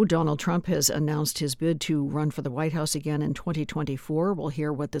you know, Donald Trump has announced his bid to run for the White House again in 2024. We'll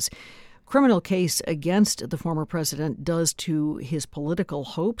hear what this criminal case against the former president does to his political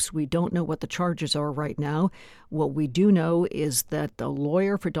hopes. We don't know what the charges are right now. What we do know is that the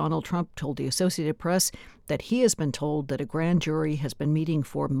lawyer for Donald Trump told the Associated Press that he has been told that a grand jury has been meeting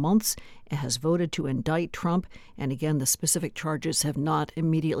for months and has voted to indict Trump. And again, the specific charges have not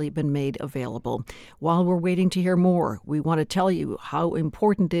immediately been made available. While we're waiting to hear more, we want to tell you how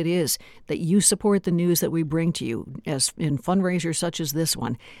important it is that you support the news that we bring to you as in fundraisers such as this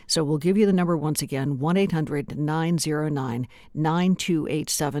one. So we'll give you the number once again, 1-800-909-9287,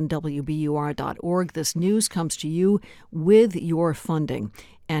 WBUR.org. This news comes to you with your funding.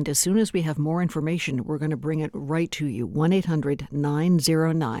 And as soon as we have more information, we're going to bring it right to you.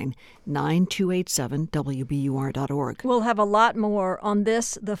 1-800-909-9287, WBUR.org. We'll have a lot more on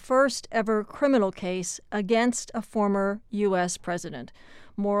this, the first ever criminal case against a former U.S. president.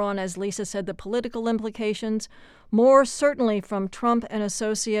 More on, as Lisa said, the political implications. More certainly from Trump and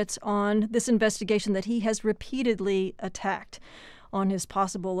associates on this investigation that he has repeatedly attacked, on his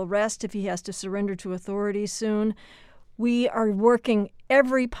possible arrest if he has to surrender to authorities soon. We are working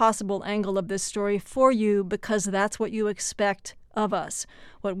every possible angle of this story for you because that's what you expect of us.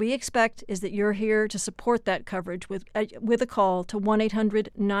 What we expect is that you're here to support that coverage with a call to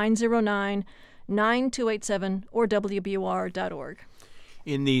 1-800-909-9287 or WBUR.org.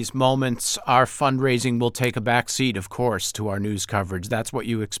 In these moments, our fundraising will take a back seat, of course, to our news coverage. That's what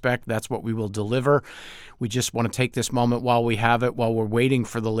you expect. That's what we will deliver. We just want to take this moment while we have it, while we're waiting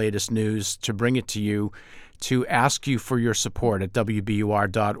for the latest news, to bring it to you, to ask you for your support at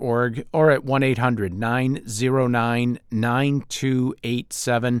WBUR.org or at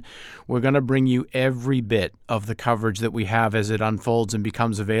 1-800-909-9287. We're going to bring you every bit of the coverage that we have as it unfolds and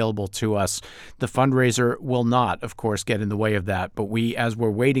becomes available to us. The fundraiser will not, of course, get in the way of that, but as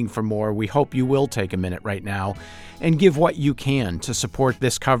we're waiting for more, we hope you will take a minute right now and give what you can to support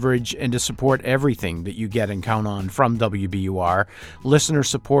this coverage and to support everything that you get and count on from WBUR. Listener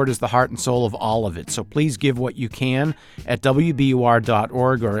support is the heart and soul of all of it, so please give what you can at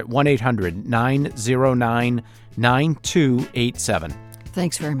WBUR.org or at 1-800-909-9287.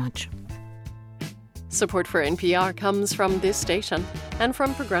 Thanks very much. Support for NPR comes from this station and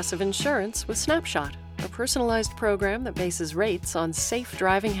from Progressive Insurance with Snapshot, a personalized program that bases rates on safe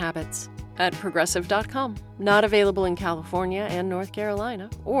driving habits. At Progressive.com, not available in California and North Carolina,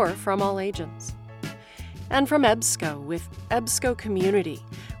 or from all agents. And from EBSCO with EBSCO Community,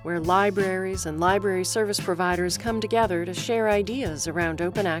 where libraries and library service providers come together to share ideas around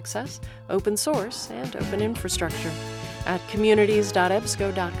open access, open source, and open infrastructure at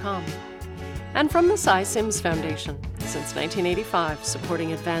communities.ebsco.com. And from the Cy Sims Foundation, since 1985,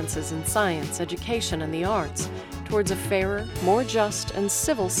 supporting advances in science, education, and the arts towards a fairer, more just, and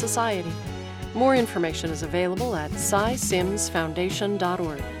civil society. More information is available at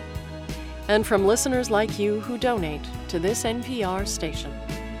cysimsfoundation.org. And from listeners like you who donate to this NPR station.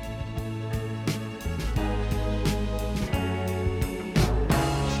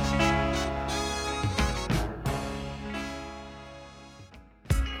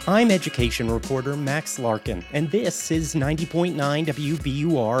 I'm education reporter Max Larkin, and this is 90.9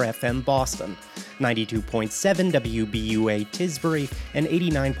 WBUR FM Boston, 92.7 WBUA Tisbury, and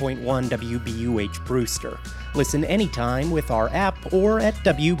 89.1 WBUH Brewster. Listen anytime with our app or at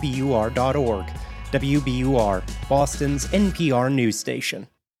WBUR.org. WBUR, Boston's NPR news station.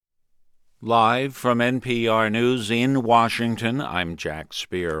 Live from NPR News in Washington, I'm Jack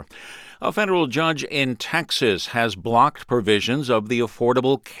Speer. A federal judge in Texas has blocked provisions of the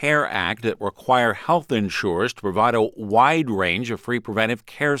Affordable Care Act that require health insurers to provide a wide range of free preventive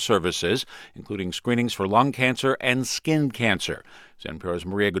care services, including screenings for lung cancer and skin cancer. NPR's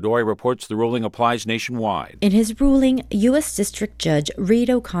Maria Godoy reports the ruling applies nationwide. In his ruling, U.S. District Judge Reed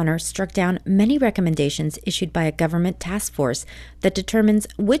O'Connor struck down many recommendations issued by a government task force that determines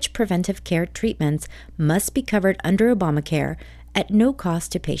which preventive care treatments must be covered under Obamacare at no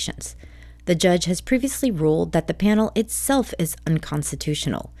cost to patients. The judge has previously ruled that the panel itself is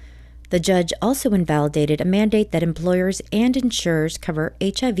unconstitutional. The judge also invalidated a mandate that employers and insurers cover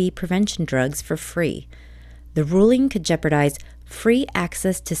HIV prevention drugs for free. The ruling could jeopardize free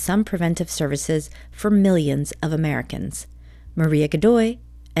access to some preventive services for millions of Americans. Maria Godoy,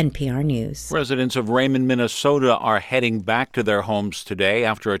 NPR News. Residents of Raymond, Minnesota are heading back to their homes today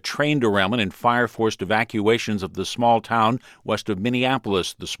after a train derailment and fire-forced evacuations of the small town west of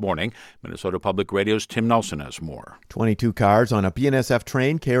Minneapolis this morning. Minnesota Public Radio's Tim Nelson has more. 22 cars on a BNSF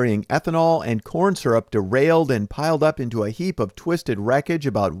train carrying ethanol and corn syrup derailed and piled up into a heap of twisted wreckage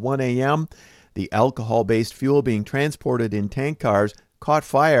about 1 a.m. The alcohol-based fuel being transported in tank cars caught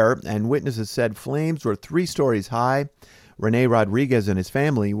fire, and witnesses said flames were 3 stories high. Rene Rodriguez and his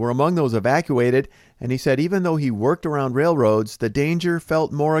family were among those evacuated, and he said even though he worked around railroads, the danger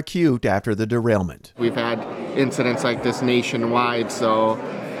felt more acute after the derailment. We've had incidents like this nationwide, so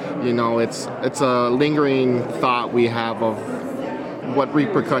It's a lingering thought we have of what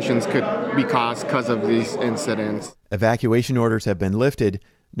repercussions could be caused because of these incidents. Evacuation orders have been lifted.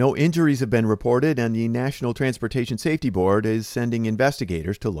 No injuries have been reported, and the National Transportation Safety Board is sending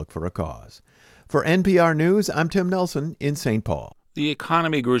investigators to look for a cause. For NPR News, I'm Tim Nelson in St. Paul. The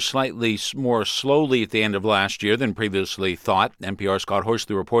economy grew slightly more slowly at the end of last year than previously thought. NPR's Scott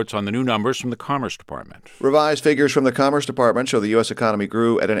Horsley reports on the new numbers from the Commerce Department. Revised figures from the Commerce Department show the U.S. economy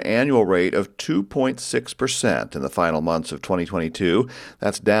grew at an annual rate of 2.6% in the final months of 2022.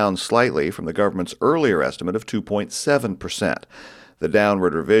 That's down slightly from the government's earlier estimate of 2.7%. The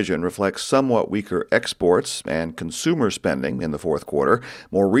downward revision reflects somewhat weaker exports and consumer spending in the fourth quarter.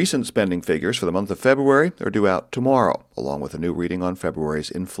 More recent spending figures for the month of February are due out tomorrow, along with a new reading on February's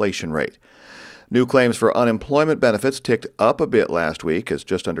inflation rate. New claims for unemployment benefits ticked up a bit last week as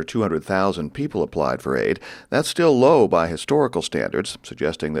just under 200,000 people applied for aid. That's still low by historical standards,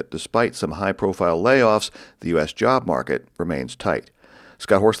 suggesting that despite some high-profile layoffs, the U.S. job market remains tight.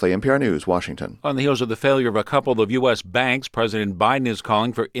 Scott Horsley, NPR News, Washington. On the heels of the failure of a couple of U.S. banks, President Biden is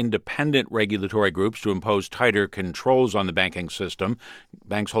calling for independent regulatory groups to impose tighter controls on the banking system.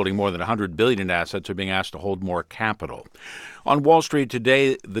 Banks holding more than $100 billion in assets are being asked to hold more capital. On Wall Street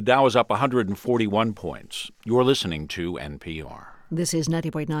today, the Dow is up 141 points. You're listening to NPR. This is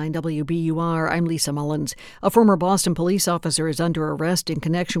 90.9 WBUR. I'm Lisa Mullins. A former Boston police officer is under arrest in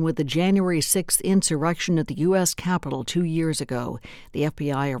connection with the January 6th insurrection at the U.S. Capitol 2 years ago. The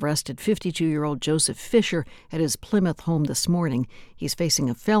FBI arrested 52-year-old Joseph Fisher at his Plymouth home this morning. He's facing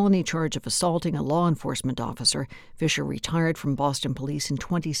a felony charge of assaulting a law enforcement officer. Fisher retired from Boston Police in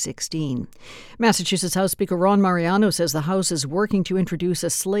 2016. Massachusetts House Speaker Ron Mariano says the House is working to introduce a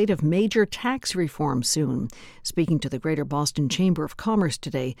slate of major tax reform soon. Speaking to the Greater Boston Chamber of Commerce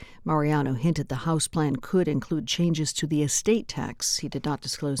today, Mariano hinted the House plan could include changes to the estate tax. He did not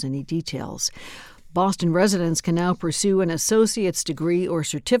disclose any details. Boston residents can now pursue an associate's degree or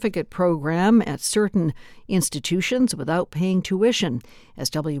certificate program at certain institutions without paying tuition. As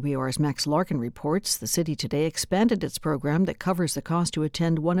WBUR's Max Larkin reports, the city today expanded its program that covers the cost to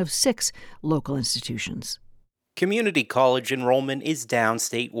attend one of 6 local institutions. Community college enrollment is down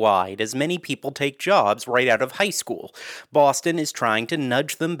statewide as many people take jobs right out of high school. Boston is trying to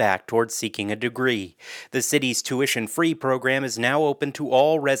nudge them back towards seeking a degree. The city's tuition-free program is now open to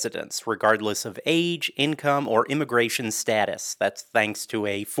all residents, regardless of age, income, or immigration status. That's thanks to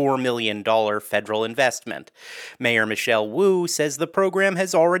a $4 million federal investment. Mayor Michelle Wu says the program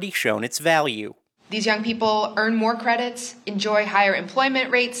has already shown its value. These young people earn more credits, enjoy higher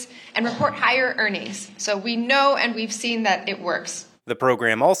employment rates, and report higher earnings. So we know and we've seen that it works. The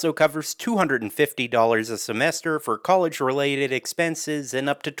program also covers $250 a semester for college-related expenses and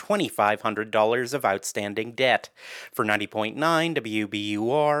up to $2,500 of outstanding debt. For 90.9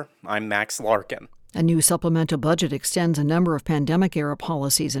 WBUR, I'm Max Larkin. A new supplemental budget extends a number of pandemic-era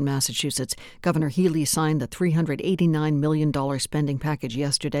policies in Massachusetts. Governor Healy signed the $389 million spending package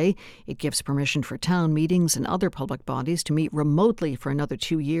yesterday. It gives permission for town meetings and other public bodies to meet remotely for another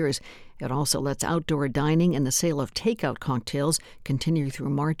 2 years. It also lets outdoor dining and the sale of takeout cocktails continue through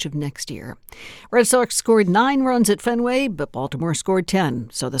March of next year. Red Sox scored 9 runs at Fenway, but Baltimore scored 10,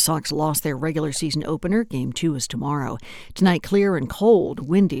 so the Sox lost their regular season opener. Game 2 is tomorrow. Tonight, clear and cold,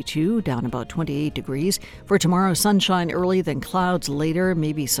 windy too, down about 28 degrees. For tomorrow, sunshine early, then clouds later,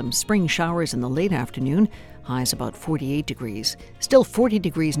 maybe some spring showers in the late afternoon. Highs about 48 degrees. Still 40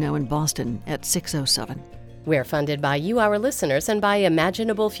 degrees now in Boston at 6:07. We're funded by you, our listeners, and by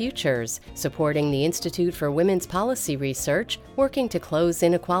Imaginable Futures, supporting the Institute for Women's Policy Research, working to close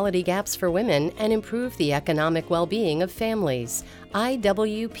inequality gaps for women and improve the economic well-being of families.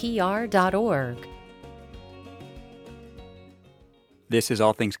 IWPR.org. This is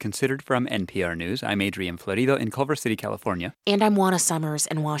All Things Considered from NPR News. I'm Adrian Florido in Culver City, California. And I'm Juana Summers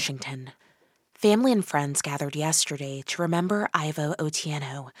in Washington. Family and friends gathered yesterday to remember Ivo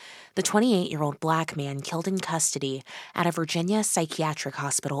Otieno, the 28-year-old black man killed in custody at a Virginia psychiatric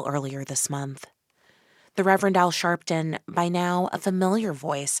hospital earlier this month. The Reverend Al Sharpton, by now a familiar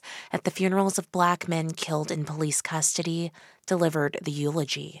voice at the funerals of black men killed in police custody, delivered the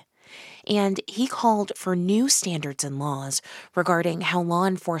eulogy. And he called for new standards and laws regarding how law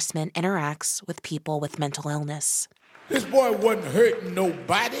enforcement interacts with people with mental illness. This boy wasn't hurting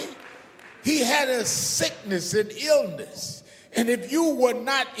nobody. He had a sickness and illness. And if you were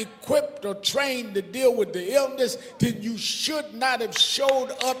not equipped or trained to deal with the illness, then you should not have showed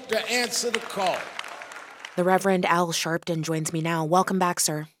up to answer the call. The Reverend Al Sharpton joins me now. Welcome back,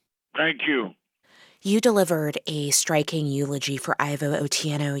 sir. Thank you. You delivered a striking eulogy for Ivo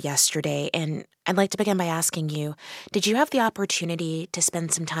Otieno yesterday, and I'd like to begin by asking you, did you have the opportunity to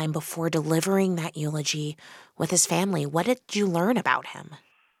spend some time before delivering that eulogy with his family? What did you learn about him?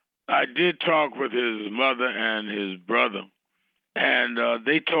 I did talk with his mother and his brother, and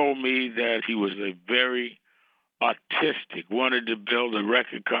they told me that he was a very artistic, wanted to build a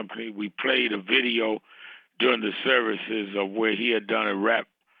record company. We played a video during the services of where he had done a rap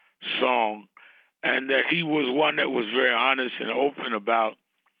song, and that he was one that was very honest and open about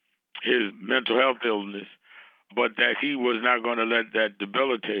his mental health illness, but that he was not going to let that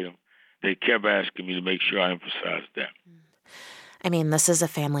debilitate him. They kept asking me to make sure I emphasized that. I mean, this is a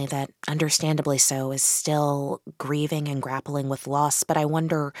family that, understandably so, is still grieving and grappling with loss, but I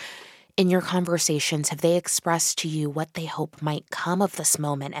wonder, in your conversations, have they expressed to you what they hope might come of this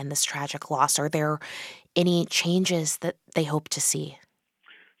moment and this tragic loss? Are there any changes that they hope to see?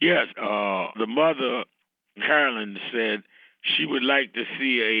 Yes, the mother, Carolyn, said she would like to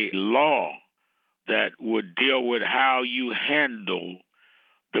see a law that would deal with how you handle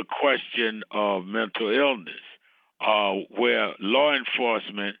the question of mental illness, where law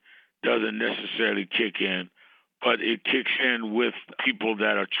enforcement doesn't necessarily kick in, but it kicks in with people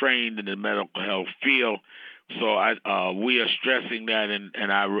that are trained in the medical health field. So we are stressing that,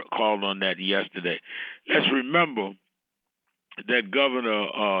 and I called on that yesterday. Let's remember that Governor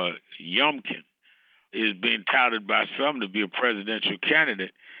Youngkin is being touted by some to be a presidential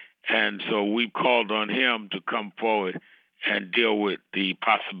candidate, and so we called on him to come forward and deal with the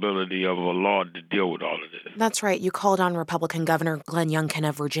possibility of a law to deal with all of this. That's right. You called on Republican Governor Glenn Youngkin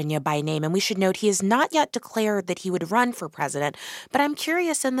of Virginia by name, and we should note he has not yet declared that he would run for president. But I'm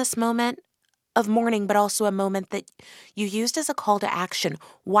curious, in this moment of mourning, but also a moment that you used as a call to action,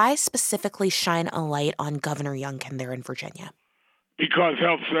 why specifically shine a light on Governor Youngkin there in Virginia? Because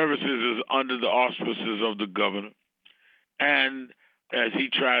health services is under the auspices of the governor, and as he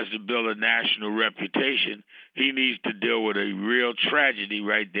tries to build a national reputation, he needs to deal with a real tragedy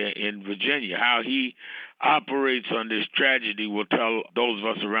right there in Virginia. How he operates on this tragedy will tell those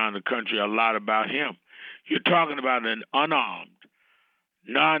of us around the country a lot about him. You're talking about an unarmed,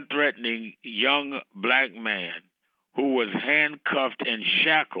 non-threatening young black man who was handcuffed and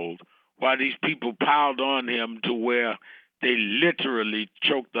shackled while these people piled on him to where they literally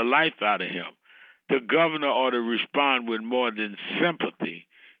choked the life out of him. The governor ought to respond with more than sympathy.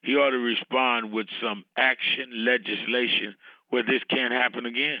 He ought to respond with some action, legislation, where this can't happen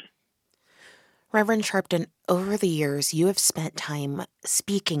again. Reverend Sharpton, over the years, you have spent time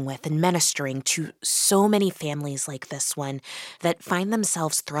speaking with and ministering to so many families like this one that find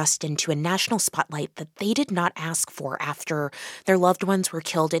themselves thrust into a national spotlight that they did not ask for after their loved ones were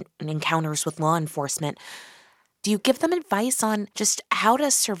killed in encounters with law enforcement. Do you give them advice on just how to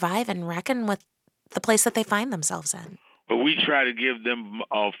survive and reckon with the place that they find themselves in? But we try to give them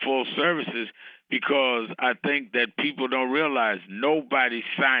full services because I think that people don't realize nobody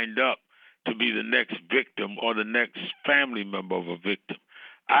signed up to be the next victim or the next family member of a victim.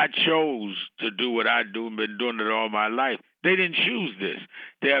 I chose to do what I do and been doing it all my life. They didn't choose this.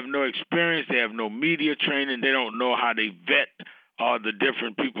 They have no experience. They have no media training. They don't know how they vet the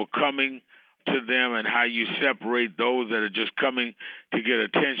different people coming to them and how you separate those that are just coming to get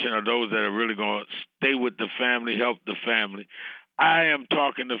attention or those that are really going to stay with the family, help the family. I am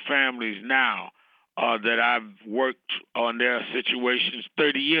talking to families now that I've worked on their situations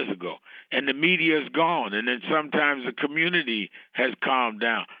 30 years ago, and the media is gone, and then sometimes the community has calmed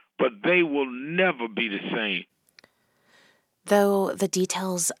down, but they will never be the same. Though the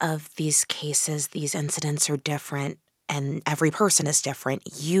details of these cases, these incidents are different, and every person is different,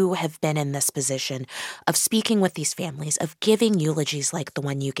 you have been in this position of speaking with these families, of giving eulogies like the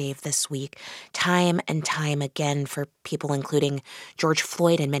one you gave this week, time and time again for people including George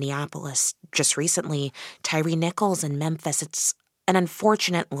Floyd in Minneapolis, just recently, Tyree Nichols in Memphis. It's an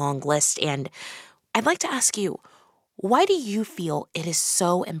unfortunate long list, and I'd like to ask you, why do you feel it is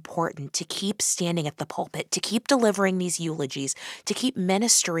so important to keep standing at the pulpit, to keep delivering these eulogies, to keep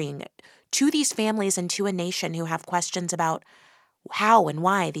ministering to these families and to a nation who have questions about how and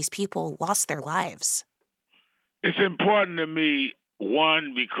why these people lost their lives? It's important to me,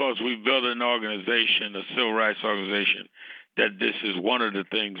 one, because we built an organization, a civil rights organization, that this is one of the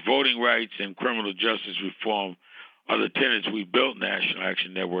things. Voting rights and criminal justice reform are the tenets we built National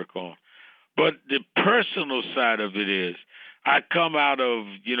Action Network on. But the personal side of it is, I come out of,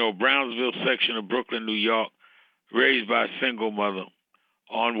 Brownsville section of Brooklyn, New York, raised by a single mother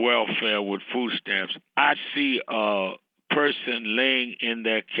on welfare with food stamps. I see a person laying in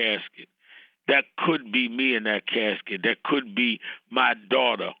that casket. That could be me in that casket. That could be my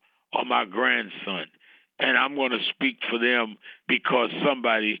daughter or my grandson. And I'm going to speak for them because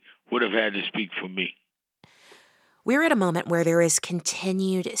somebody would have had to speak for me. We're at a moment where there is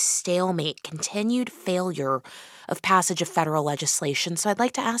continued stalemate, continued failure of passage of federal legislation. So I'd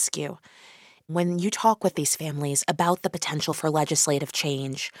like to ask you, when you talk with these families about the potential for legislative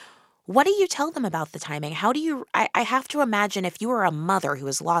change, what do you tell them about the timing? How do you, I have to imagine if you are a mother who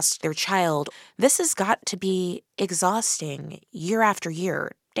has lost their child, this has got to be exhausting year after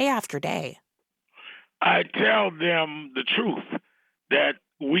year, day after day. I tell them the truth, that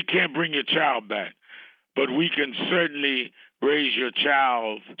we can't bring your child back, but we can certainly raise your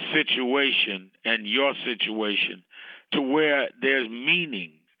child's situation and your situation to where there's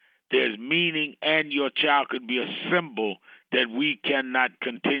meaning. There's meaning, and your child could be a symbol that we cannot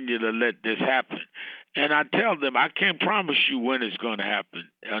continue to let this happen. And I tell them, I can't promise you when it's going to happen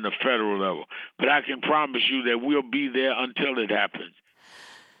on a federal level, but I can promise you that we'll be there until it happens.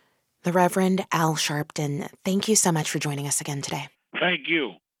 The Reverend Al Sharpton, thank you so much for joining us again today. Thank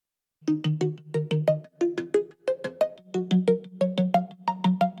you.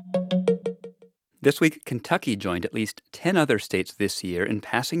 This week, Kentucky joined at least 10 other states this year in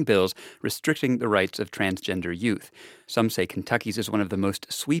passing bills restricting the rights of transgender youth. Some say Kentucky's is one of the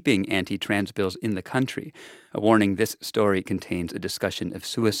most sweeping anti-trans bills in the country. A warning, this story contains a discussion of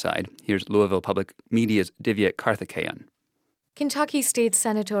suicide. Here's Louisville Public Media's Divya Karthikeyan. Kentucky State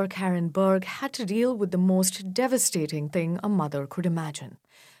Senator Karen Berg had to deal with the most devastating thing a mother could imagine.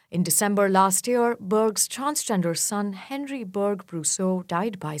 In December last year, Berg's transgender son, Henry Berg Brousseau,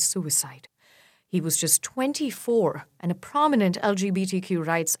 died by suicide. He was just 24 and a prominent LGBTQ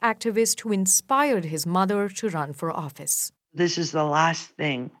rights activist who inspired his mother to run for office. This is the last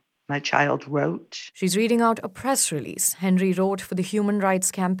thing my child wrote. She's reading out a press release Henry wrote for the Human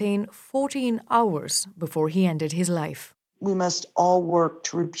Rights Campaign 14 hours before he ended his life. We must all work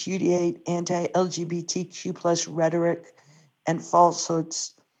to repudiate anti-LGBTQ+ rhetoric and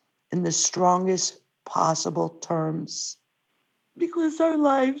falsehoods in the strongest possible terms. Because our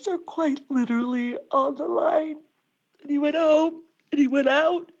lives are quite literally on the line. And he went home, and he went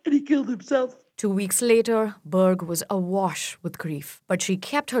out, and he killed himself. 2 weeks later, Berg was awash with grief, but she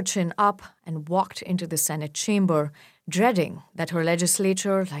kept her chin up and walked into the Senate chamber, dreading that her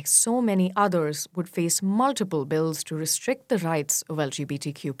legislature, like so many others, would face multiple bills to restrict the rights of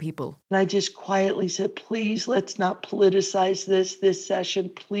LGBTQ people. And I just quietly said, please, let's not politicize this session.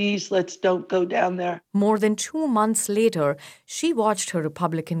 Please, let's don't go down there. More than 2 months later, she watched her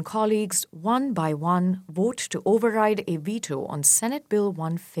Republican colleagues, one by one, vote to override a veto on Senate Bill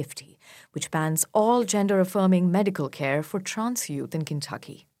 150, which bans all gender-affirming medical care for trans youth in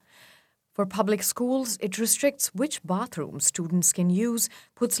Kentucky. For public schools, it restricts which bathrooms students can use,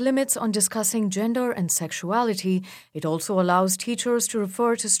 puts limits on discussing gender and sexuality. It also allows teachers to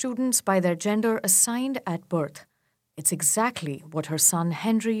refer to students by their gender assigned at birth. It's exactly what her son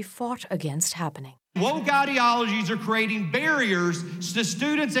Henry fought against happening. Woke ideologies are creating barriers to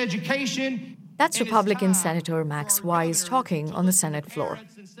students' education. That's Republican Senator Max Wise talking on the Senate floor.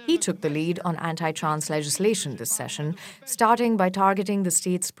 He took the lead on anti-trans legislation this session, starting by targeting the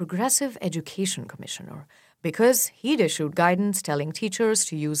state's Progressive Education Commissioner, because he'd issued guidance telling teachers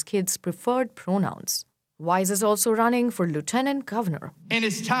to use kids' preferred pronouns. Wise is also running for lieutenant governor. And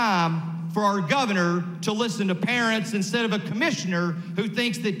it's time for our governor to listen to parents instead of a commissioner who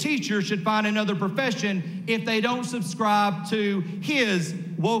thinks that teachers should find another profession if they don't subscribe to his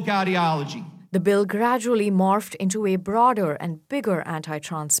woke ideology. The bill gradually morphed into a broader and bigger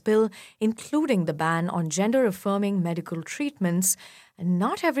anti-trans bill, including the ban on gender-affirming medical treatments, and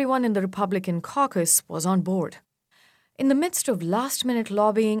not everyone in the Republican caucus was on board. In the midst of last-minute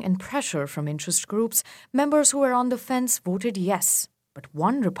lobbying and pressure from interest groups, members who were on the fence voted yes, but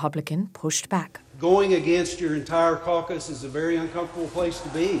one Republican pushed back. Going against your entire caucus is a very uncomfortable place to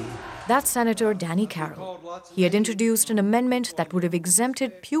be. That's Senator Danny Carroll. He had introduced an amendment that would have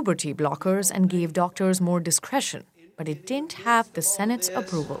exempted puberty blockers and gave doctors more discretion, but it didn't have the Senate's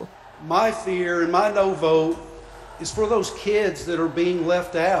approval. My fear and my no vote is for those kids that are being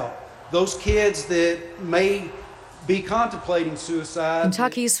left out, those kids that may be contemplating suicide.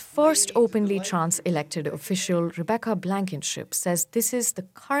 Kentucky's first openly trans elected official, Rebecca Blankenship, says this is the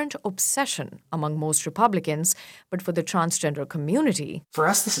current obsession among most Republicans, but for the transgender community. For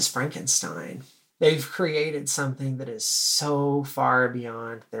us, this is Frankenstein. They've created something that is so far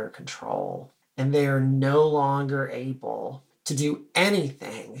beyond their control, and they are no longer able to do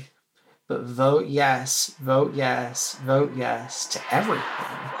anything but vote yes, vote yes, vote yes to everything.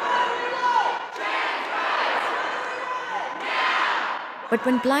 But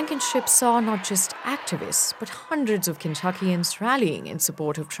when Blankenship saw not just activists, but hundreds of Kentuckians rallying in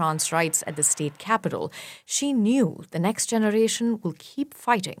support of trans rights at the state capitol, she knew the next generation will keep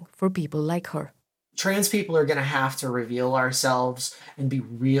fighting for people like her. Trans people are going to have to reveal ourselves and be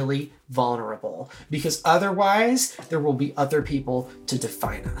really vulnerable, because otherwise there will be other people to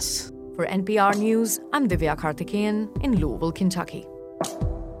define us. For NPR News, I'm Divya Karthikeyan in Louisville, Kentucky.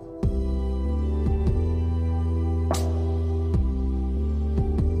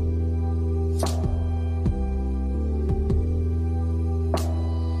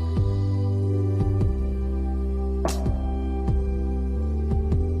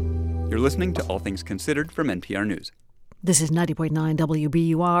 You're listening to All Things Considered from NPR News. This is 90.9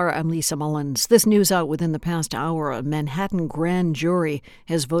 WBUR. I'm Lisa Mullins. This news out within the past hour. A Manhattan grand jury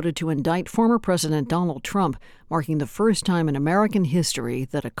has voted to indict former President Donald Trump, marking the first time in American history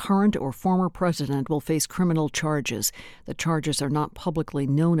that a current or former president will face criminal charges. The charges are not publicly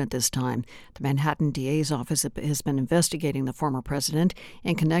known at this time. The Manhattan DA's office has been investigating the former president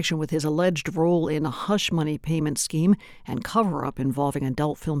in connection with his alleged role in a hush money payment scheme and cover-up involving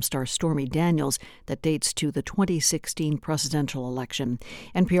adult film star Stormy Daniels that dates to the 2016 presidential election.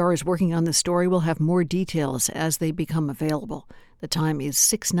 NPR is working on this story. We'll have more details as they become available. The time is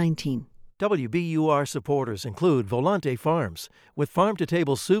 6:19. WBUR supporters include Volante Farms, with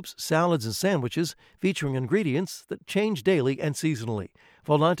farm-to-table soups, salads, and sandwiches featuring ingredients that change daily and seasonally.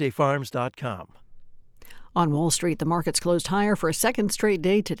 VolanteFarms.com. On Wall Street, the markets closed higher for a second straight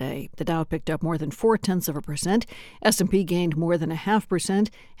day today. The Dow picked up more than 0.4%, S&P gained more than 0.5%,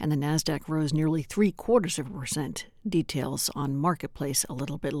 and the Nasdaq rose nearly 0.75%. Details on Marketplace a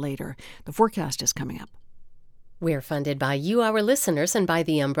little bit later. The forecast is coming up. We're funded by you, our listeners, and by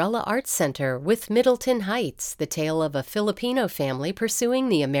the Umbrella Arts Center with Middleton Heights, the tale of a Filipino family pursuing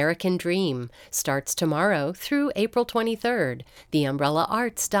the American dream. Starts tomorrow through April 23rd.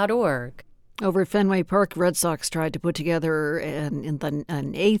 TheUmbrellaArts.org. Over at Fenway Park, Red Sox tried to put together an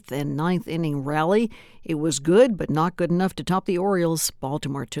 8th and 9th inning rally. It was good, but not good enough to top the Orioles.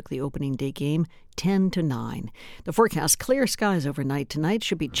 Baltimore took the opening day game 10-9. The forecast: clear skies overnight. Tonight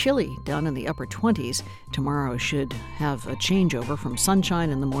should be chilly, down in the upper 20s. Tomorrow should have a changeover from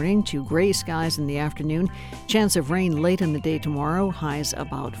sunshine in the morning to gray skies in the afternoon. Chance of rain late in the day tomorrow. Highs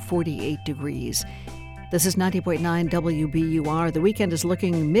about 48 degrees. This is 90.9 WBUR. The weekend is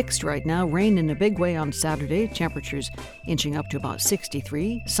looking mixed right now. Rain in a big way on Saturday. Temperatures inching up to about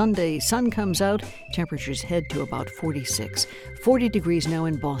 63. Sunday, sun comes out. Temperatures head to about 46. 40 degrees now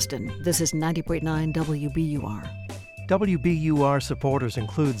in Boston. This is 90.9 WBUR. WBUR supporters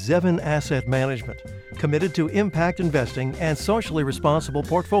include Zevin Asset Management, committed to impact investing and socially responsible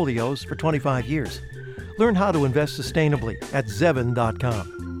portfolios for 25 years. Learn how to invest sustainably at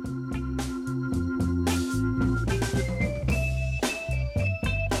Zevin.com.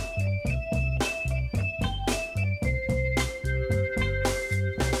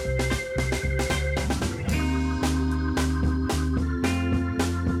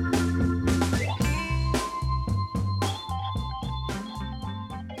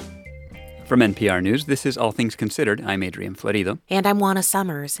 From NPR News, this is All Things Considered. I'm Adrian Florido. And I'm Juana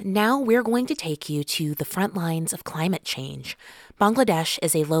Summers. Now we're going to take you to the front lines of climate change. Bangladesh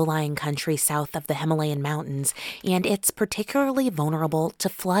is a low-lying country south of the Himalayan mountains, and it's particularly vulnerable to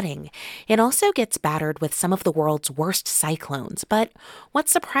flooding. It also gets battered with some of the world's worst cyclones. But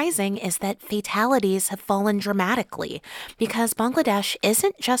what's surprising is that fatalities have fallen dramatically, because Bangladesh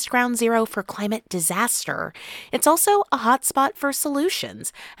isn't just ground zero for climate disaster. It's also a hotspot for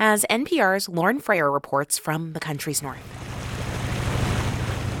solutions, as NPR's Lauren Frayer reports from the country's north.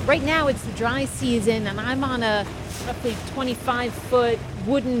 Right now it's the dry season, and I'm on a roughly 25-foot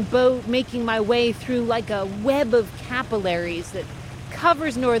wooden boat making my way through like a web of capillaries that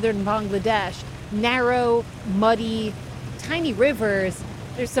covers northern Bangladesh. Narrow, muddy, tiny rivers.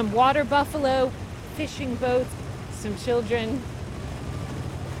 There's some water buffalo, fishing boats, some children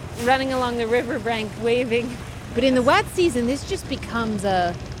running along the riverbank waving. But in the wet season, this just becomes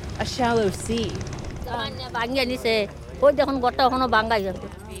a shallow sea.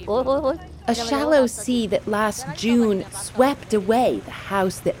 A shallow sea that last June swept away the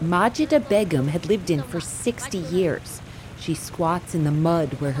house that Majida Begum had lived in for 60 years. She squats in the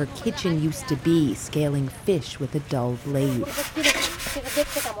mud where her kitchen used to be, scaling fish with a dull blade.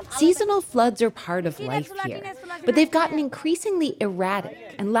 Seasonal floods are part of life here, but they've gotten increasingly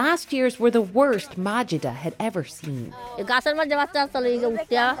erratic, and last year's were the worst Majida had ever seen.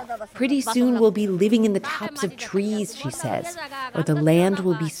 Pretty soon we'll be living in the tops of trees, she says, or the land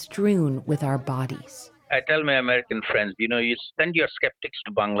will be strewn with our bodies. I tell my American friends, you send your skeptics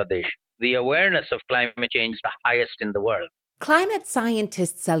to Bangladesh. The awareness of climate change is the highest in the world. Climate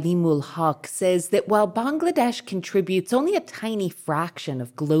scientist Salimul Haq says that while Bangladesh contributes only a tiny fraction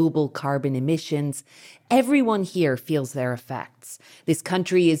of global carbon emissions, everyone here feels their effects. This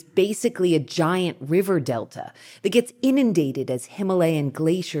country is basically a giant river delta that gets inundated as Himalayan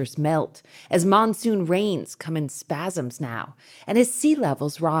glaciers melt, as monsoon rains come in spasms now, and as sea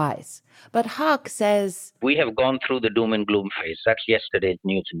levels rise. But Haq says, We have gone through the doom and gloom phase. That's yesterday's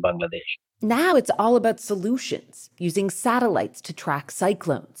news in Bangladesh. now it's all about solutions, using satellites to track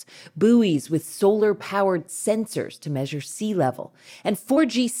cyclones, buoys with solar-powered sensors to measure sea level, and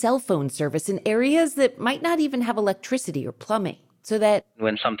 4G cell phone service in areas that might not even have electricity or plumbing, so that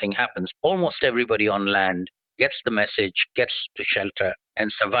When something happens, almost everybody on land gets the message, gets to shelter,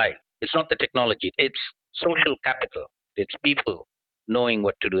 and survive. It's not the technology, it's social capital. It's people knowing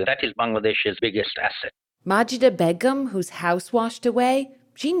what to do. That is Bangladesh's biggest asset. Majida Begum, whose house washed away,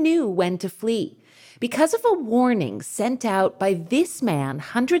 she knew when to flee because of a warning sent out by this man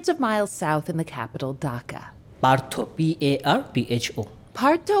hundreds of miles south in the capital, Dhaka. Partho, P-A-R-T-H-O.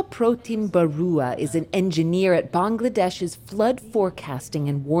 Partho Protim Barua is an engineer at Bangladesh's Flood Forecasting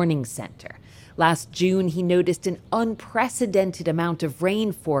and Warning Center. Last June, he noticed an unprecedented amount of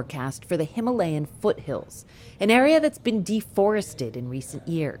rain forecast for the Himalayan foothills, an area that's been deforested in recent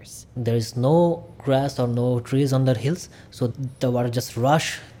years. There is no grass or no trees on the hills, so the water just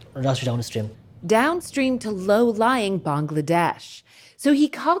rush downstream. Downstream to low-lying Bangladesh. So he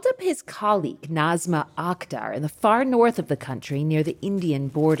called up his colleague, Nazma Akhtar, in the far north of the country near the Indian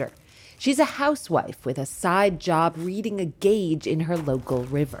border. She's a housewife with a side job reading a gauge in her local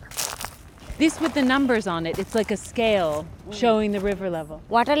river. This with the numbers on it, it's like a scale showing the river level.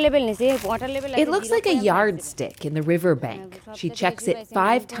 It looks like a yardstick in the riverbank. She checks it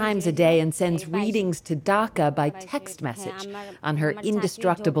 5 times a day and sends readings to Dhaka by text message on her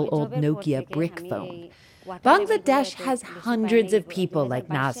indestructible old Nokia brick phone. Bangladesh has hundreds of people like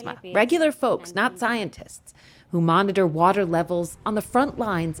Nazma, regular folks, not scientists, who monitor water levels on the front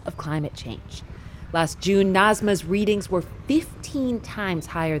lines of climate change. Last June, Nazma's readings were 15 times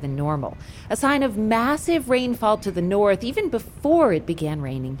higher than normal, a sign of massive rainfall to the north even before it began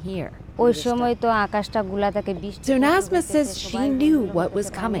raining here. So Nazma says she knew what was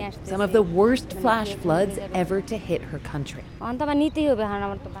coming, some of the worst flash floods ever to hit her country.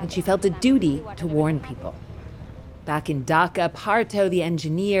 And she felt a duty to warn people. Back in Dhaka, Partho, the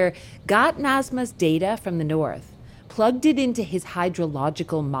engineer, got Nazma's data from the north, plugged it into his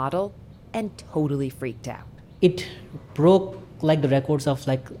hydrological model, and totally freaked out. It broke like the records of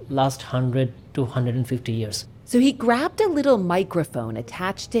like last 100 to 150 years. So he grabbed a little microphone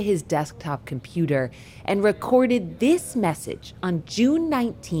attached to his desktop computer and recorded this message on June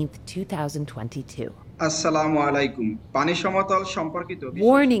 19th, 2022.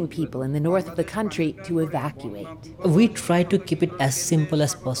 Warning people in the north of the country to evacuate. We try to keep it as simple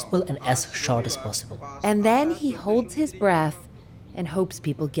as possible and as short as possible. And then he holds his breath and hopes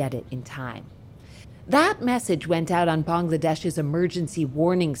people get it in time. That message went out on Bangladesh's emergency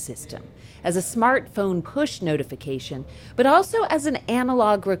warning system as a smartphone push notification, but also as an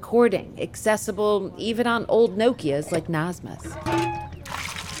analog recording, accessible even on old Nokias like Nazma's.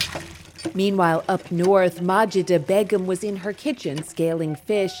 Meanwhile, up north, Majida Begum was in her kitchen scaling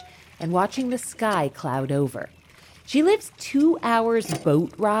fish and watching the sky cloud over. She lives 2 hours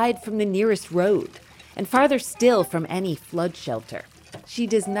boat ride from the nearest road, and farther still from any flood shelter. She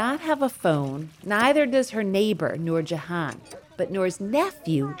does not have a phone, neither does her neighbor, Noor Jahan, but Noor's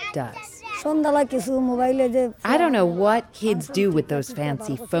nephew does. I don't know what kids do with those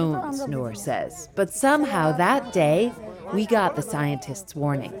fancy phones, Noor says, but somehow that day, we got the scientists'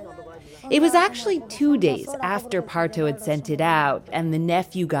 warning. It was actually 2 days after Partho had sent it out and the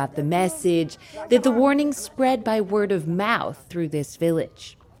nephew got the message that the warning spread by word of mouth through this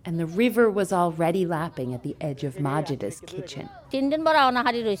village. And the river was already lapping at the edge of Majida's kitchen.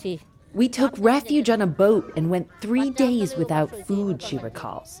 We took refuge on a boat and went 3 days without food, she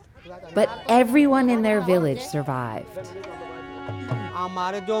recalls. But everyone in their village survived.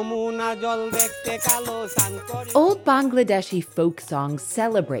 Old Bangladeshi folk songs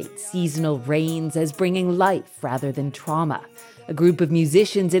celebrate seasonal rains as bringing life rather than trauma. A group of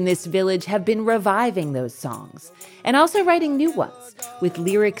musicians in this village have been reviving those songs and also writing new ones with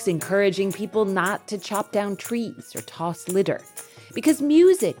lyrics encouraging people not to chop down trees or toss litter. Because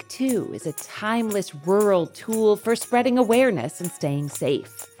music, too, is a timeless rural tool for spreading awareness and staying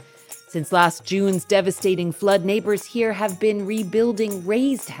safe. Since last June's devastating flood, neighbors here have been rebuilding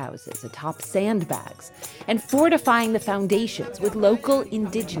raised houses atop sandbags and fortifying the foundations with local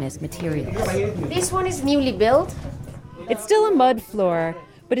indigenous materials. This one is newly built. It's still a mud floor,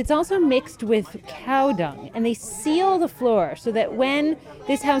 but it's also mixed with cow dung, and they seal the floor so that when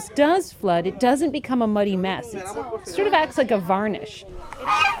this house does flood, it doesn't become a muddy mess. It sort of acts like a varnish.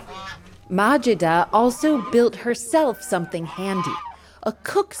 Majida also built herself something handy, a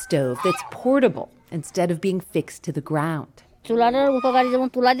cook stove that's portable instead of being fixed to the ground. So that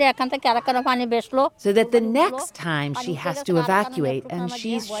the next time she has to evacuate, and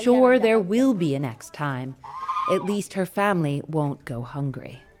she's sure there will be a next time, at least her family won't go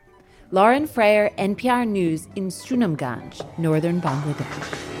hungry. Lauren Freyer, NPR News in Sunamganj, northern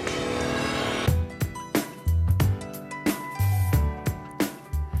Bangladesh.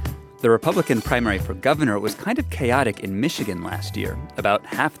 The Republican primary for governor was kind of chaotic in Michigan last year. About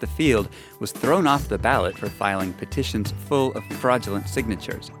half the field was thrown off the ballot for filing petitions full of fraudulent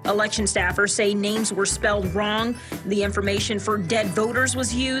signatures. Election staffers say names were spelled wrong. The information for dead voters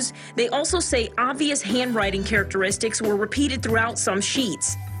was used. They also say obvious handwriting characteristics were repeated throughout some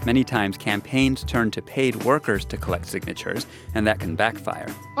sheets. Many times, campaigns turn to paid workers to collect signatures, and that can backfire.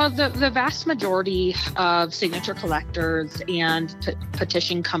 Well, the vast majority of signature collectors and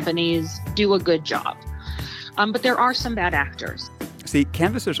petition companies do a good job. But there are some bad actors. See,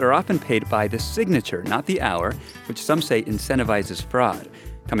 canvassers are often paid by the signature, not the hour, which some say incentivizes fraud.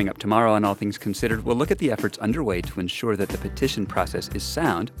 Coming up tomorrow on All Things Considered, we'll look at the efforts underway to ensure that the petition process is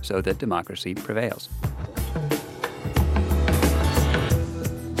sound so that democracy prevails.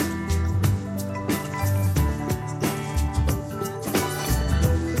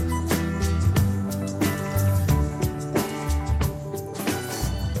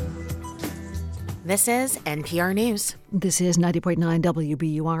 This is NPR News. This is 90.9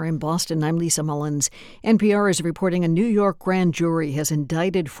 WBUR in Boston. I'm Lisa Mullins. NPR is reporting a New York grand jury has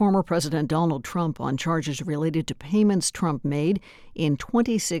indicted former President Donald Trump on charges related to payments Trump made in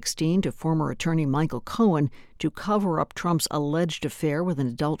 2016 to former attorney Michael Cohen to cover up Trump's alleged affair with an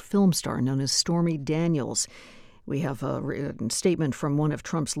adult film star known as Stormy Daniels. We have a statement from one of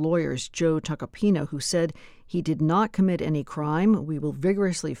Trump's lawyers, Joe Tacopina, who said he did not commit any crime. We will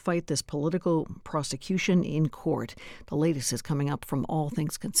vigorously fight this political prosecution in court. The latest is coming up from All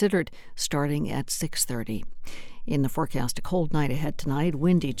Things Considered, starting at 6:30. In the forecast, a cold night ahead tonight,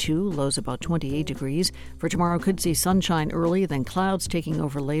 windy too, lows about 28 degrees. For tomorrow, could see sunshine early, then clouds taking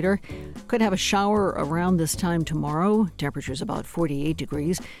over later. Could have a shower around this time tomorrow. Temperatures about 48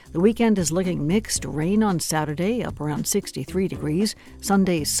 degrees. The weekend is looking mixed. Rain on Saturday, up around 63 degrees.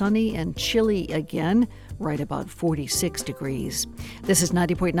 Sunday, sunny and chilly again, right about 46 degrees. This is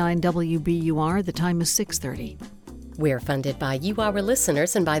 90.9 WBUR. The time is 6:30. We're funded by you, our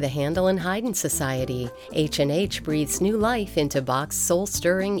listeners, and by the Handel and Haydn Society. H&H breathes new life into Bach's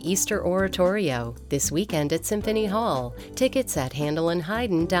soul-stirring Easter Oratorio this weekend at Symphony Hall. Tickets at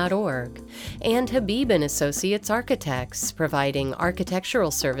handelandhaydn.org. And Habib & Associates Architects, providing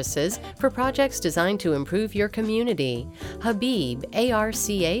architectural services for projects designed to improve your community.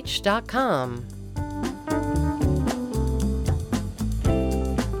 HabibARCH.com.